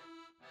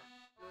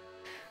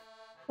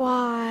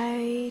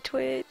 Why,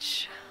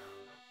 Twitch?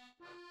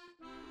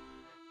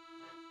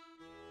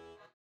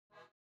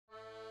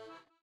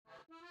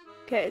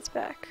 Okay, it's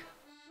back.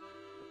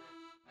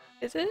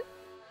 Is it?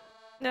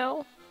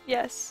 No?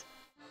 Yes.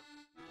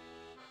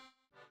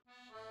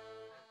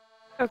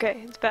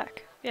 Okay, it's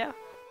back. Yeah.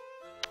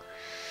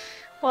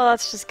 Well,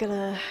 that's just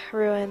gonna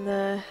ruin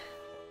the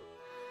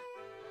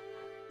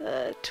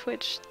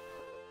Twitch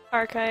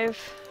archive.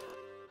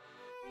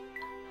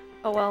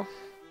 Oh well.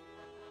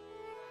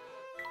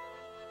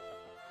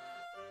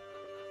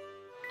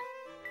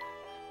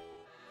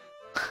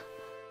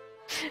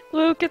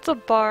 Luke, it's a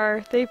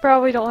bar. They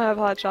probably don't have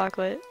hot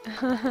chocolate.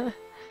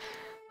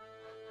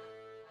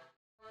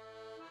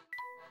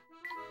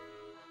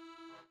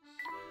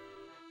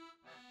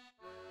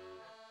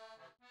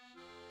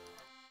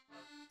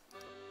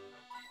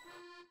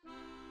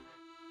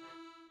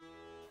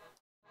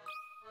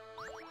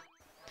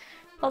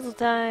 Puzzle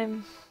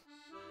time.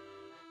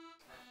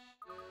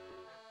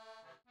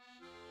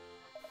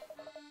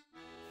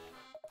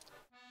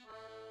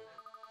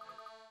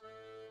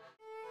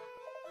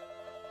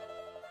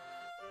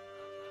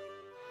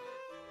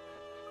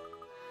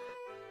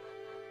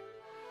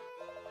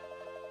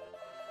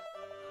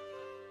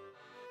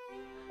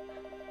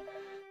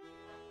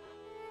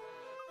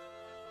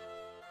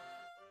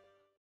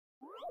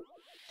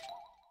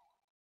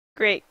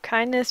 Great.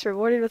 Kindness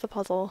rewarded with a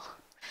puzzle.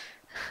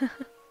 I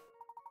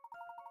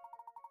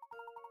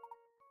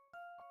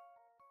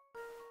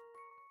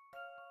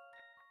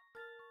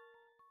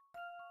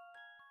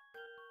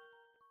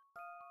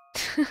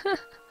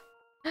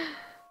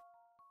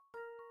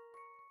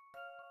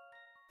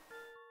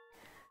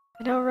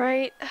know,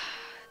 right?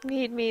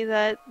 Need me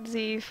that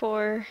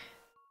Z4.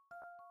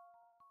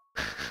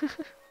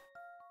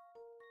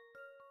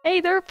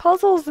 Hey, there are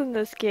puzzles in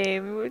this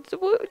game.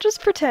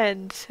 Just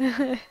pretend.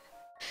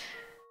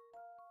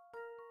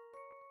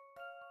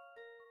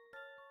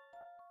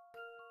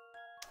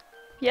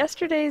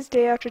 Yesterday's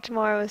day after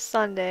tomorrow is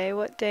Sunday.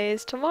 What day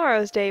is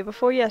tomorrow's day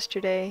before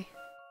yesterday?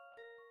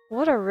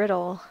 What a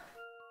riddle.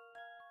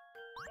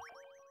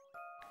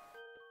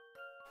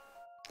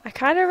 I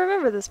kind of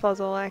remember this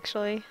puzzle,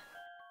 actually.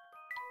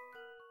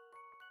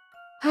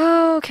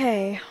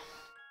 Okay.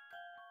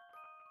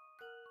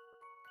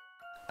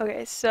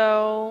 Okay,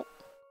 so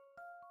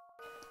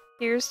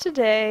here's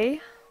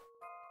today.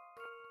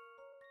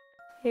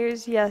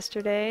 Here's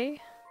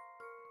yesterday.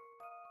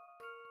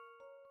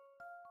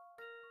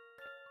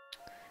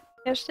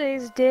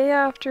 Yesterday's day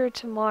after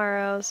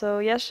tomorrow, so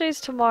yesterday's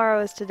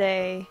tomorrow is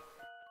today.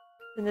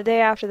 And the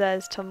day after that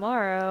is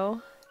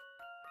tomorrow.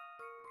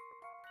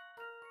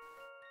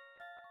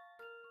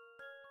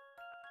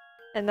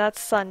 And that's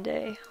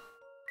Sunday.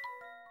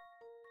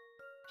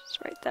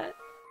 Just write that.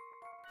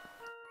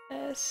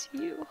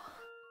 S-U.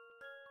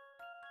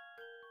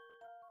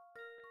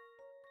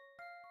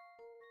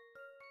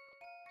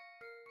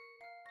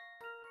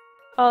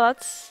 Oh,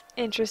 that's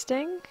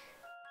interesting.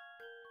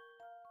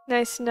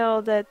 Nice to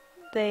know that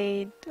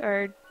they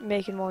are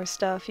making more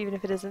stuff, even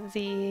if it isn't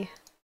Z.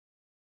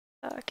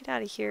 Get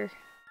out of here.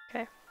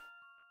 Okay.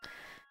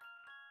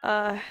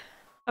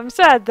 I'm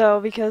sad though,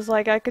 because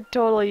like I could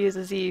totally use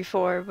a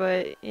Z4,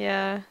 but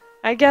yeah.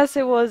 I guess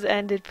it was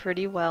ended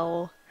pretty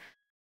well.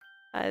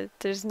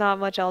 There's not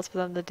much else for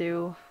them to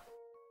do.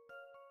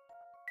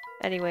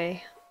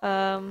 Anyway,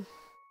 what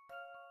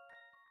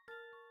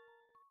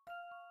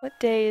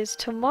day is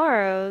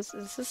tomorrow's?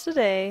 This is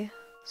today,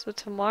 so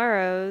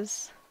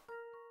tomorrow's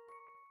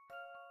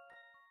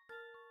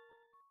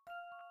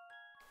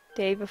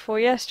day before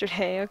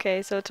yesterday.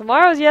 Okay, so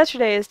tomorrow's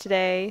yesterday is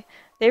today.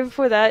 Day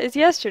before that is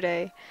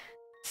yesterday.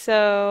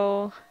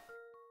 So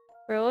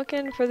we're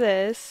looking for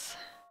this,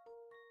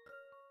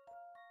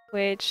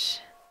 which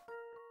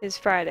is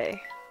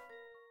Friday.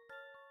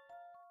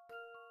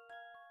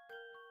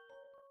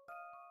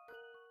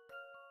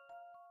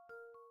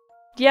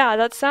 Yeah,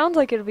 that sounds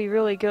like it'll be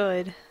really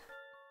good.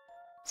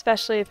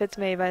 Especially if it's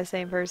made by the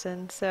same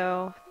person,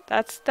 so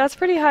that's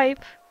pretty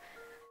hype.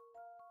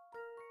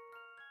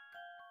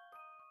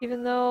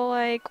 Even though,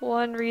 like,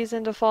 one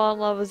reason to fall in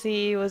love with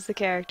Z was the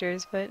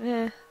characters, but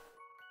eh.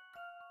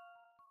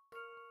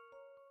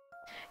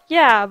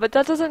 Yeah, but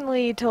that doesn't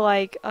lead to,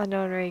 like, a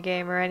nonary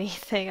game or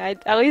anything.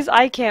 At least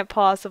I can't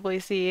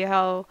possibly see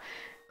how,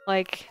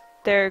 like,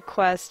 their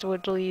quest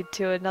would lead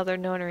to another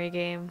nonary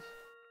game.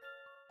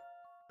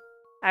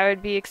 I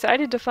would be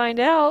excited to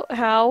find out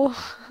how.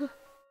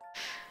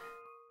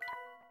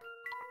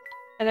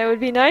 And it would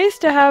be nice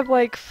to have,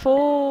 like,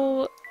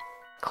 full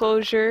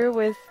closure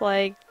with,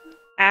 like,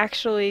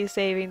 actually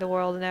saving the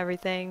world and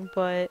everything,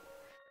 but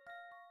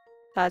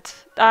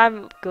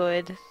I'm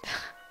good.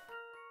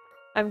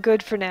 I'm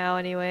good for now,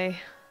 anyway.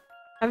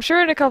 I'm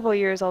sure in a couple of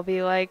years I'll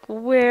be like,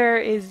 where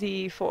is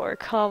the E4?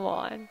 Come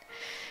on.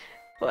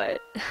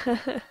 But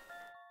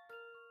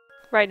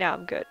right now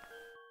I'm good.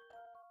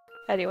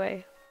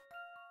 Anyway.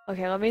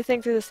 Okay, let me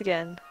think through this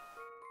again.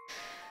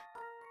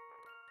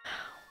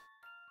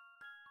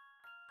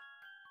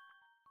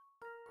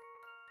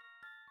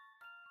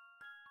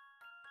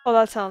 Oh,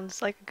 that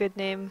sounds like a good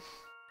name.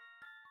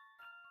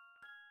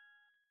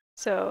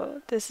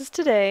 So, this is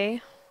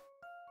today.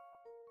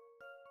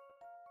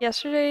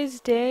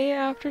 Yesterday's day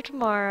after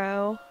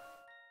tomorrow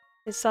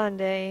is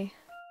Sunday.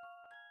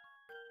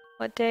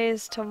 What day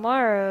is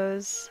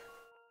tomorrow's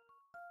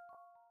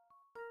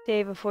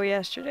day before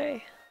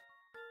yesterday?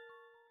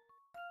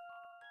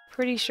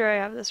 Pretty sure I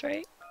have this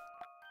right.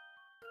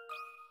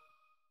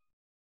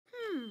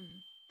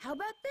 How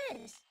about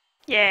this?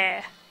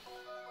 Yeah!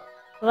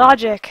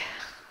 Logic!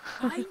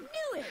 I knew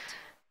it!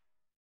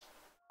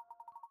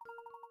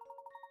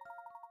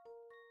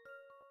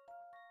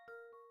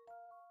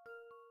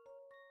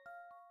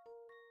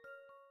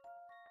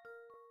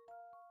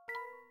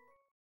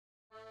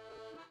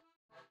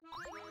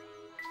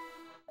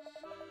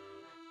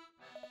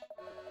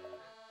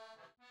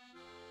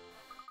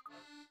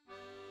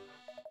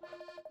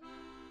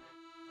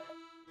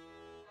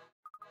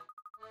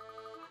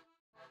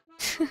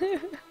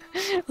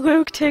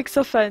 Luke takes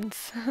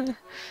offense.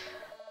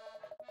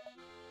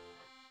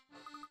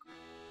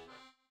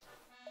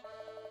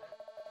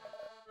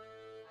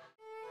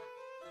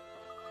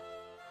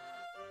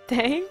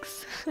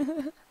 Thanks.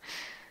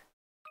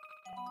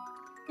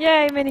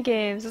 Yay,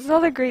 minigames! That's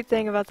another great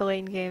thing about the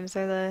Layton games,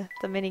 are the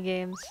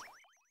minigames.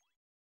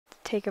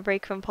 Take a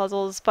break from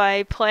puzzles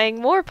by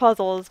playing more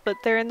puzzles, but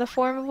they're in the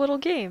form of little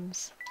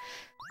games.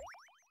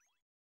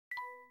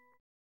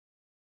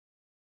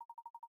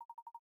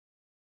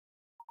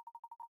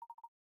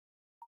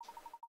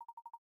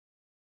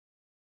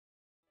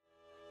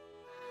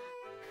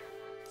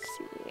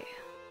 see.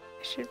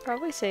 I should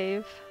probably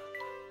save.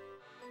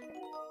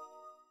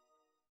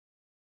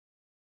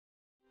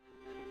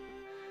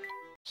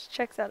 Let's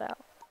check that out.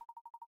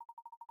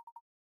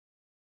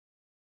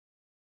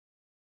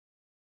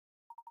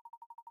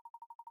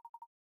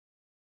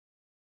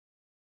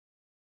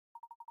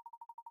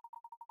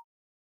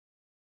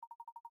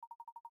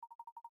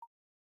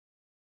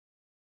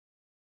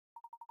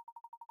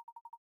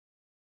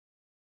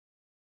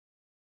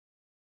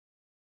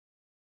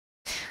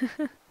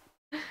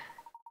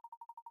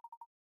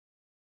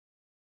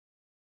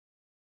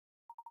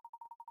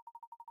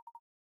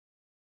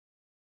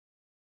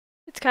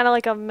 It's kind of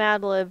like a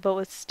Mad Lib, but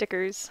with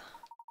stickers.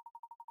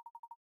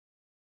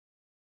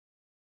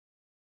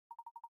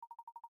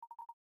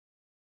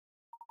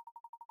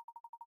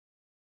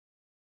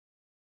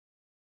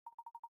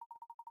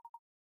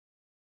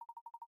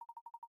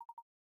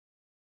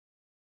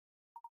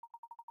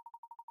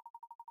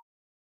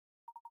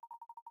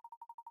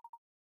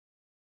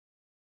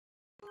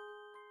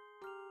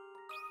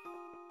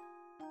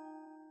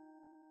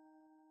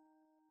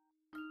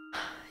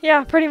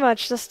 Yeah, pretty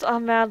much just a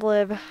Mad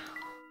Lib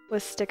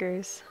with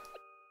stickers.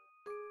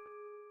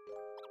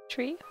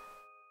 Tree?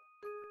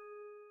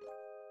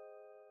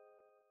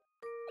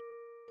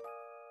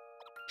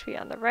 Tree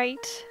on the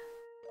right.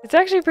 It's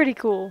actually pretty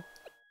cool.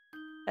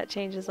 That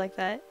changes like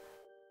that.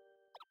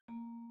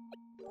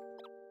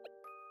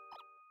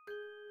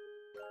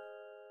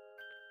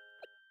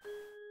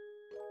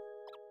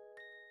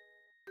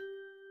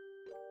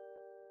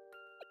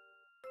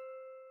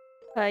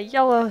 A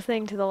yellow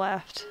thing to the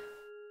left.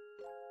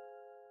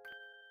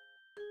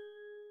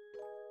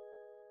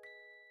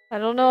 I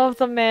don't know if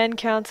the man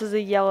counts as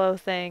a yellow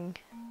thing.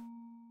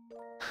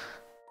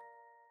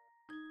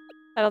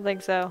 I don't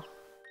think so.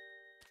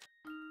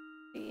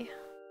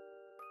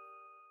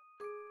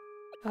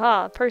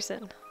 Ah,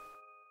 person.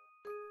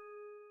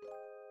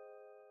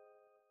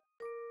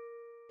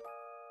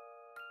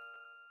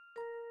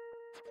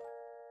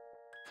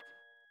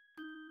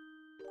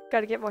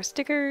 Gotta get more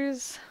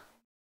stickers.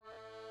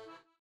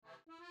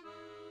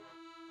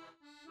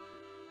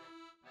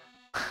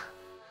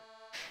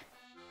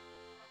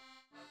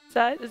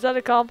 Is that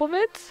a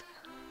compliment?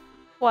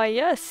 Why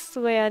yes,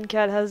 Land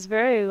Cat has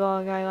very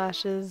long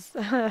eyelashes.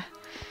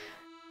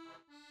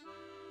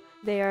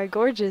 They are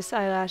gorgeous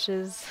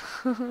eyelashes.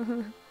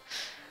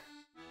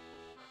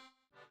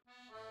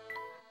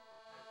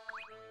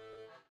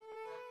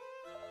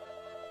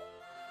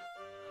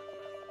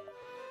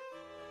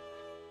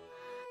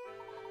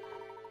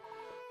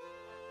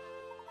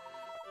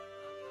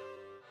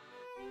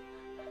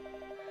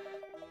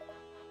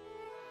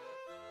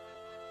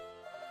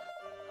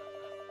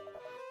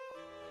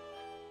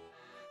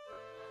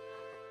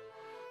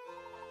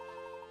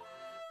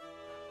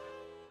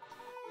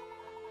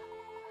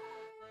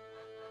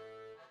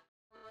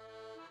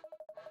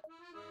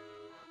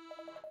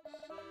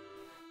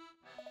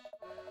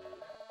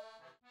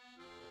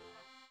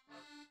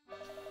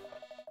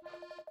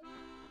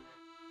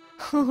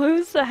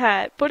 Lose the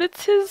hat, but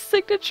it's his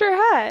signature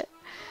hat.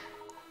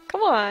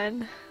 Come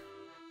on.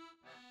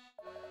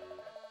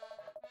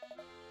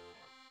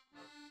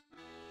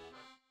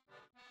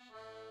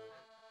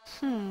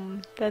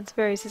 That's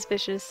very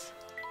suspicious.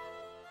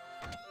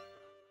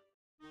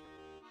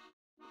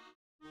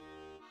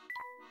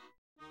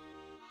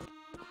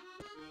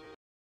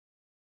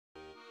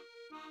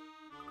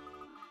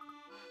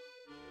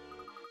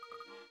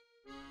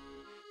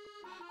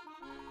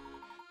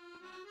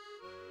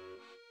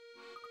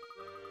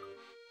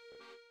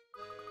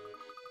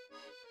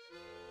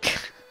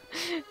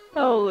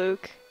 Oh,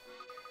 Luke.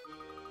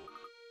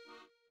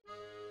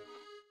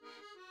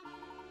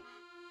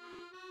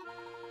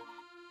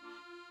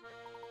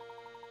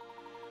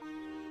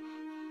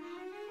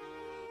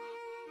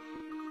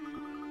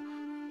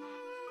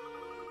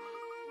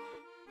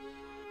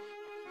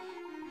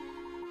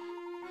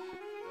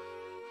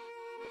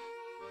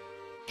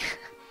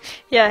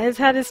 Yeah, his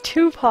hat is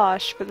too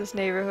posh for this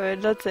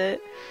neighborhood, that's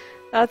it.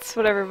 That's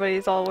what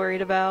everybody's all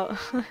worried about.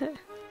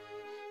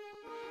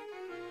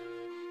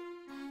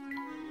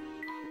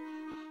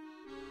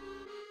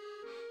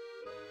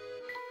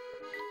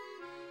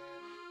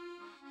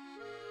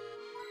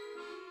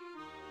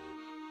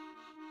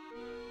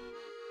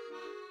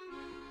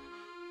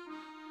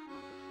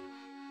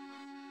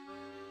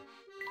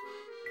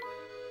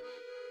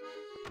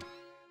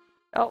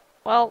 Oh,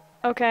 well,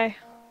 okay.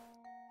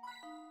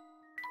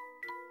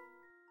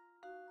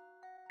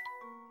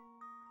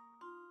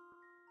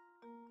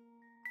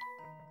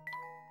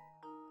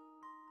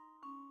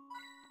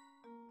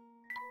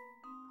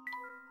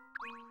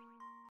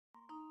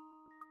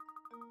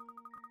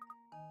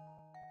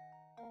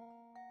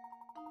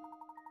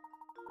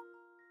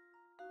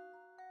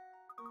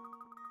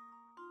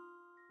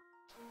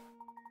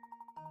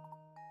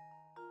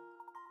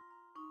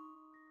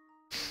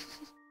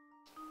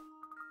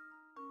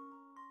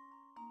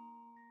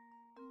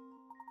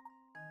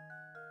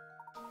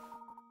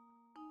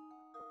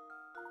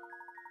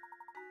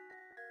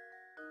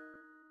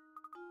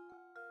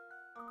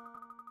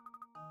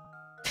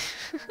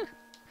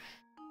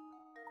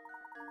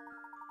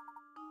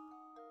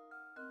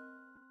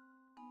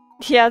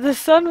 Yeah, the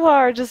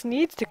sunflower just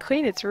needs to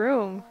clean its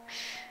room.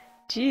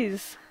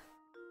 Jeez.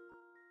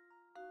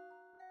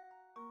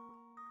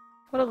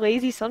 What a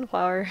lazy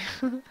sunflower.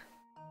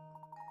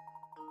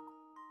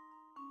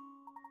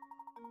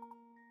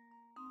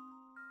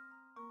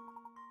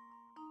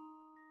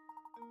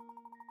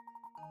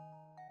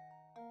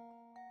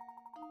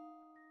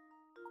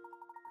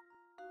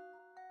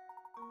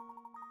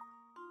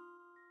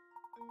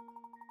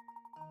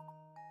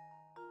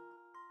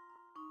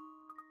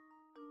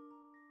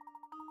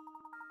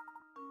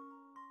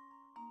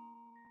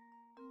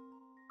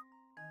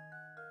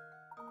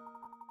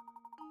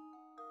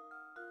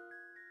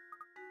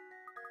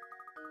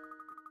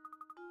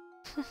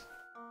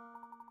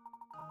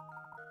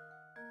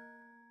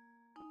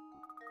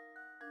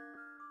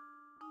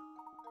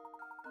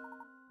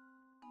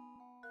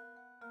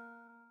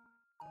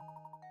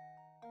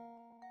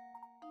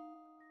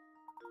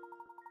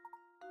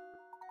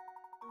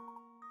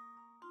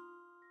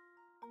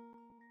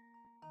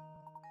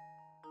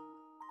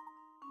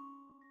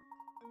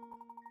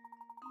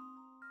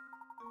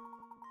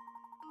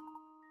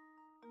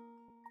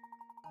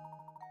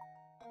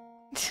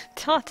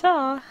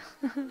 Ta-ta!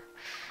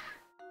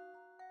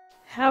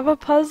 Have a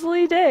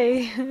puzzly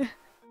day!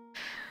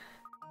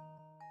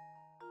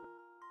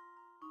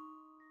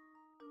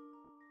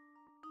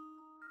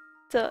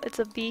 It's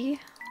a bee?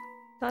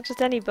 Not just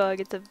any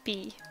bug, it's a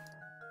bee.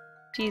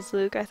 Jeez,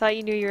 Luke, I thought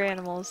you knew your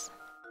animals.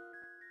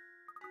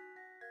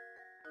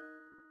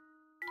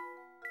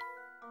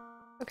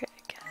 Okay,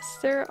 I guess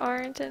there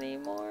aren't any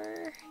more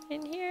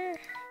in here.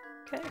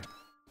 Okay.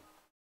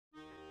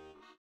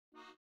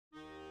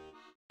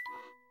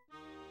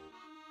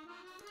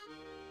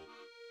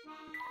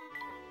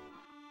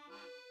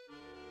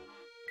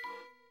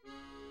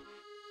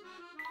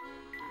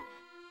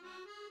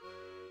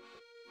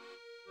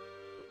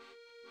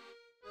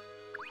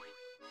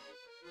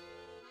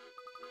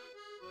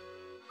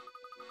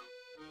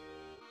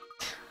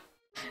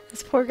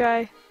 This poor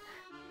guy.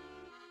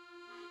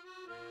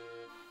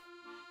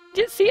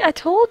 See, I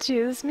told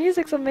you, this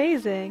music's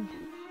amazing.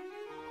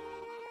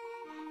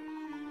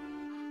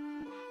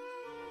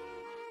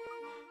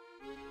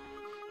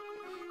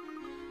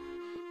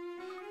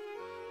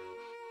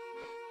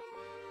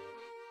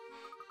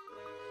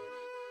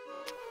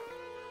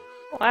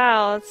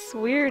 Wow, it's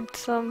weird.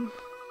 Some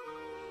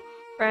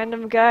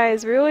random guy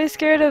is really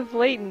scared of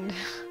Layton.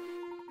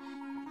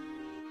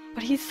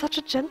 But he's such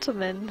a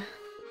gentleman.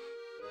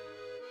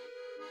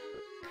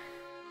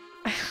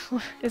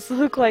 Is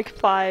Luke like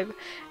 5?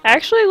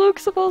 Actually,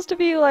 Luke's supposed to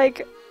be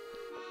like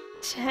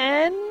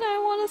 10, I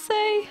want to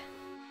say.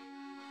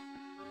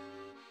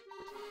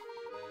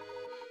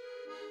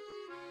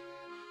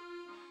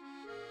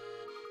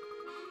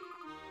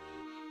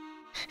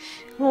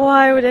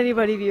 Why would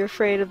anybody be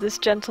afraid of this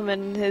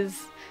gentleman in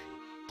his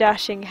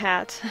dashing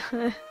hat?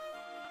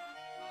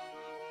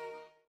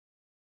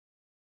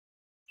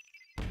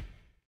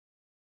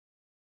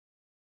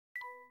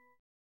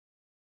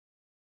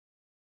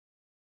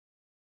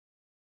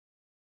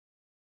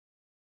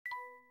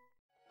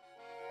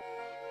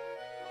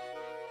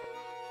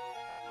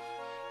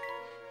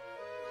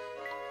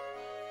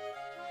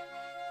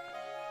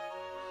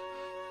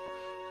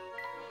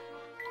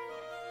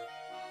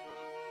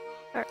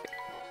 Alright.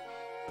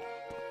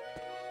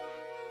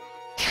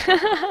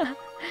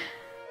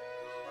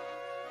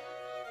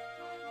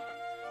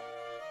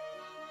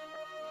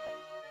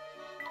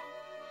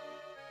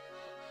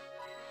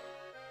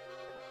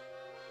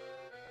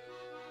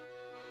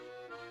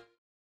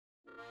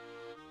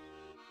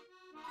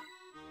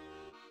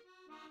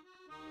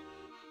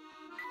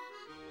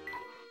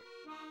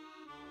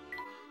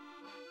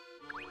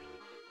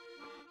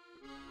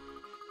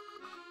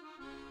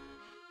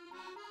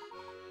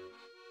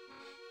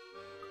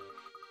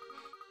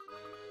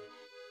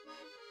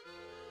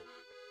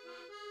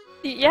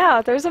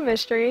 Yeah, there's a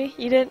mystery.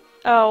 You didn't—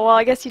 oh, well,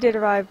 I guess you did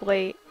arrive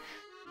late.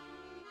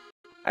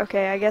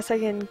 Okay, I guess I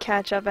can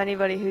catch up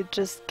anybody who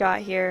just got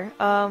here.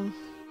 So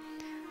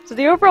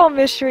the overall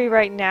mystery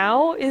right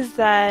now is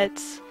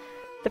that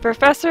the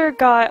professor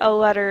got a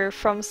letter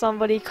from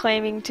somebody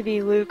claiming to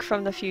be Luke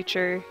from the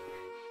future,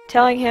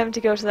 telling him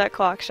to go to that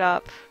clock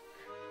shop.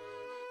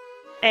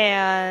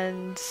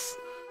 And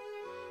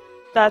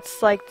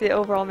that's like the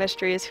overall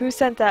mystery, is who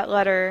sent that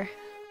letter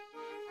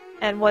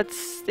and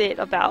what's it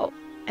about.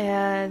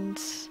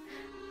 And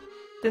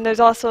then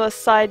there's also a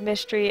side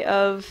mystery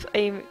of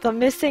the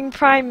missing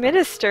Prime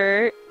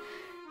Minister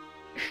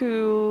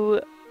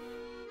who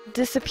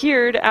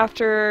disappeared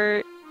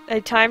after a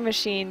time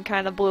machine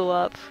kind of blew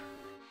up.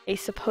 A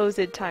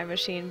supposed time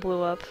machine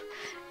blew up.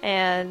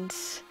 And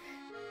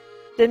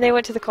then they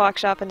went to the clock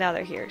shop and now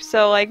they're here.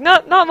 So like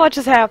not much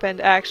has happened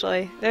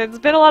actually. There's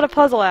been a lot of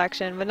puzzle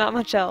action, but not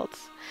much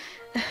else.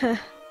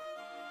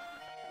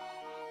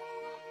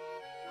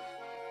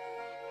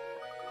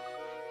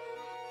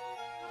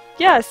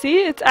 Yeah,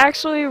 see? It's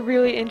actually a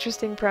really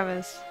interesting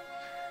premise.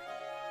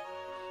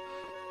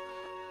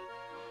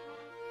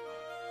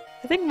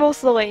 I think most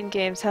of the Layton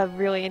games have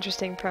really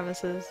interesting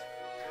premises.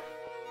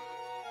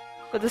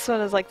 But this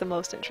one is like the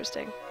most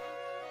interesting.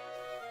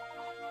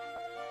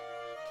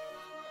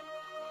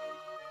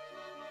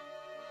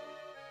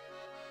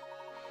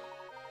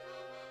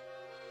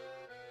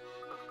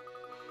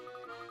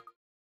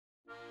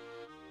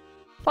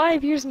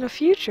 "5 years in the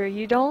future,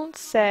 you don't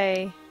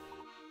say."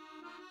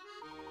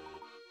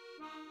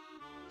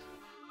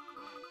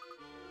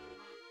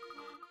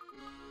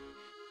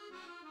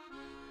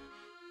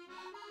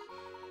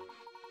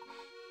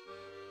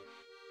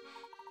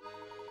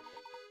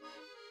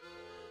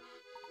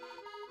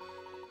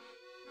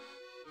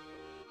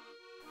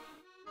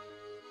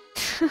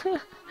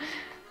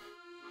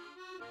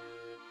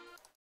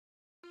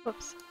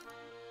 Whoops.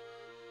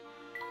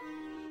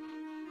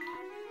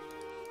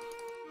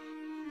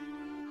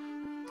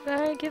 Did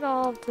I get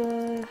all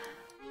the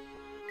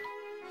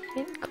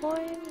hint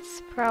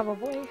coins?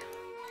 Probably.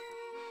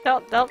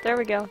 Oh, oh, there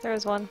we go. There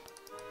was one.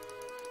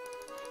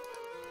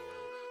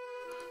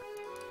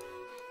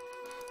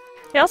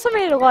 They also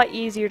made it a lot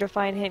easier to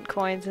find hint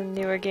coins in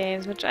newer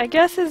games, which I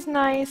guess is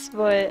nice,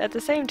 but at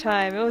the same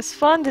time, it was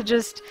fun to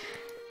just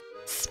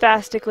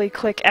spastically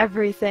click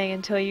everything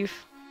until you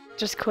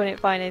just couldn't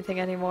find anything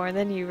anymore, and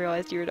then you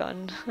realized you were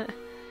done.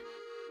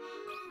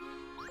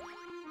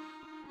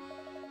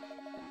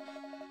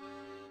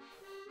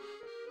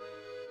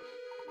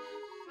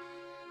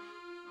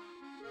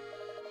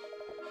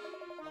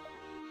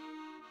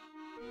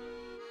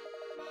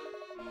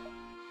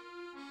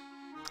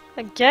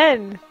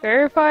 Again,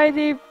 verify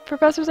the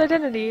professor's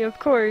identity, of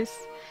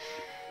course.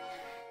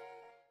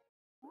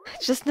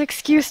 Just an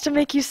excuse to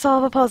make you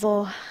solve a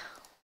puzzle.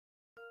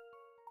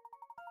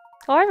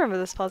 Oh, I remember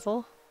this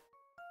puzzle.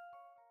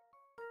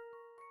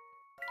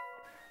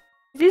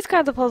 These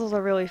kinds of puzzles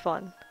are really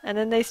fun. And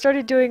then they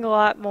started doing a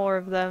lot more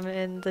of them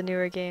in the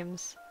newer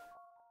games.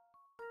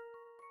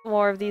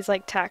 More of these,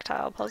 like,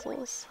 tactile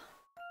puzzles.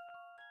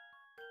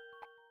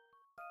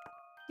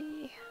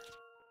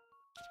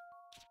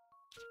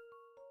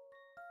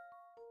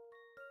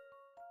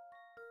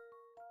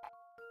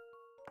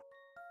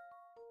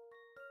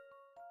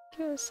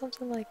 Do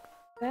something like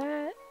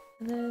that,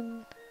 and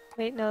then...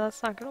 Wait, no,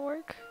 that's not gonna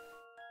work.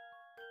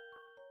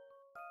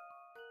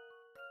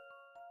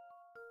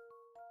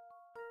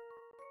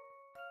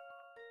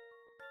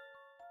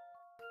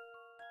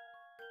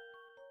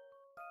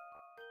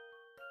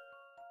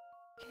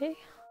 Okay.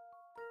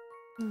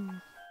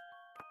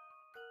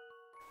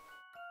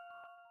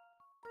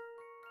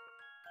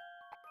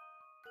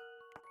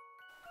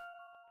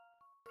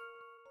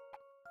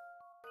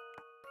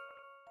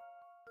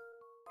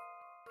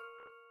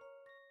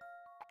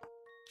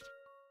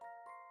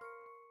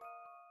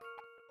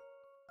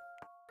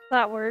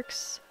 That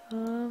works.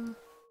 Come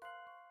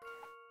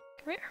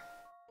here.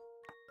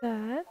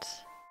 That.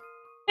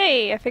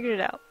 Hey, I figured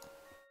it out.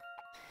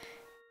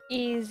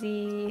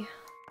 Easy.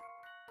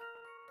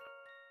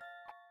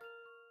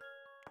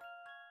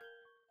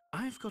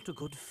 I've got a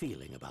good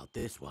feeling about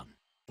this one.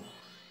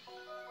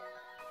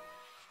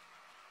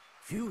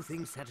 Few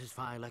things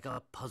satisfy like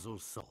a puzzle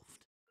solved.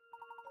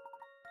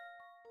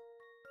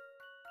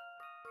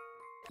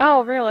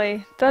 Oh,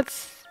 really?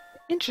 That's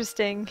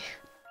interesting.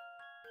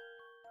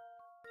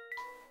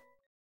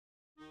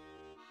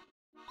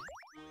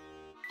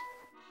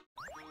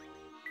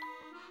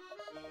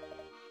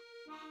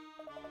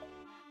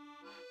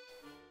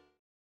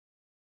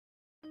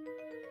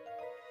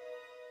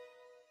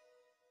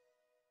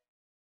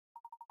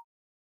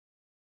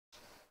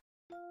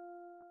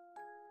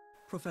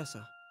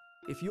 Professor,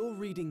 if you're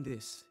reading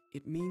this,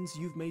 it means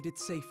you've made it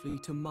safely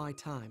to my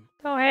time.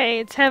 Oh, hey,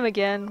 it's him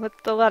again with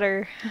the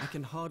letter. I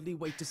can hardly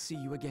wait to see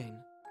you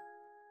again.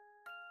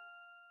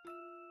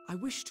 I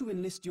wish to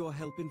enlist your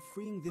help in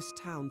freeing this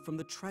town from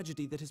the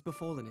tragedy that has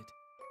befallen it.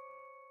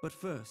 But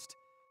first,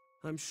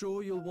 I'm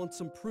sure you'll want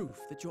some proof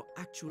that you're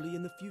actually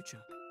in the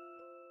future.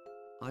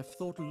 I've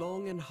thought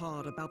long and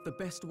hard about the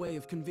best way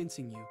of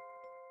convincing you.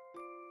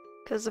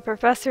 Because the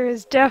professor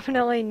is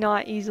definitely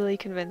not easily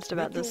convinced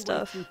about this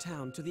stuff. Make your way through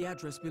town to the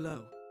address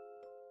below.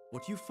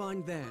 What you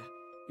find there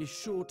is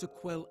sure to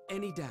quell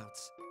any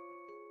doubts.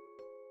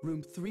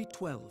 Room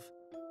 312,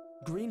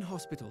 Green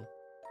Hospital,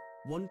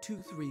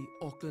 123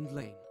 Auckland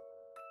Lane.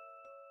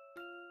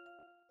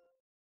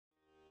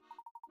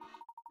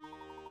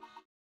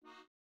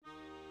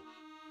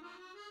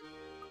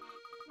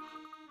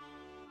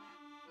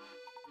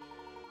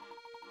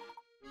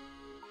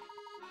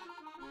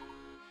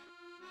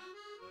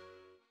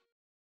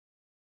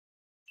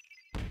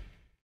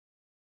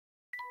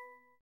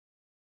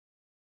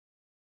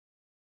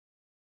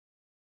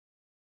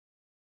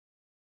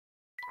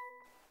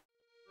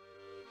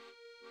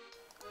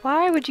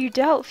 Why would you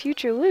doubt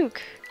future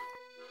Luke?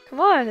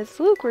 Come on, it's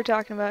Luke we're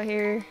talking about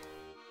here.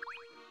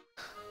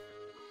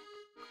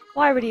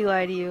 Why would he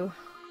lie to you?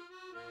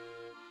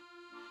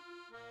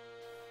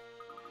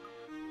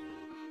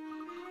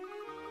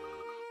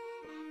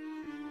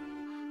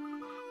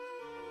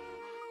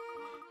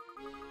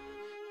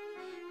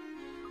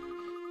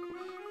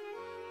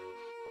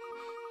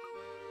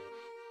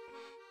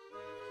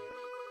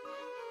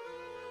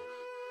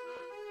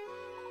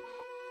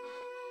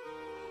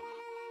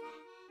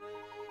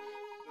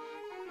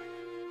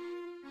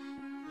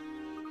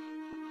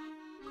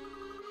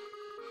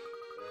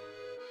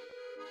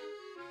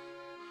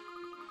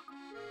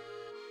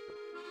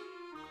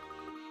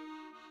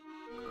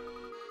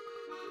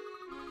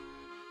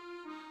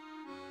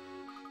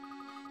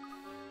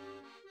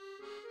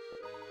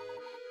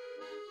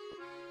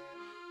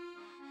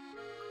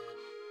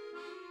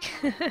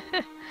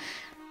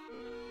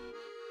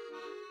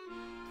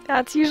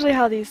 That's usually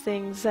how these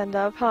things end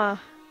up, huh?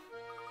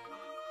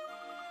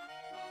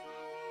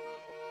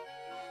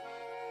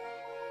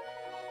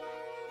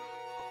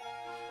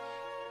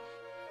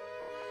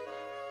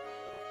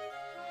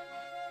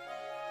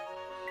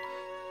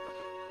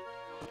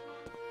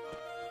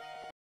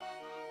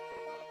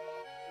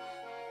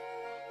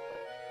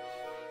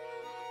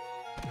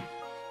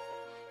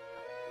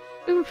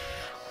 Oof.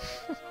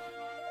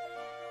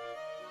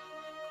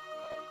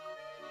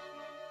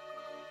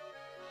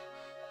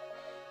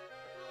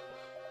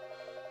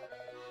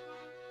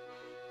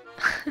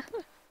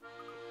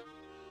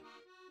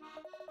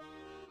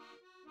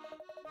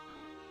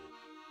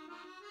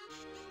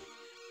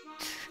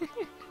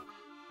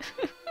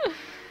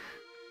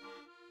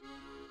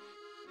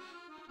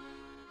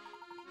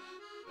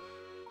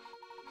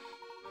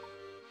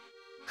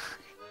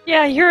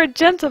 Yeah, you're a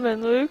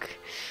gentleman, Luke.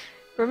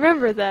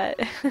 Remember that.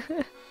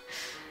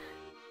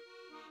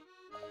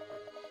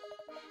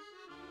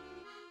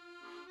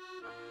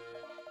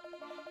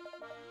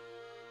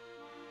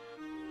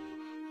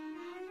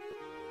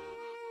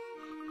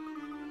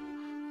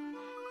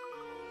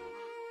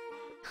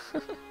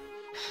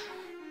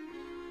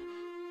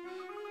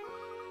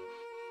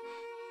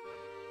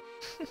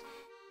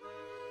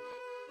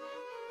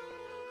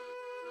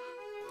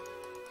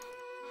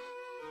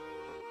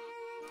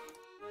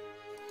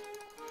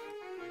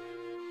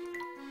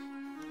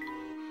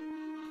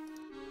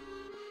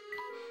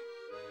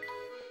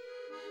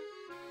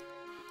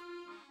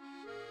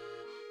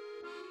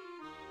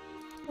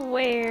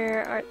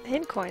 Where are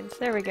hint coins?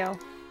 There we go.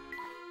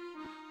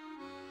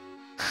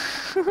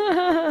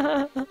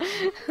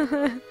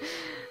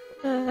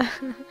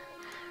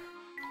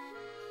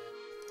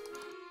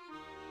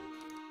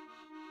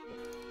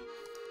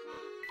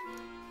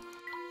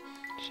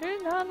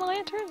 Sure, not on the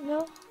lantern?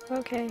 No?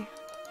 Okay.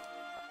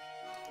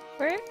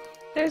 Where?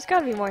 There's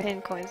gotta be more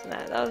hint coins than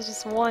that. That was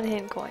just one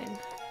hint coin.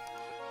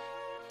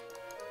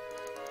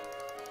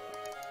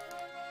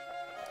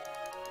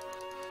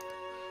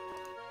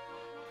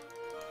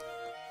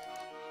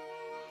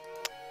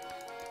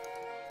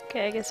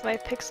 Okay, I guess my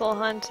pixel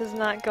hunt is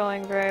not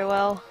going very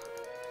well.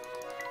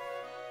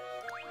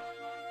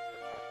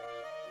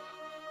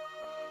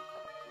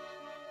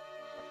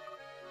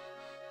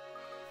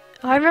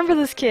 Oh, I remember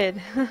this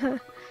kid.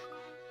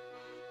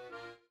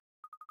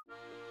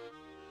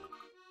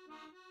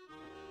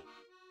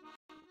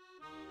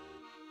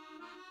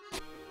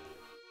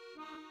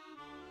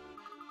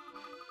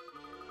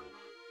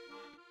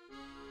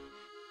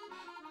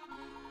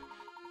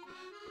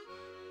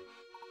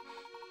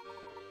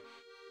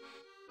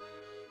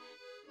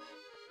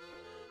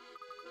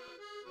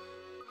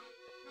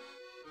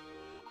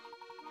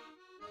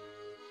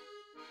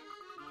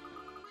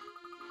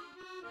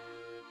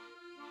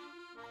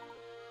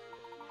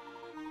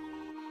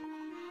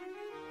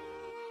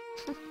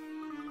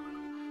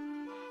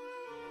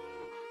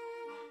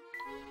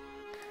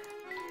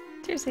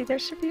 Seriously, there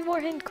should be more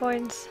hint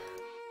coins.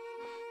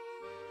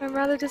 I'm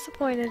rather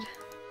disappointed.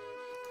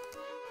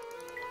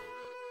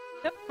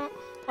 Yep. Oh,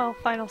 well,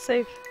 final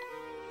save.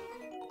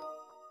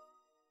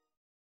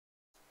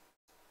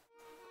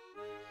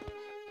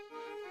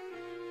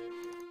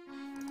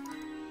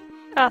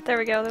 Ah, there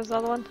we go. There's the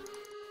other one.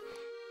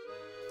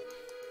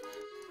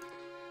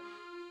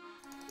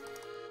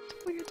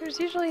 It's weird. There's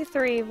usually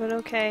 3, but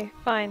okay,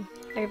 fine.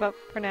 I give up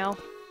for now.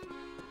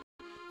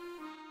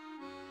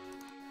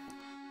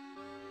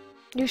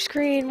 New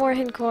screen, more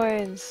hint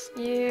coins.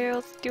 Yeah,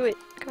 let's do it.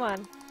 Come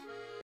on.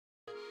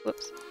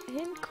 Whoops.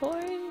 Hint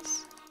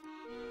coins.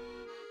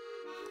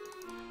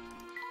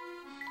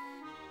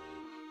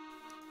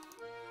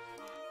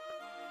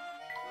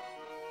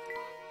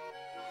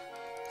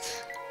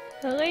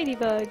 A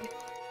ladybug.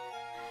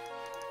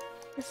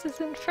 This is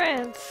in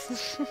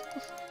France.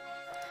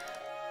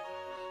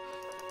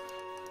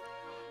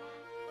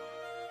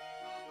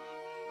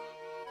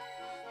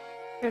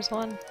 There's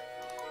one.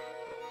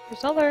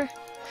 There's other.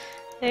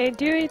 They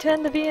do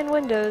tend to be in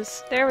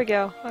windows. There we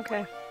go.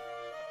 Okay.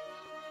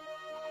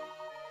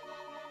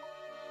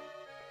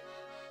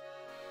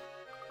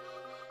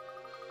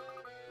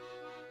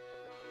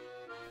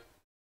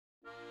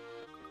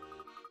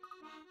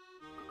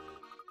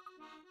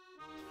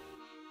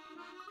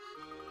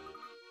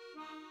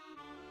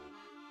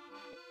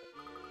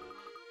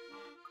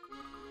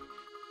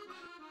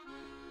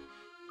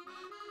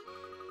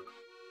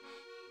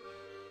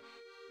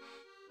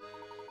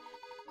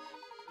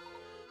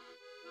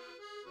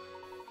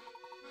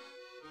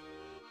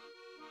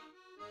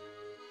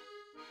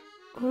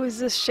 Who is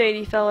this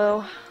shady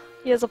fellow?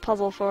 He has a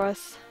puzzle for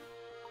us.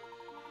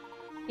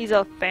 He's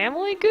a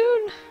family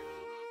goon?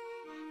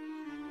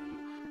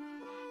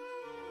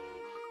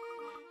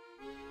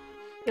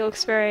 He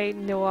looks very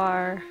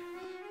noir.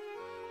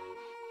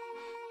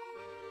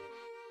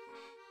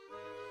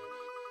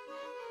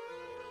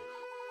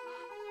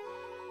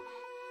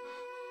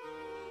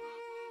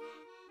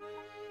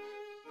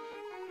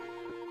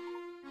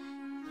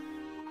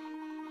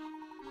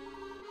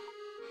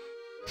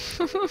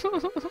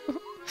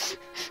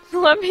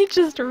 Let me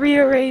just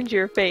rearrange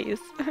your face.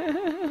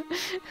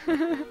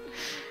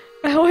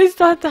 I always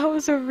thought that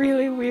was a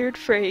really weird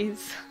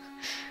phrase.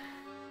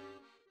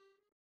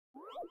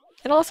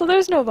 And also,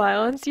 there's no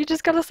violence, you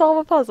just gotta solve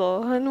a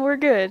puzzle, and we're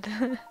good.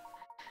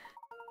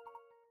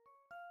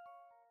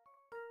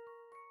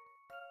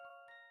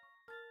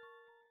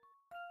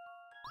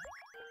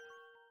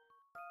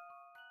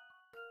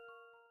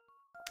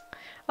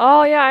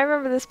 Oh yeah, I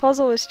remember this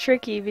puzzle was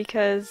tricky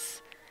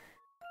because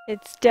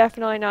it's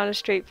definitely not as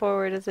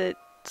straightforward as it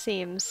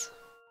seems.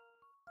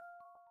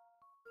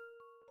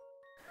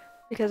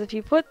 Because if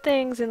you put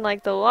things in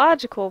like the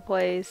logical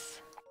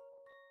place,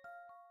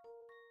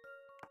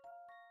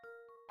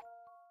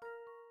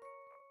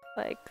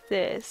 like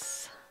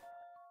this,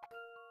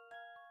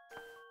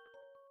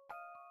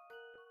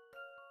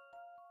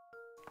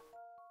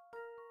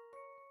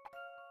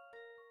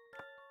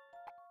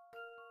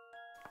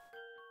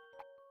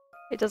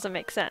 it doesn't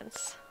make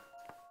sense.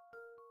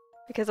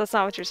 Because that's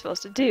not what you're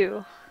supposed to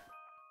do.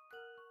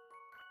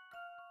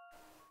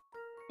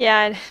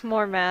 Yeah, and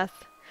more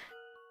math.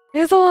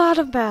 There's a lot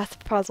of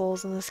math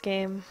puzzles in this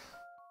game.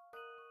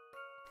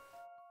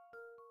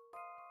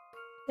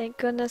 Thank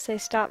goodness they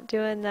stopped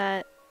doing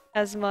that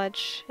as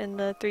much in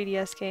the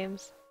 3DS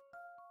games.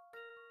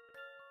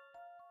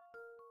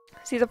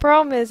 See, the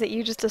problem is that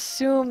you just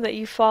assume that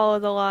you follow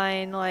the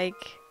line, like,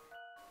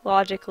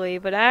 logically,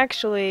 but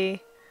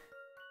actually,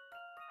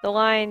 the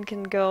line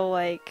can go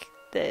like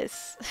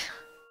this.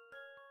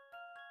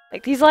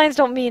 Like, these lines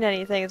don't mean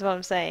anything, is what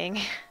I'm saying.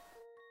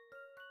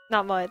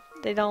 Not much.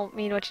 They don't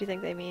mean what you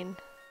think they mean.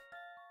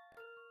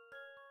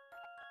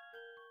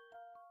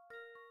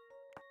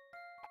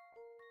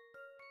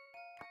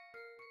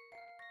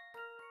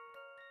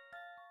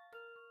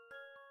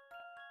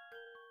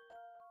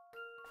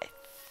 I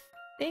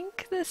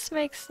think this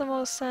makes the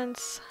most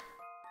sense.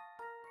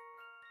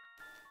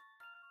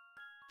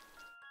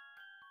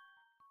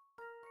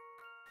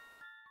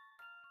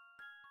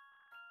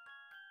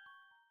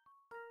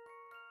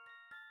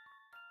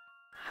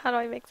 How do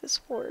I make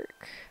this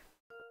work?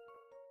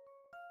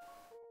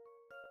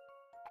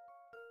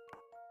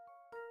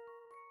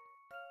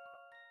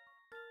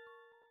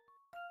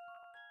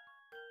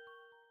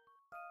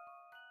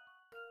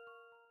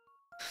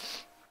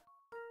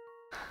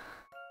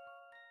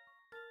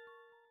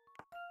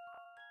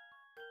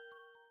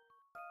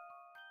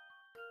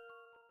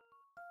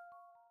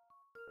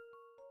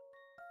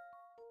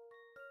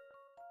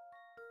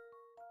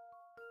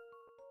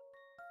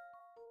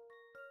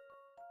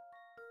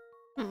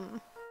 Hmm.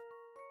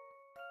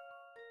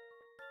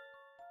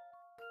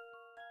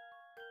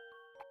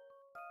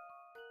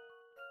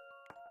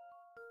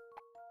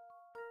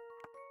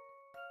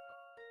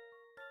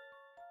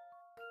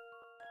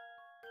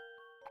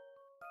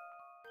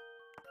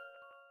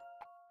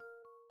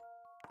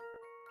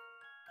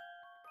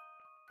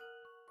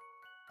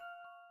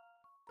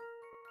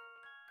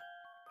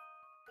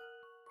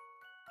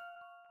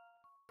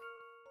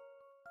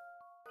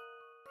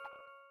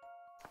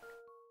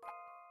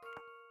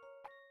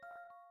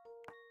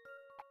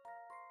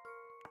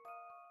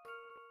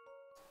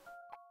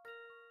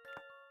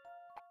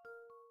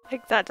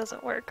 Like, that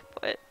doesn't work,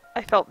 but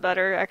I felt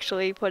better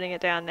actually putting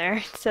it down there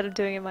instead of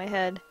doing it in my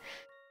head.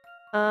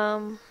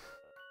 Hmm.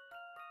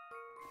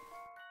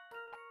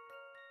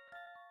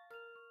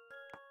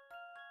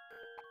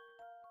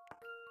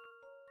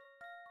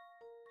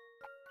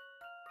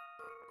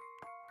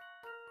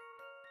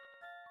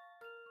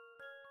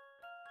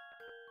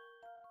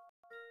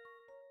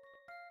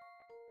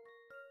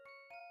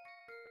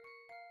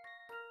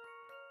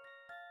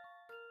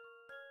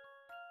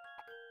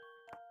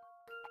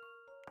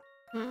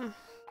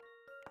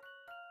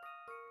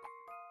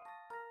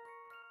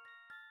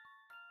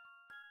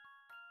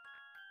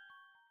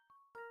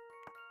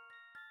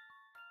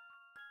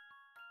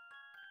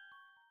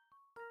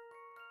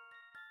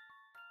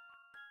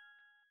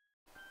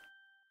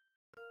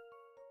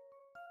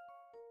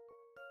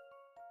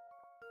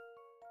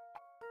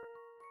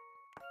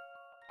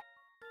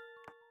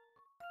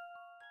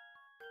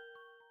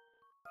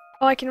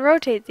 Oh, I can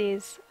rotate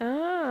these.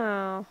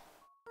 Oh.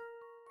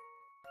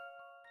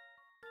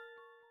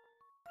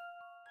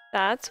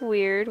 That's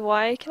weird.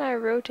 Why can I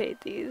rotate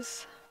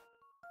these?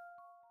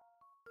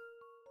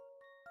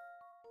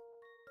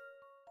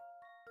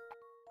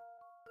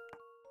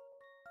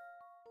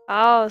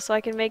 Oh, so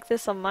I can make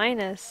this a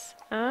minus.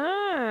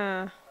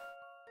 Ah.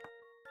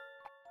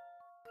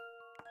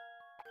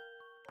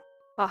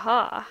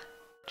 Aha.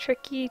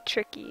 Tricky,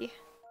 tricky.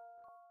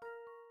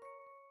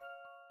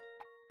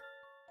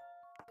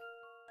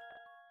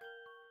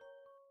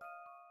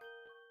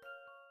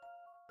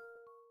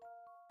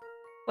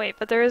 Wait,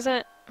 but there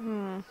isn't...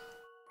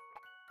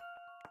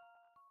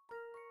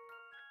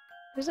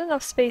 There's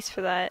enough space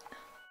for that.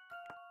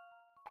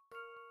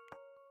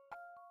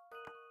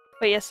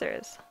 Wait, yes there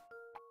is.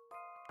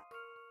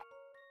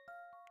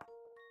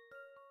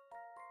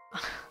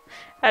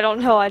 I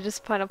don't know, I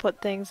just kind of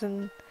put things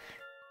in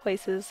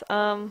places.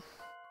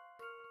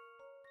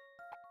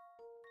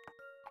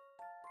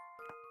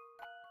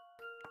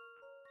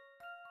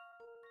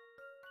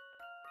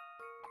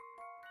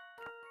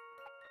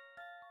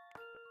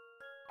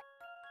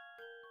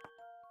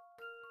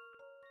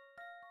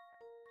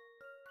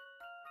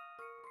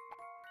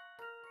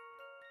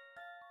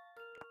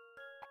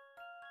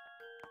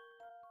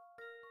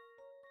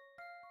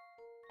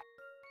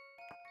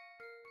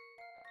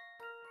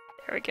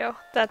 There we go.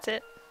 That's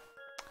it.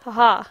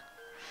 Haha.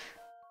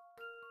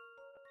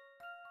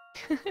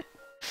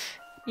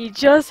 You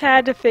just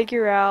had to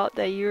figure out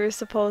that you were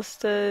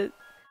supposed to...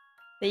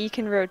 that you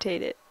can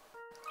rotate it.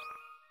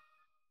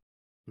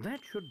 That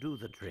should do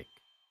the trick.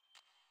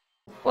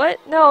 What?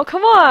 No,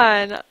 come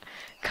on!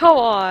 Come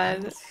I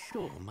on! was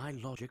sure my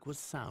logic was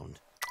sound.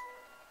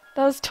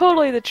 That was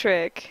totally the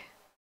trick.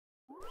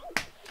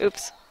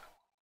 Oops.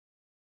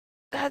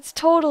 That's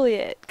totally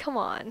it. Come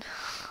on.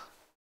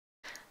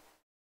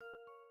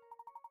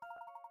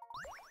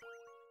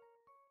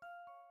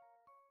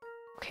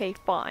 Okay,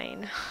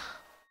 fine.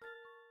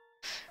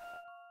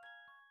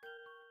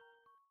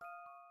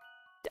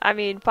 I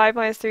mean, 5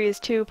 minus 3 is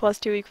 2, plus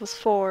 2 equals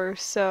 4,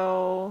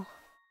 so...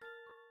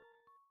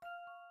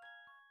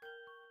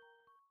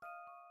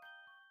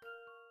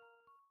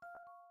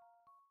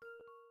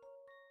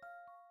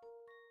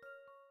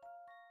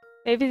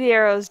 maybe the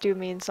arrows do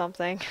mean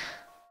something.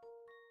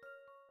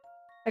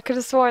 I could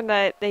have sworn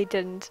that they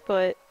didn't,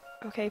 but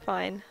okay,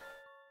 fine.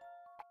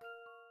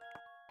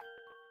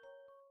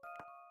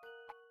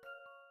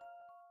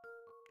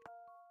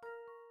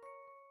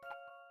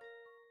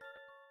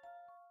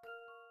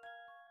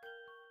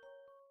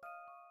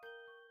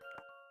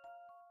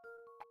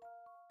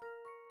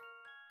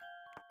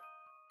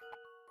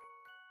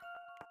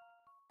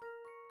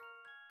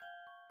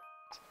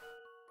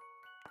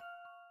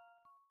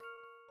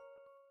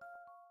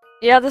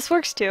 Yeah, this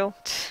works too.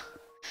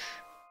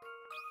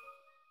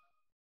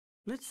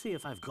 Let's see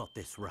if I've got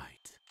this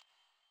right.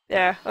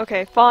 Yeah,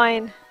 okay,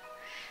 fine.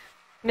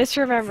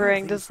 Misremembering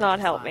Few does things not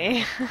to help define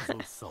me. a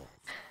puzzle solved.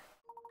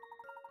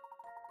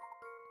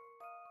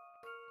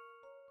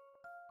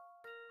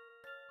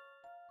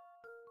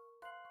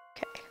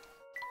 Okay.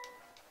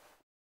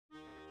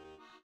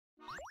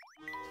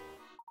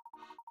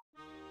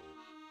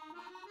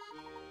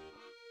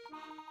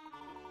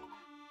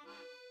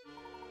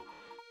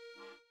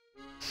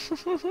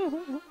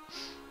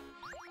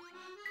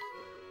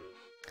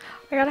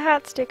 I got a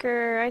hat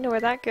sticker. I know where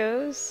that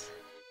goes.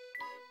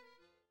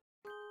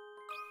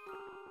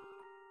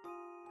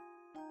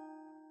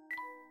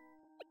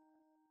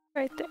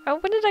 Right there. Oh,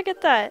 when did I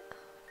get that?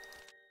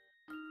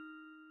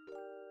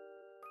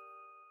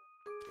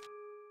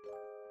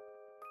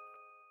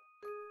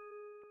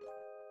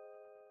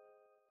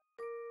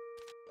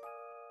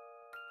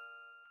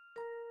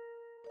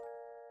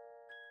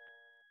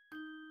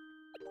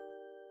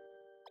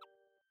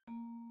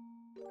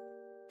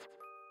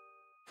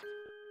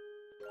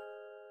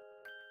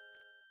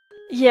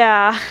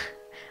 Yeah,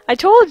 I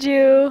told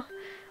you.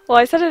 Well,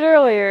 I said it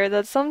earlier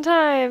that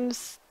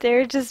sometimes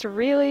they're just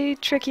really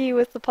tricky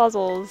with the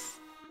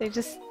puzzles. They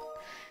just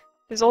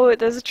there's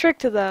a trick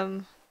to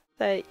them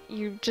that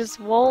you just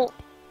won't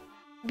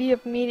be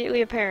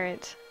immediately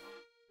apparent.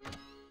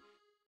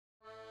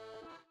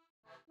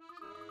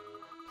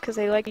 Because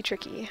they like to be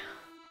tricky.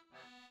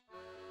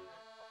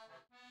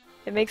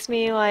 It makes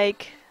me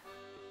like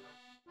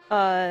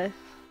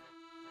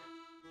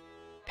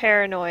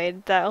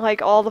paranoid that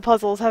like all the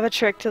puzzles have a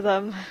trick to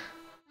them.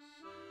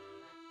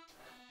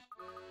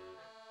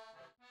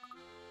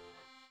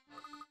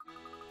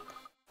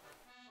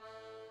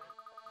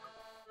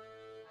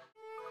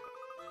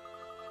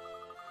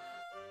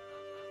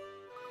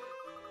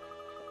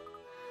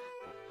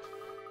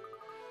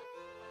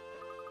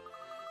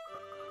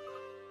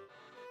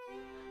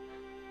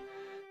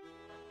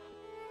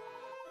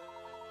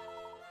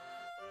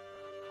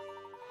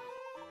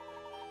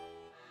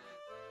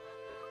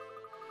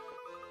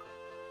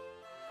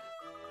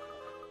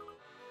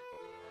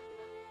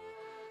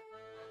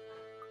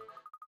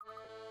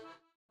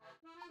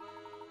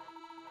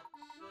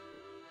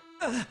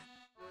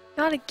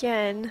 Not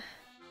again.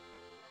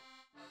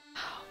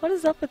 What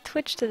is up with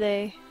Twitch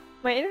today?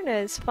 My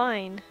internet is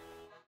fine.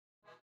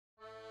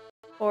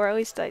 Or at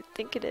least I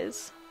think it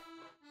is.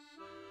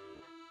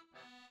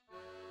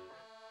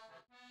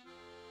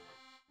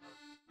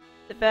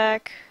 Is it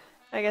back?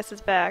 I guess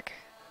it's back.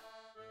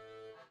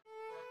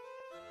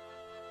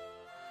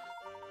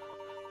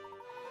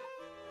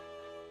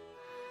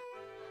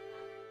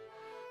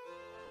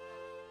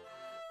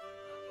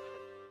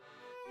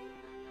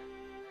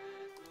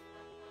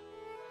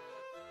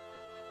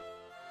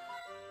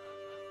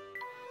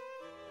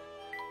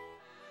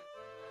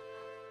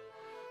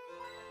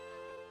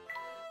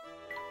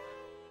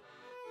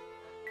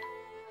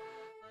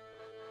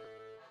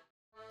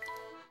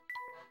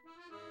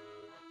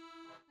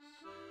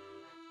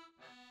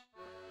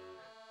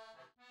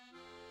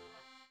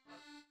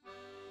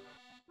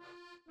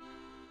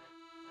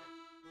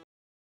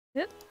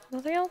 Yep,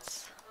 nothing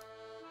else?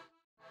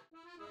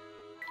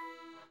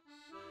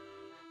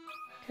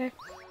 Okay.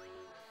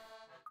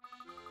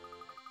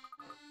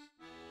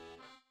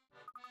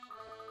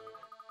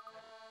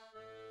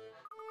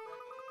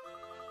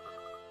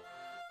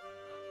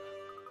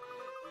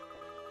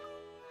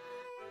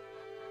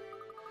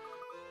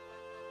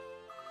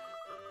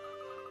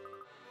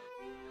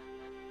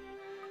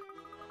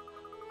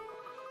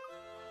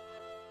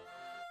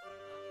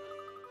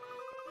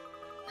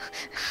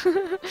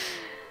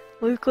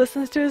 Luke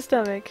listens to his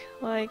stomach,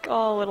 like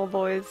all little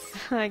boys,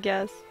 I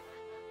guess.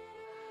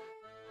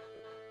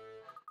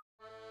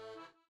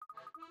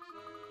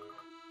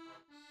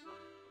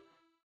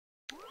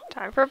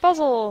 Time for a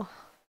puzzle!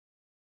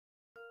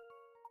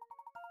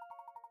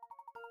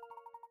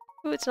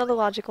 Ooh, it's another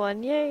logic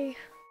one, yay!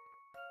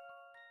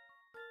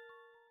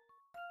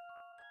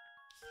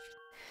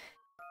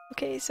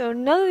 Okay, so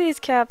none of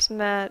these caps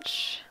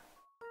match.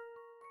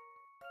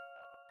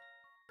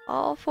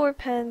 All 4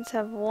 pens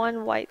have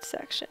one white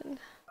section.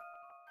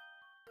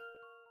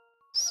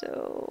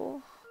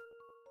 So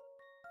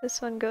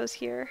this one goes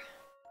here.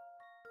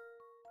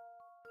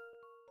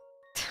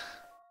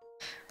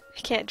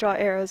 I can't draw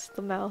arrows with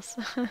the mouse.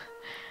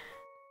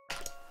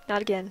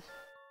 Not again.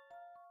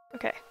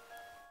 Okay.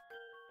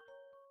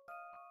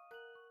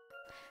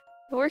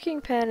 The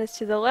working pen is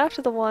to the left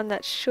of the one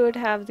that should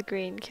have the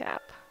green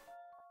cap.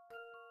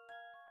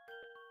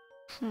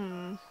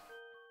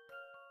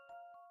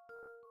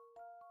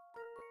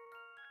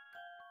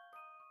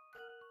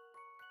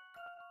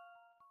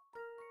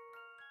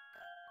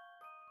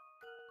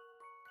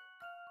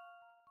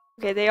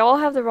 Okay, they all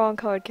have the wrong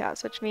colored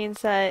caps, which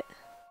means that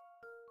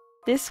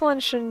this one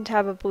shouldn't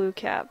have a blue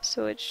cap,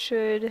 so it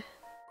should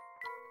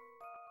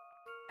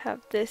have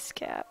this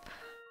cap.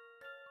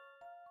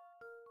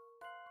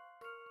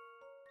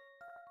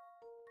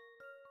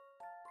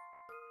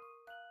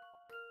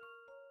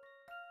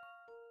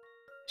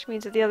 Which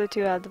means that the other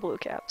two have the blue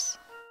caps.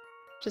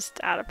 Just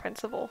out of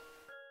principle.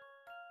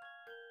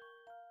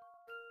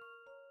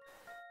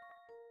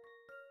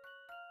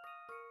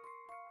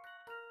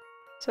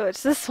 So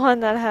it's this one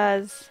that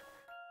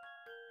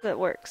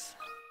works.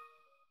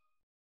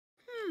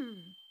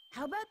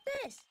 How about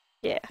this?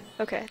 Yeah,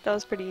 okay, that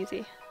was pretty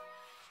easy.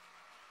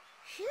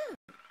 Phew,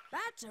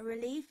 that's a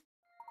relief.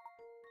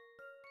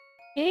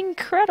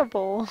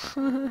 Incredible!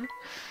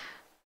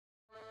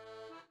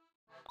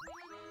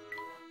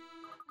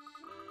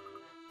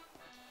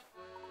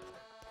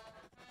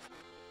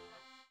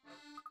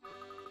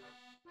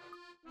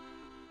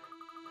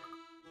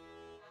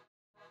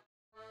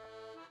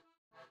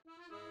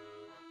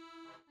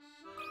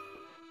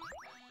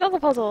 Another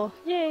puzzle!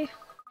 Yay!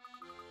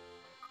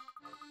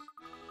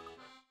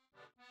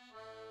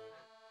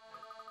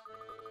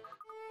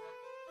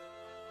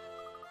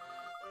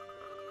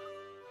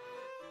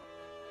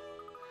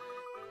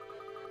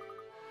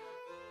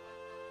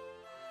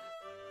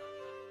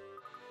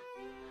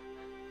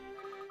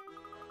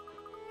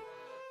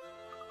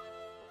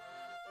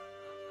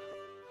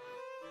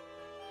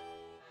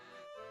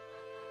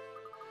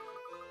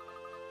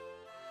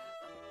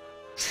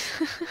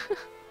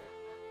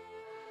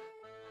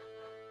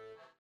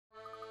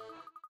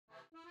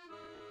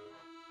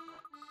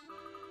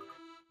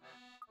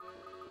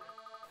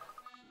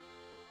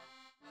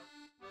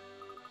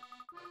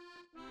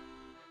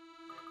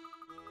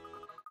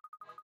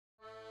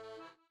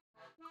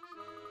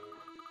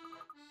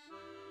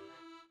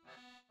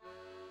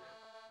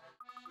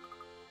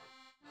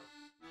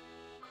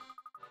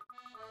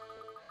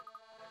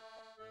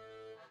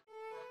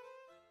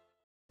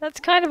 That's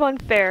kind of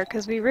unfair,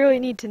 because we really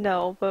need to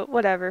know, but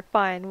whatever,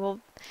 fine. We'll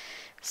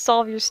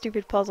solve your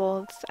stupid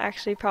puzzle. It's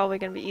actually probably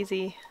gonna be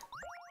easy.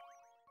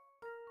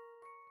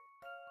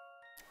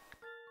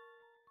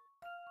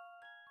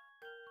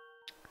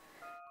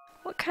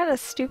 What kind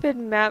of stupid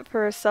map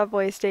for a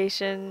subway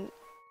station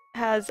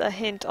has a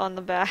hint on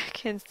the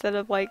back instead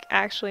of, like,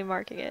 actually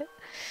marking it?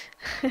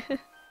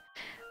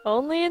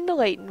 Only in the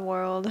Layton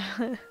world.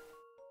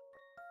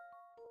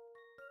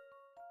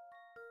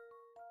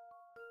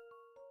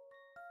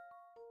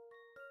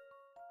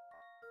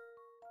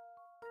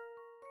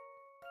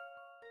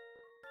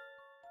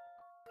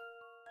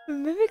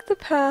 Mimic the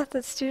path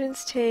that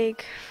students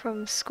take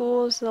from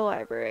school to the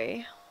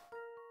library.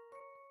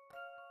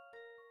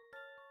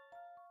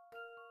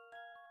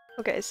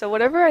 Okay, so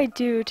whatever I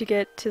do to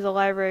get to the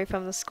library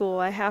from the school,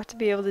 I have to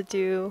be able to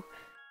do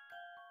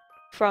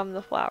from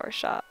the flower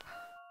shop.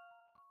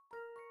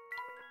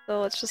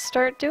 So let's just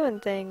start doing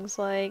things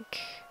like...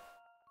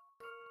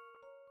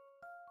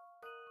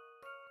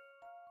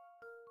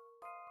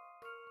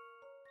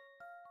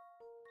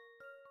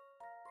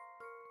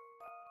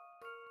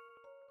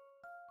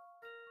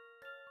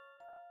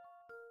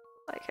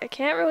 I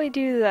can't really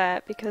do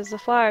that because the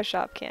flower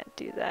shop can't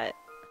do that.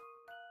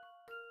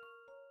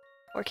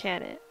 Or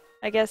can it?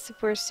 I guess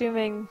if we're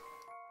assuming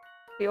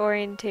we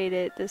orientate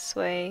it this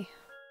way,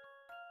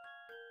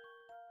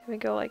 we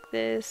go like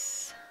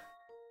this,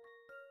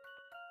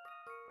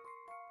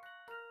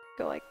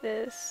 go like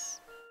this,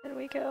 and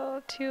we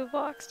go 2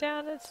 blocks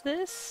down, it's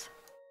this.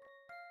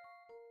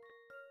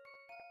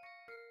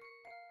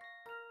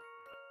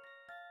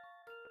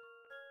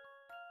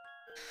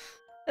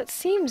 That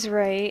seems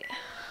right.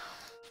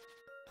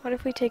 What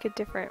if we take a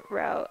different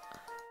route?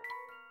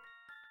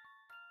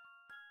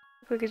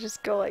 If we could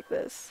just go like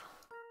this.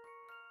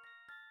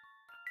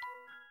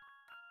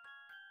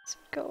 Let's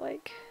go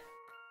like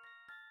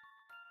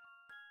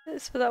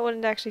this, but that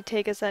wouldn't actually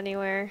take us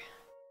anywhere.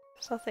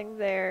 There's nothing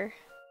there.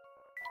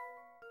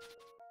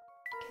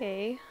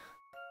 Okay.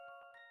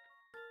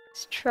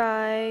 Let's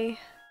try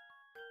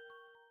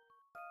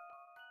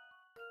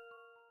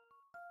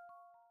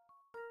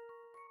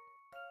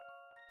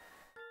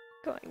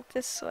going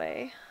this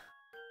way.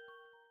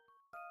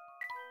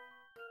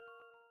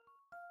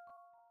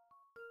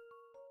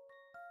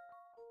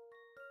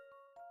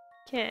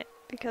 Can't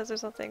because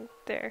there's nothing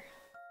there.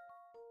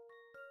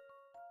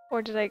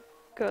 Or did I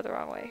go the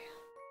wrong way?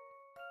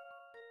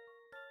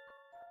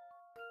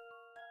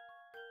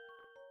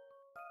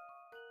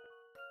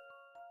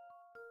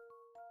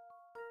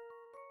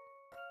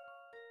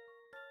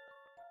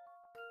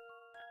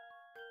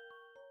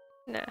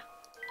 Nah.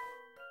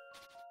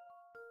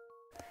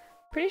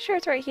 Pretty sure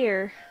it's right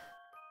here.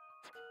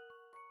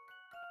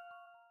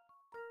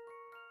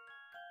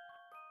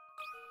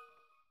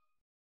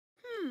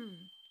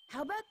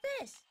 How about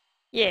this?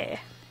 Yeah.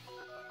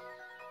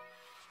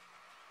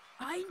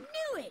 I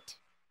knew it!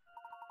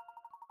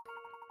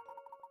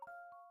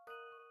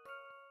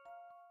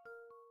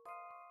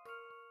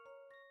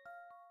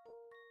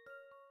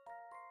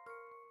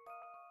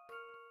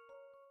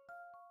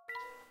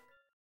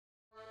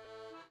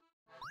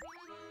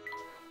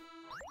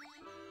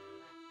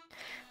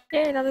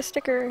 Yay, another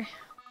sticker.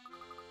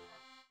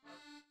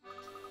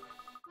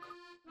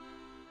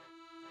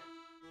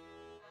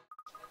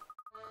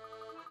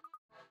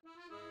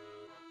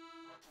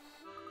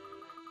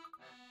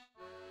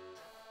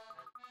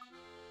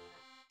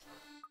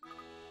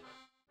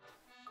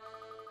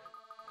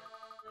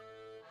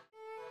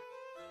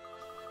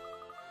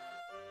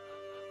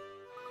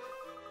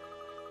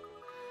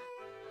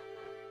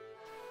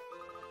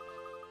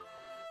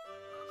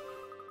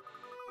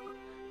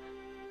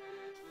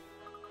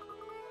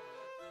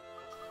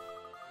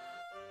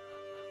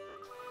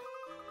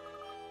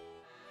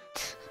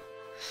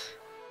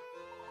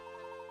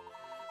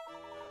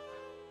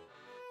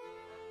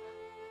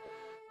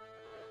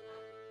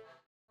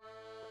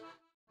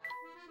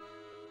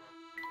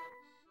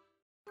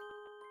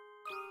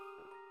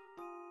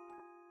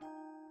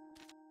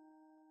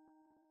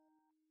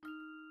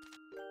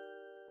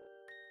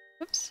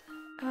 Oops.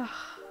 Ugh.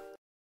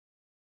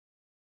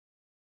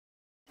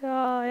 Oh,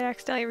 I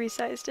accidentally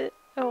resized it.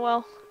 Oh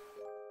well.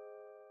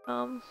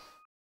 Hold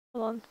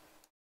on.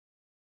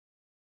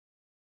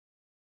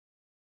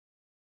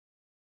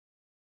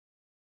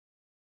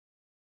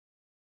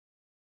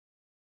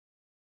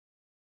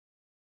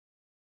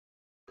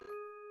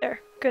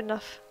 There, good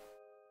enough.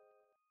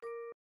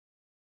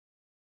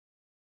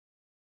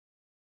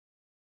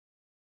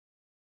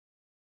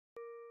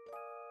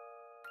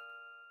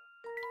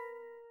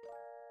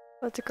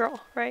 Oh, it's a girl,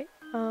 right?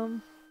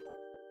 Here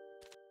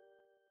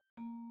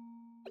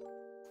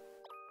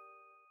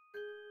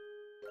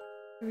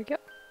we go.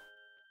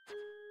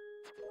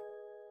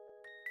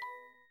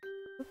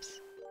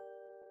 Oops.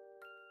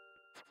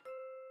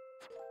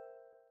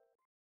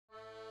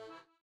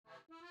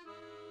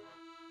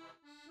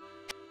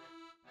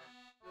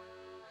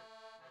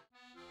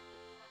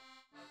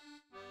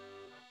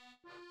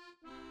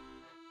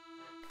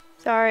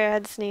 Sorry, I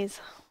had to sneeze.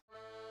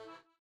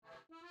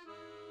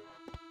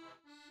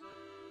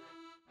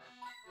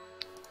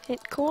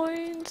 Hit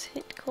coins,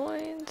 hit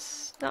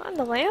coins. Not in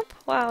the lamp?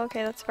 Wow,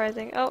 okay, that's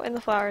surprising. Oh, in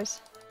the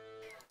flowers.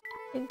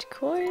 Hit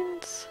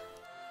coins.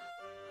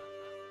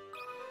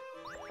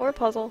 Or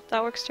puzzle,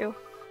 that works too.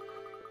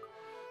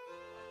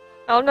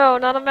 Oh no,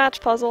 not a match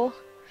puzzle.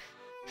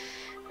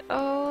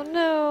 Oh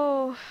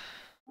no.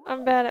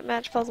 I'm bad at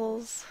match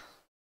puzzles.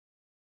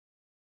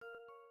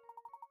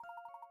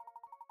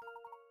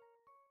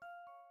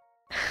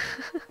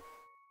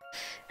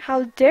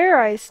 How dare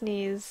I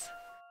sneeze?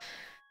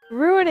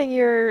 Ruining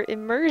your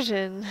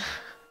immersion.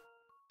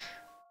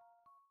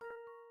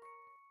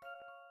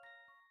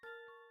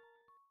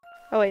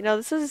 Oh wait, no,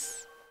 this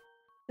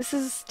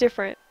is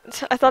different.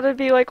 I thought it'd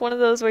be like one of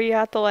those where you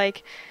have to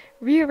like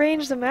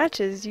rearrange the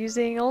matches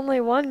using only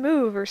one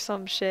move or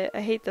some shit. I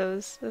hate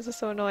those. Those are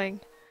so annoying.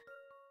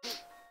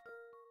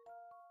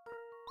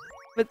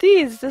 But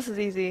this is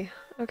easy.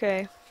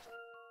 Okay.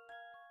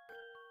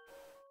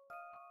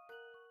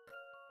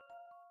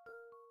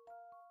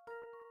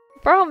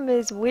 Problem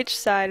is, which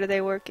side are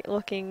they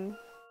looking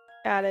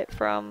at it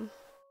from?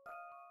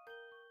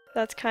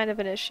 That's kind of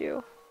an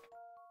issue.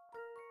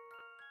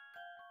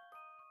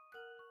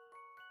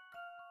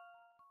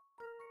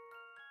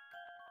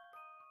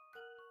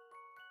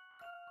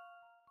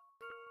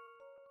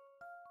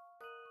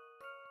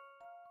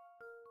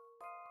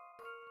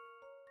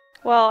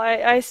 Well, I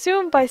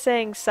assume by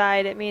saying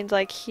side it means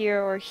like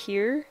here or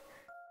here,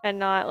 and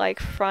not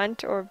like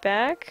front or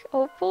back,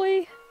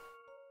 hopefully.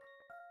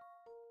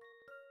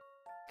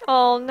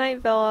 Oh,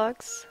 Night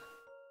Velox.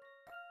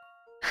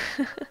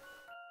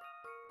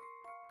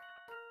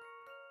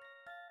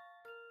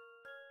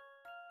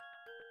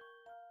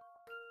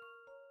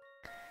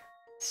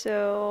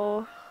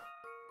 So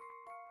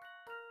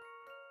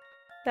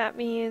that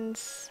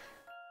means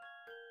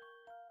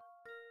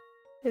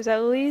there's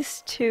at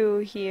least 2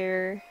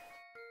 here.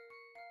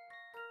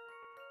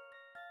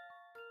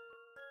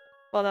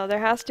 Well, no, there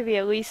has to be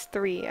at least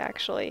 3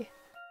 actually.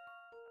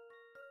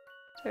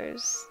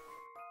 There's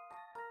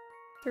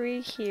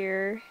 3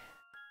 here.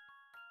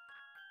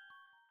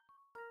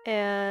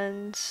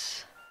 And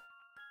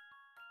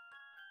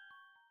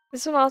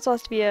this one also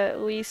has to be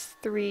at least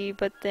 3,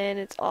 but then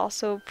it's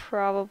also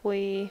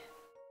probably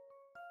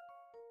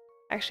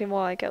actually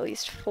more like at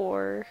least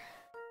 4.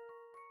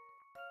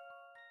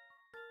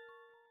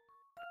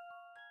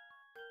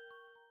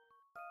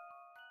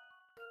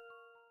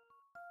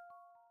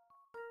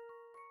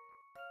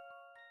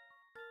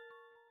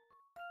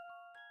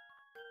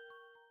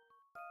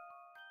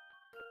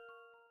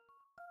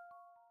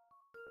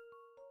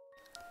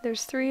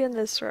 There's 3 in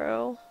this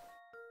row.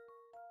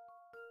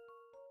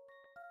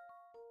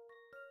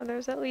 And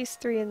there's at least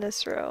 3 in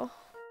this row.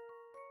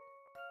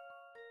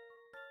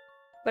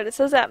 But it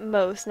says at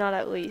most, not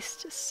at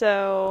least.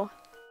 So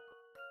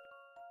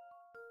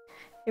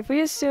if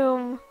we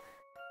assume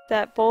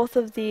that both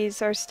of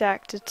these are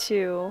stacked to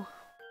 2,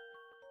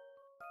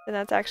 then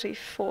that's actually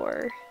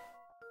 4.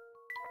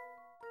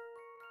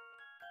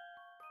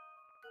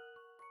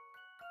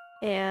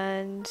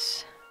 And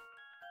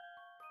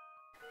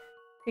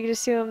we could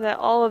assume that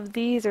all of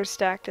these are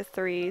stacked to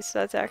 3, so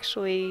that's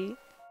actually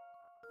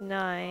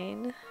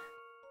 9.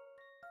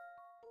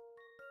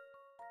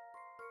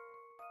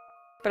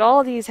 But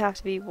all of these have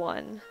to be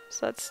 1,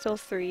 so that's still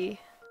 3.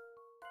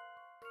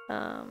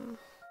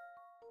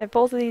 If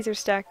both of these are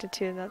stacked to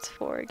 2, then that's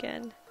 4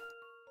 again.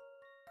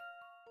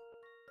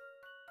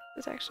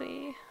 It's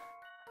actually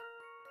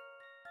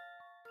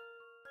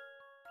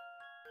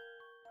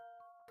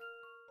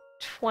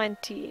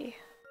 20.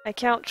 I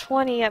count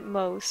 20 at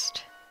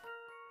most.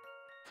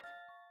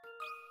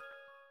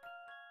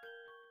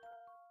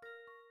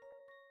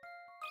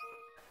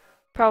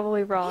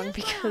 Probably wrong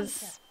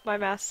because my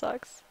math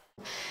sucks.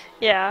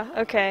 Yeah,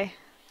 okay.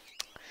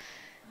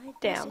 I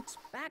guess Damn. it's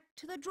back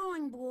to the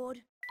drawing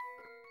board.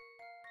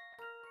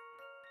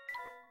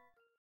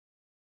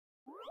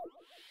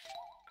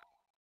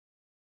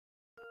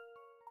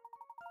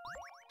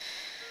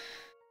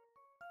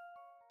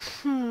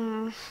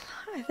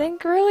 I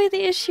think really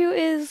the issue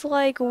is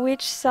like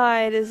which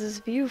side is this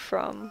view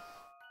from?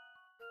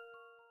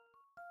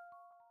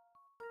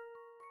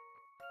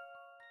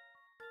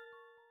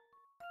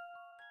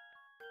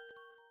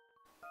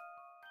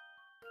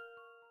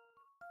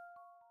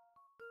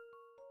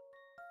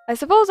 I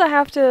suppose I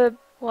have to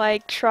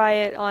like try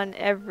it on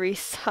every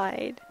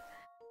side.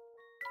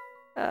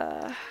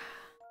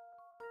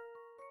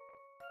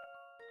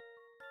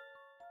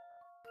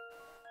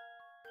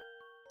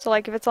 So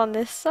like if it's on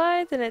this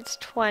side, then it's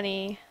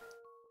 20.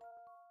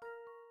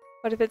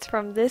 But if it's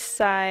from this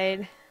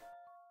side,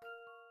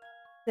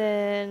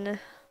 then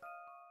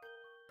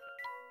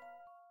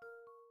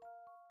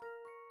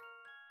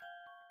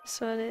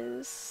this one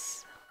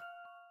is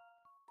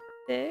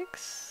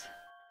 6.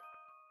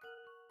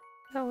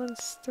 That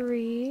one's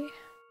 3.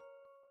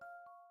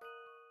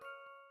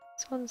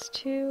 This one's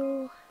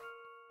 2.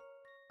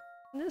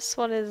 And this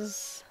one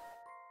is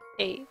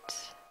 8.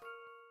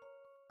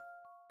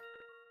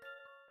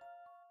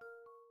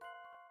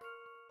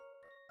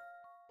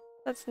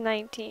 That's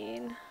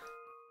 19.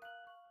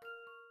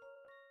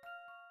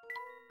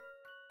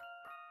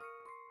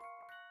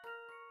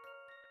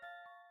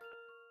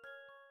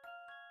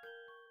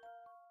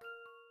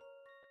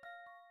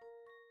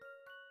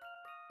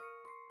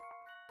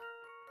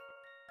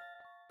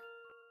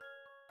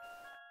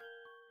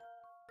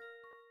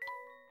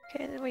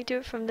 Okay, then we do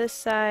it from this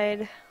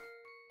side,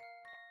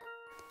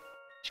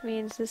 which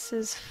means this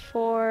is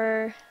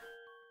 4.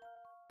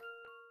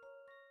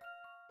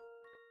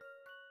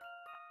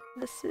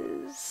 This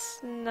is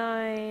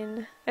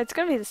 9. It's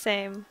gonna be the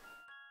same.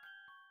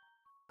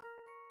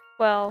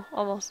 Well,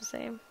 almost the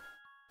same.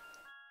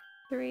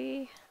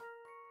 3.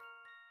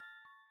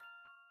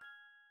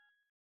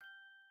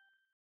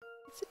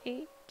 It's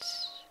 8.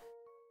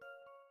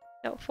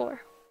 No, 4.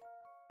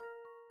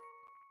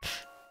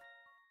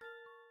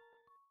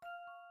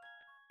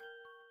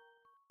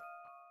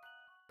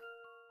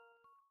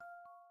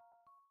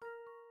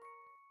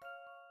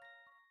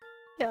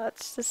 Yeah,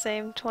 it's the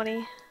same,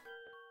 20.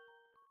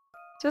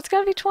 So it's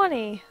gotta be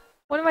 20.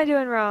 What am I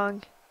doing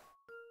wrong?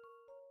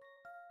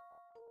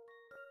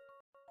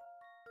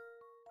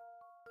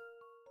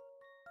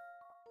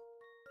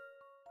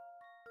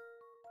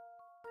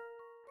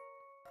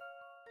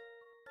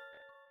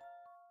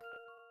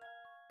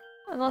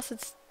 Unless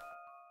it's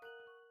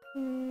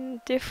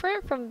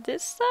different from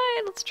this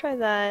side? Let's try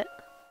that.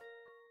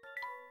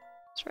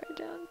 Let's write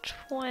down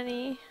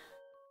 20.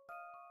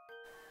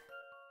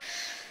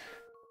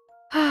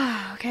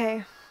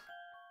 Okay.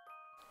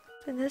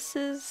 And this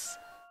is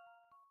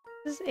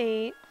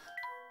 8.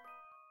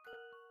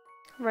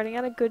 I'm running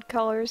out of good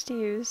colors to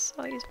use.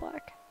 I'll use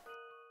black.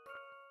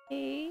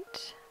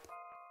 8.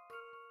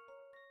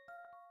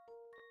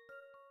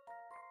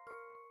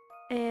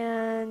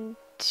 And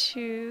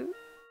 2.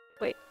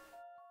 Wait.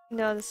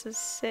 No, this is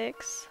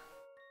 6.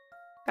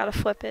 Gotta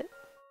flip it.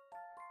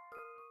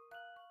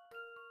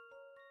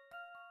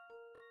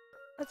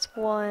 That's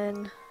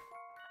 1.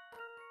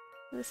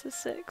 This is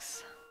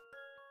 6.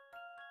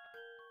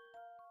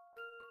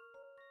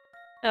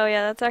 Oh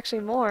yeah, that's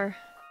actually more.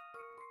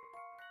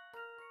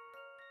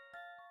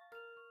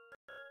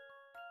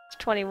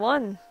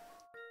 21.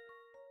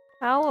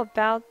 How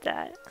about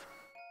that?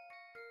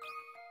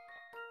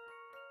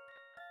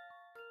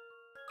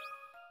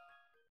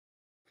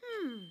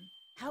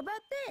 How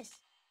about this?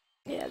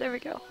 Yeah, there we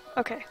go.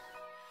 Okay.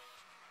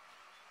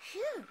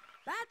 Phew,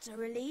 that's a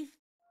relief.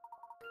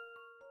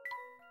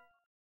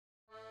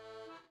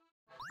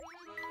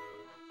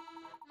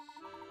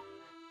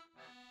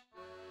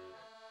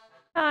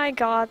 I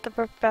got the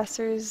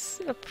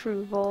professor's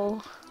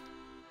approval.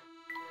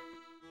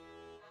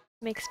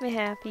 Makes me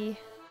happy.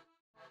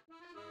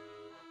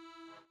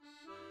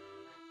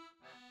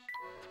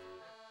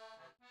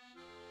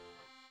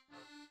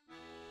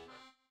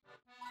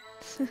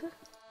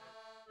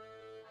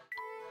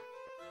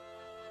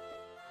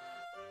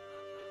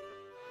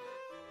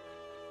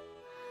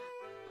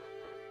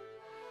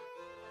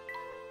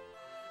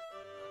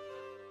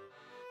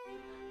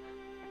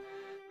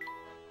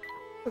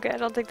 Okay, I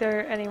don't think there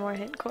are any more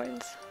hint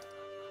coins.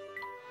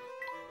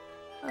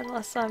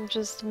 Unless I'm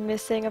just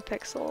missing a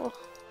pixel.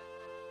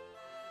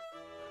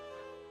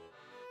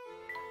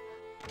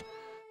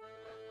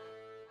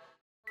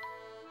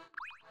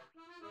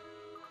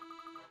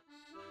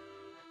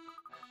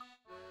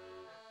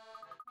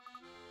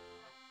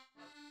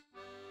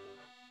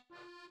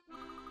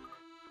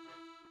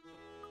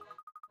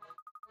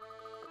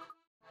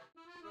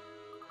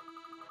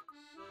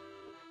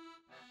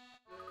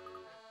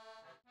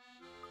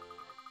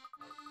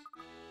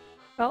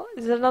 Oh,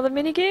 is it another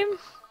minigame?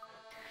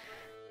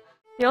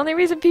 The only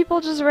reason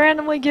people just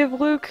randomly give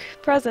Luke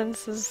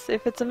presents is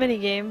if it's a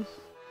minigame.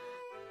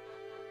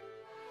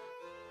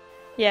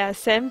 Yeah,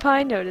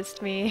 Senpai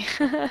noticed me.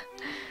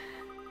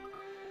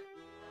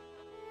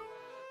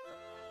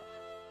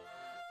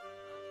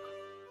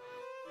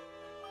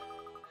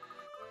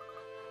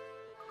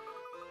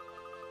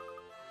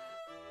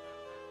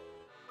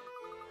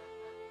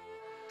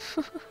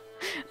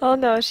 Oh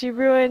no, she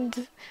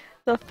ruined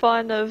the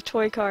fun of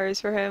toy cars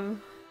for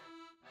him.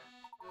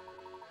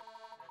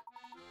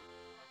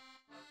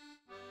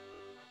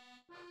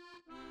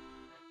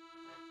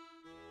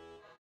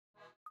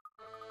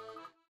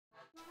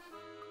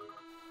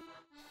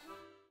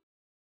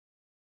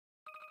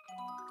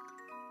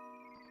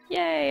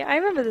 Yay, I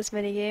remember this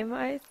minigame.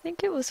 I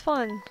think it was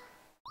fun.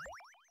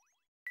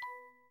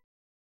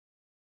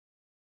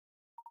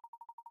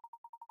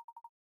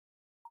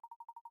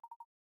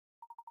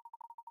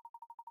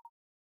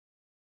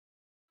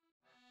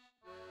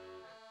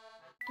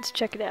 Let's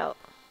check it out.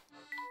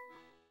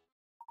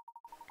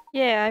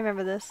 Yeah, I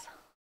remember this.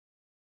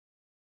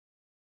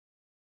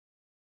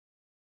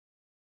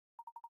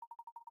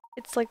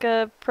 It's like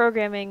a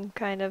programming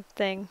kind of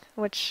thing,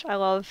 which I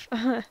love.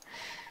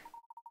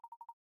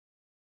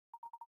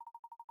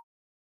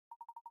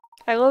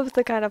 I love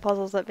the kind of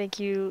puzzles that make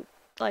you,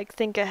 like,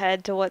 think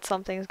ahead to what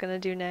something's gonna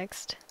do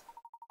next.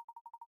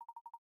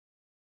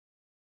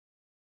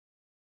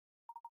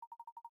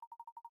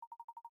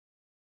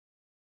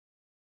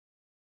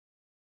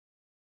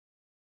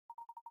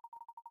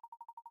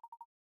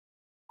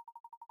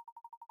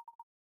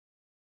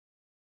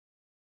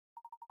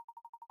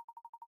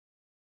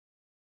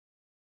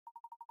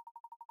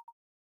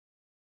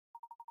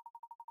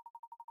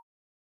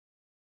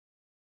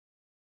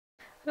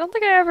 I don't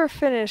think I ever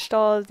finished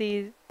all of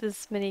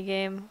this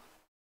minigame,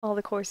 all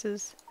the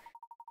courses.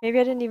 Maybe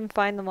I didn't even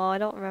find them all, I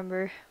don't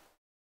remember.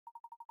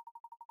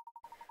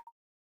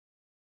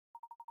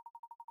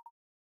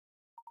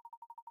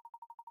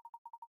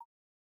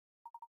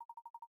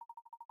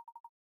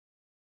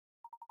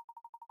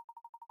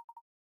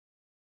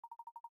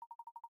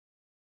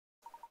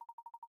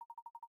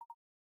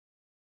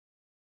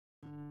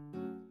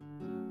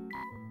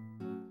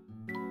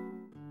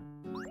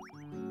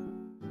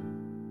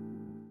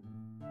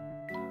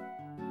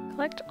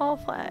 Collect all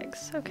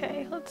flags.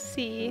 Okay, let's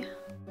see.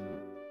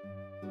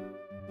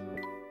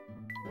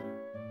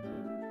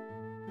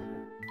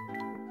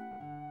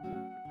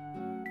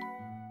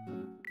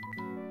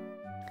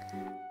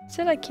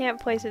 Said I can't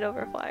place it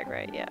over a flag,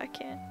 right? Yeah, I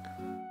can't.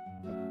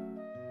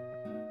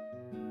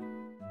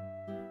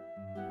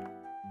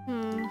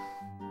 Hmm.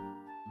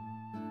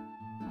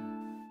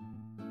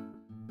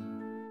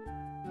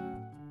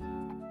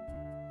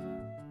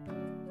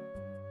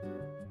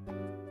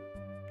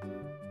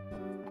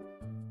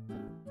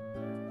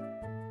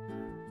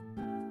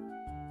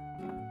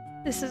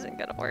 This isn't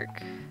gonna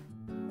work.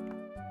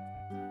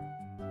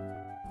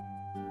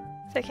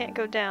 I can't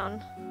go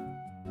down.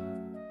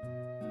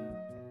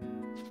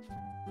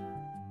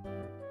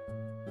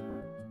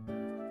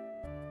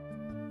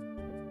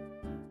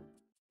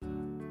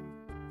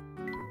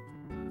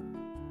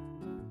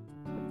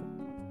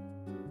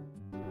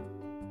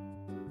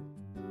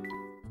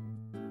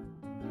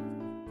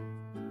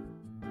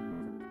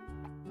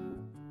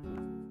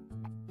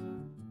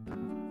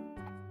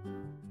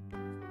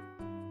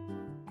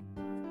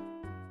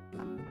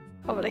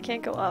 Oh, but I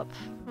can't go up.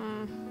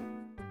 Hmm.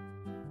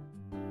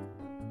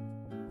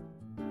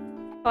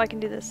 Oh, I can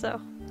do this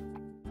though.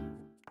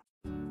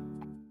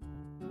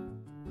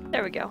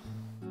 There we go.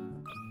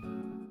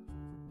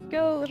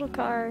 Go, little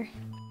car.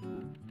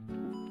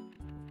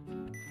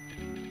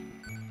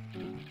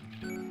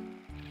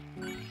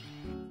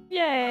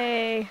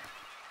 Yay!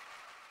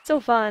 So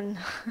fun.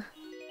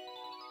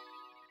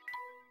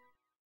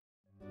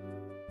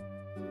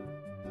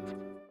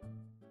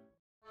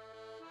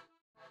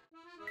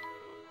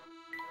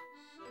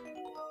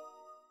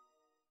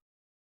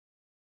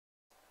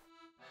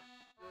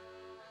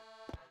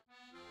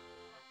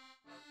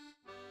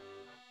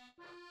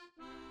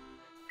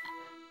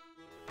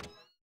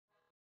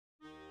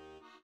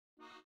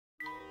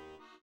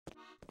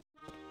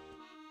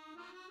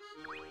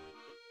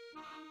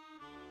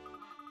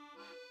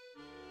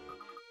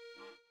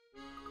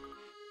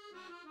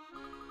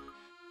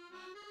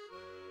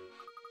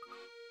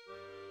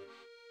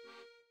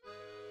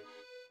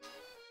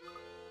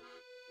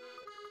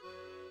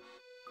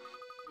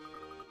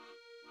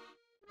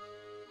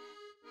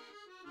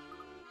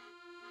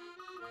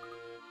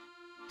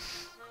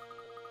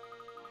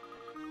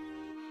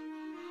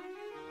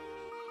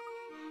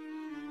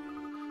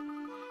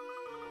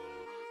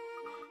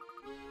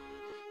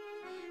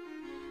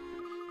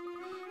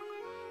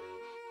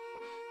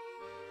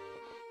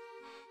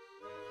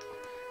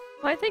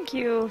 Why thank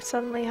you,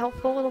 suddenly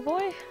helpful little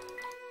boy.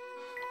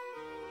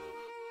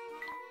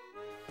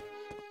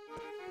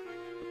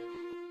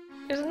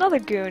 There's another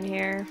goon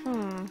here.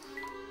 Oh,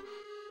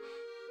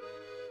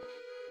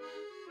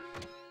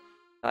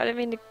 I didn't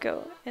mean to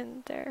go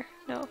in there.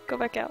 No, go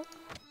back out.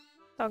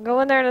 I'll go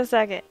in there in a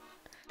second.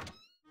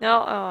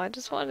 No, oh, I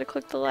just wanted to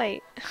click the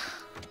light.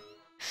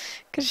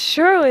 Cause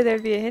surely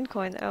there'd be a hint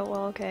coin. Oh,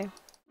 well, okay.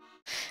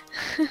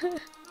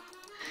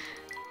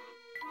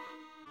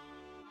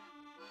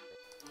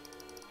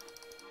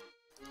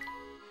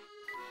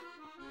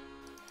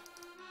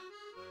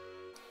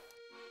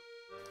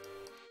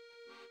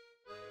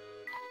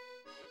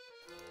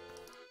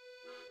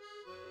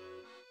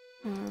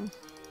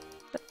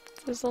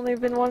 There's only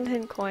been one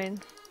hint coin.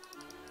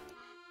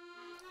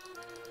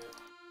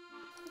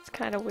 It's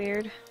kind of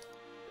weird.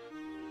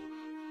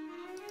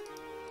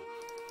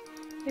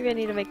 Maybe I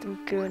need to make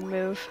them goon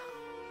move.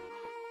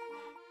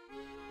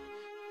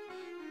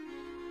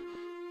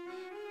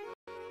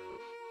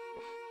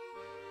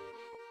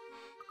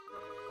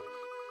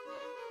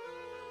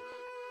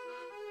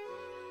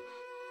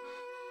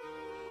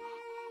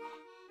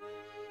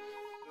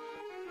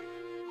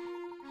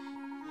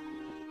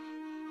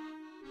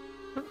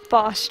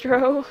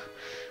 Bostro.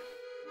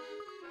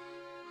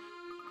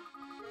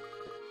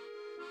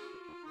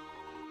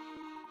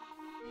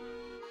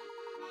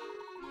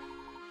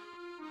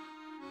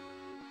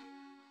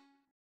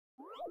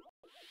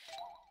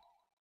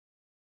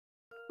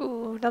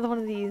 Ooh, another one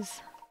of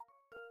these.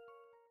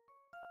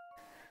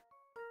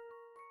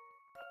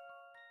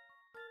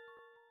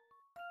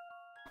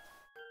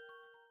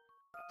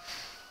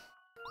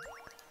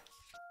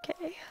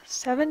 Okay,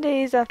 7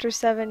 days after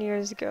 7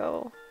 years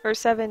ago. Or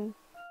 70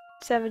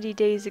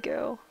 days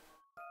ago.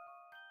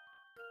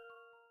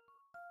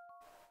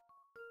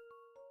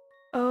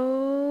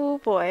 Oh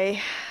boy.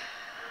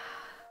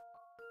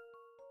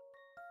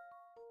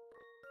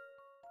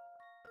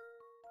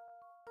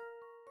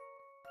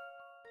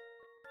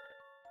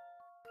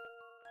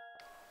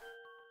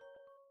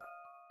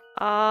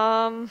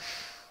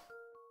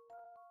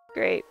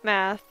 Great,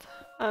 math.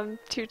 I'm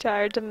too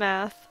tired to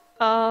math.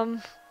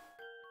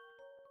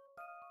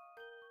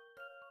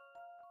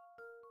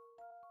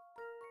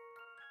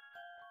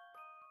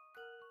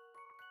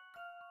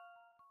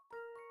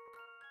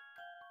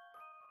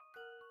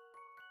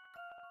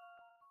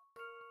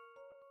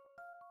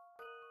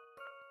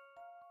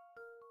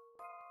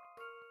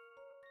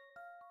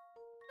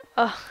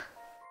 Ugh.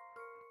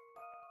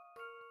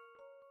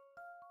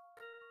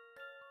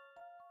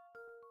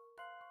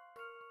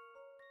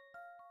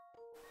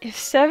 If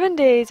 7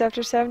 days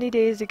after 70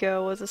 days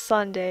ago was a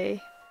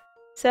Sunday,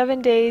 7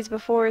 days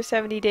before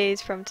 70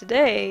 days from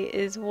today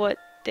is what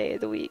day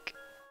of the week?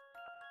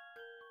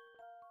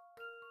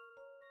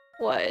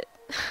 What?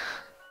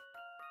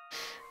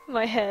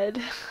 My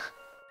head.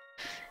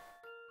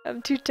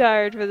 I'm too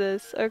tired for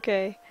this.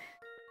 Okay.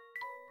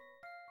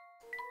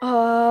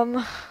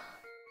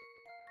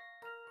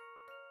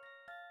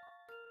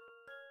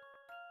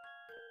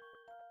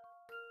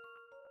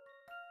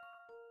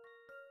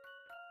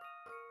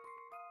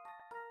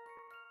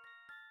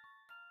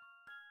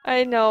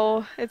 I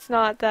know, it's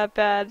not that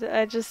bad.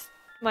 I'm just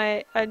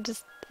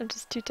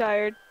too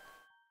tired.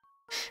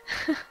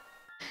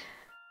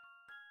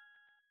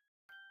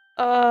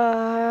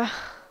 Uh...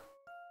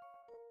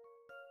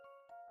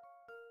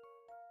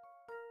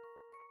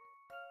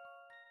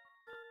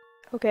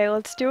 Okay,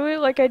 let's do it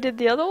like I did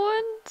the other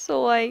one.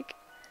 So like,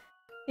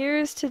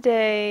 here's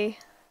today.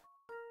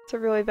 It's a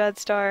really bad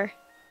star.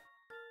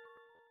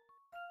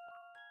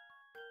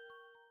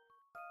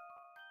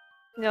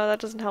 No, that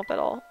doesn't help at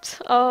all.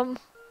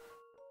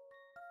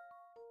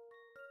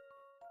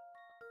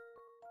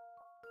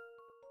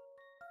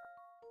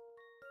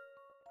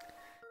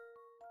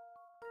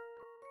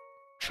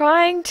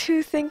 Trying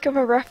to think of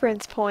a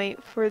reference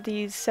point for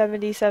these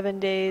 77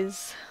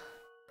 days.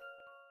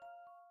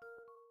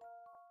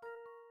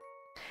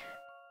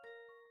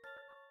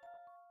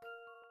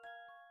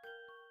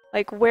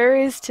 Like, where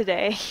is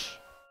today?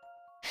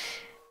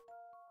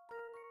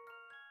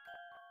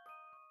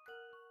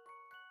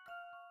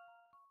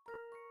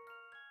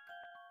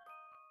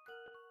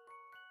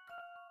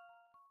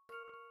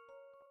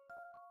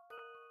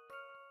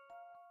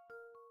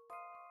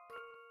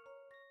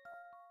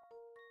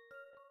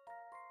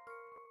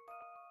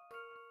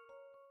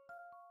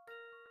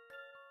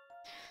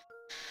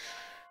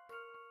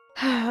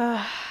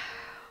 Okay,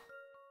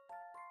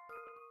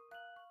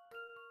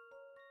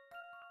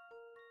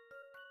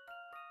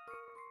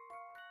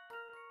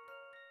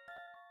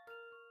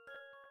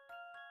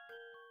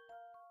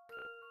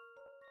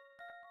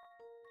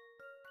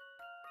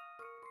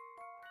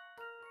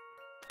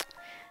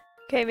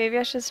 maybe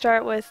I should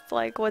start with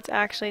like what's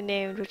actually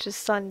named, which is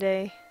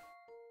Sunday.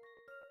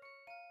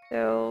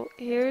 So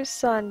here's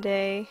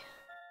Sunday.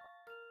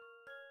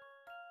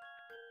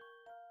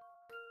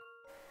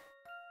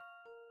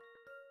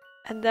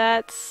 And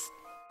that's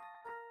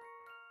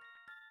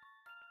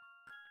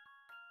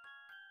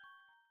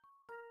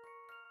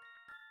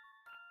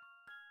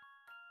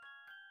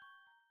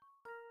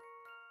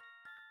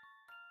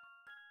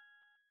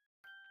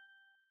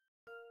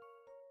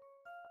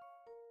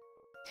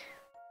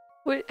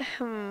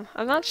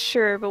I'm not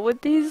sure, but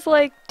would these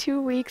like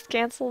 2 weeks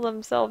cancel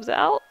themselves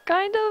out,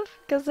 kind of?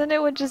 Because then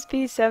it would just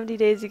be 70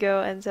 days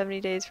ago and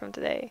 70 days from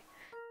today.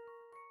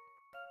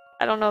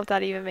 I don't know if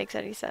that even makes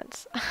any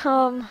sense.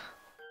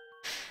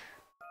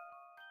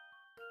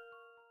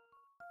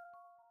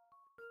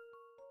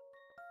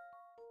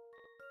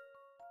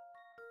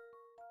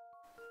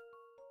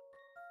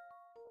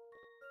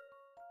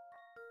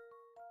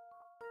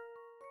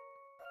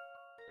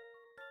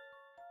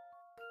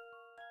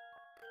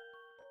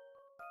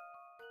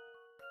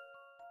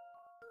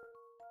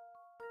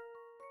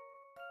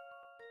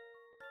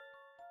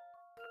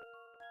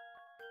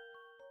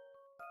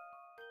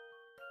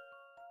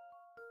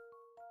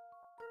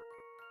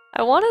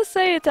 I want to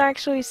say it's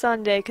actually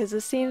Sunday because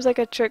this seems like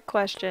a trick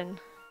question.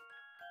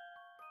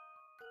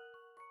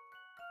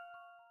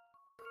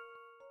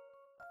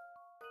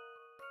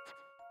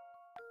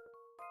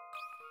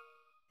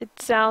 It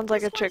sounds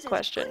like a trick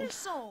question.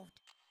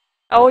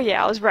 Oh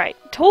yeah, I was right.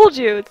 Told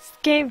you! This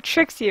game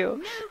tricks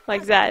you!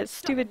 Like that.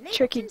 Stupid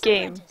tricky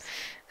game.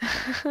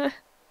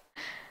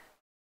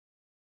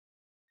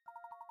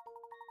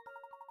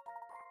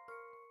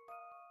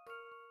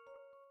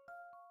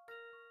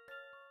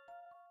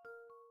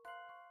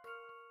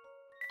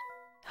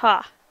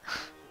 Ha!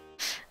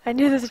 I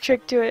knew there's a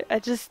trick to it, I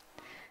just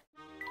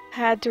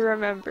had to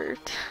remember.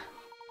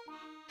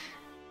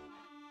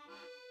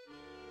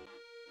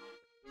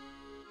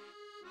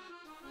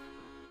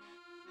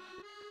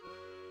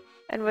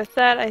 And with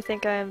that, I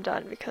think I am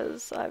done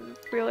because I'm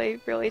really,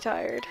 really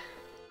tired.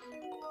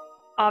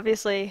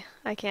 Obviously,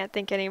 I can't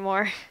think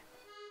anymore.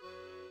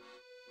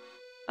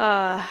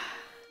 And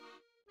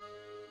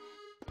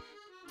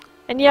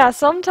yeah,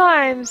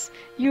 sometimes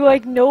you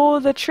like know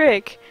the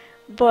trick,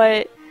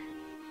 but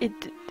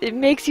it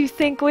makes you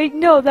think, wait,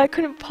 no, that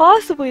couldn't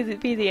possibly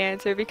be the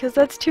answer because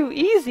that's too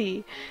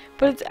easy.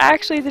 But it's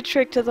actually the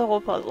trick to the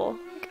whole puzzle.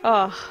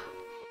 Ugh.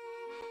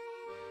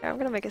 I'm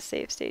gonna make a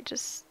save state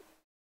just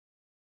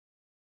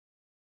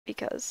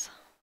because.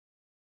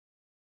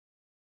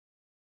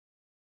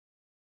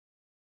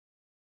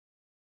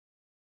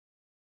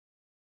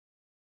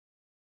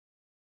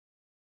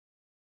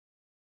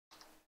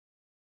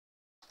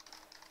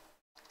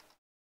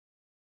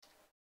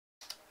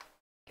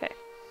 Okay.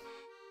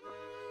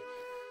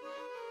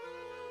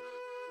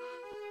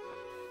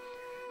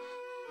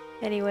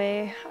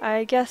 Anyway,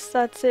 I guess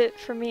that's it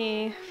for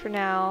me for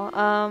now.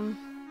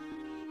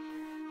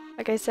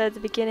 Like I said at the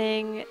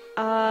beginning,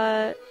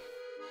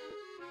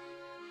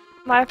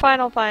 my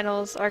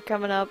finals are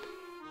coming up,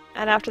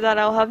 and after that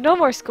I'll have no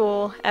more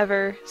school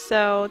ever,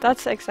 so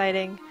that's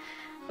exciting.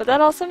 But that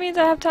also means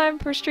I have time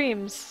for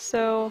streams,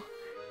 so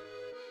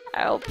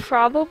I'll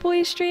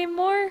probably stream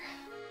more,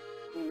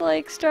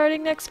 like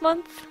starting next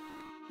month,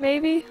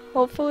 maybe,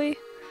 hopefully.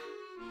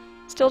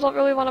 Still don't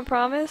really want to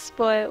promise,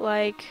 but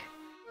like,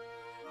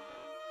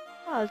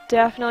 I'll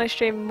definitely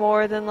stream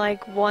more than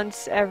like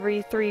once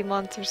every 3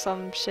 months or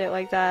some shit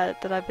like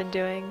that I've been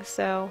doing,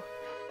 so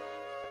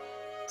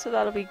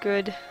that'll be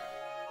good.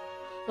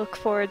 Look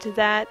forward to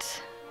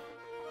that.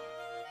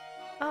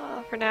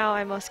 For now,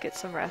 I must get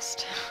some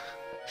rest.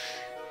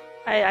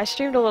 I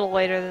streamed a little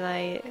later than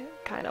I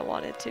kind of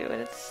wanted to,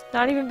 and it's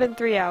not even been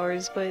 3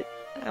 hours, but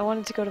I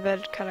wanted to go to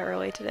bed kind of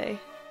early today.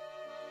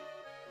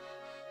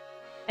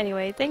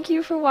 Anyway, thank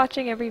you for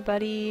watching,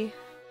 everybody.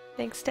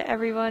 Thanks to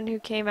everyone who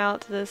came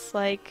out to this,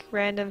 like,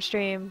 random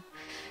stream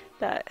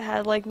that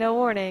had, like, no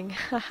warning.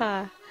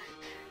 Haha.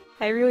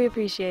 I really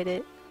appreciate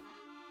it.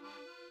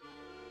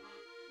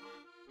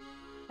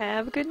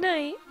 Have a good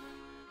night.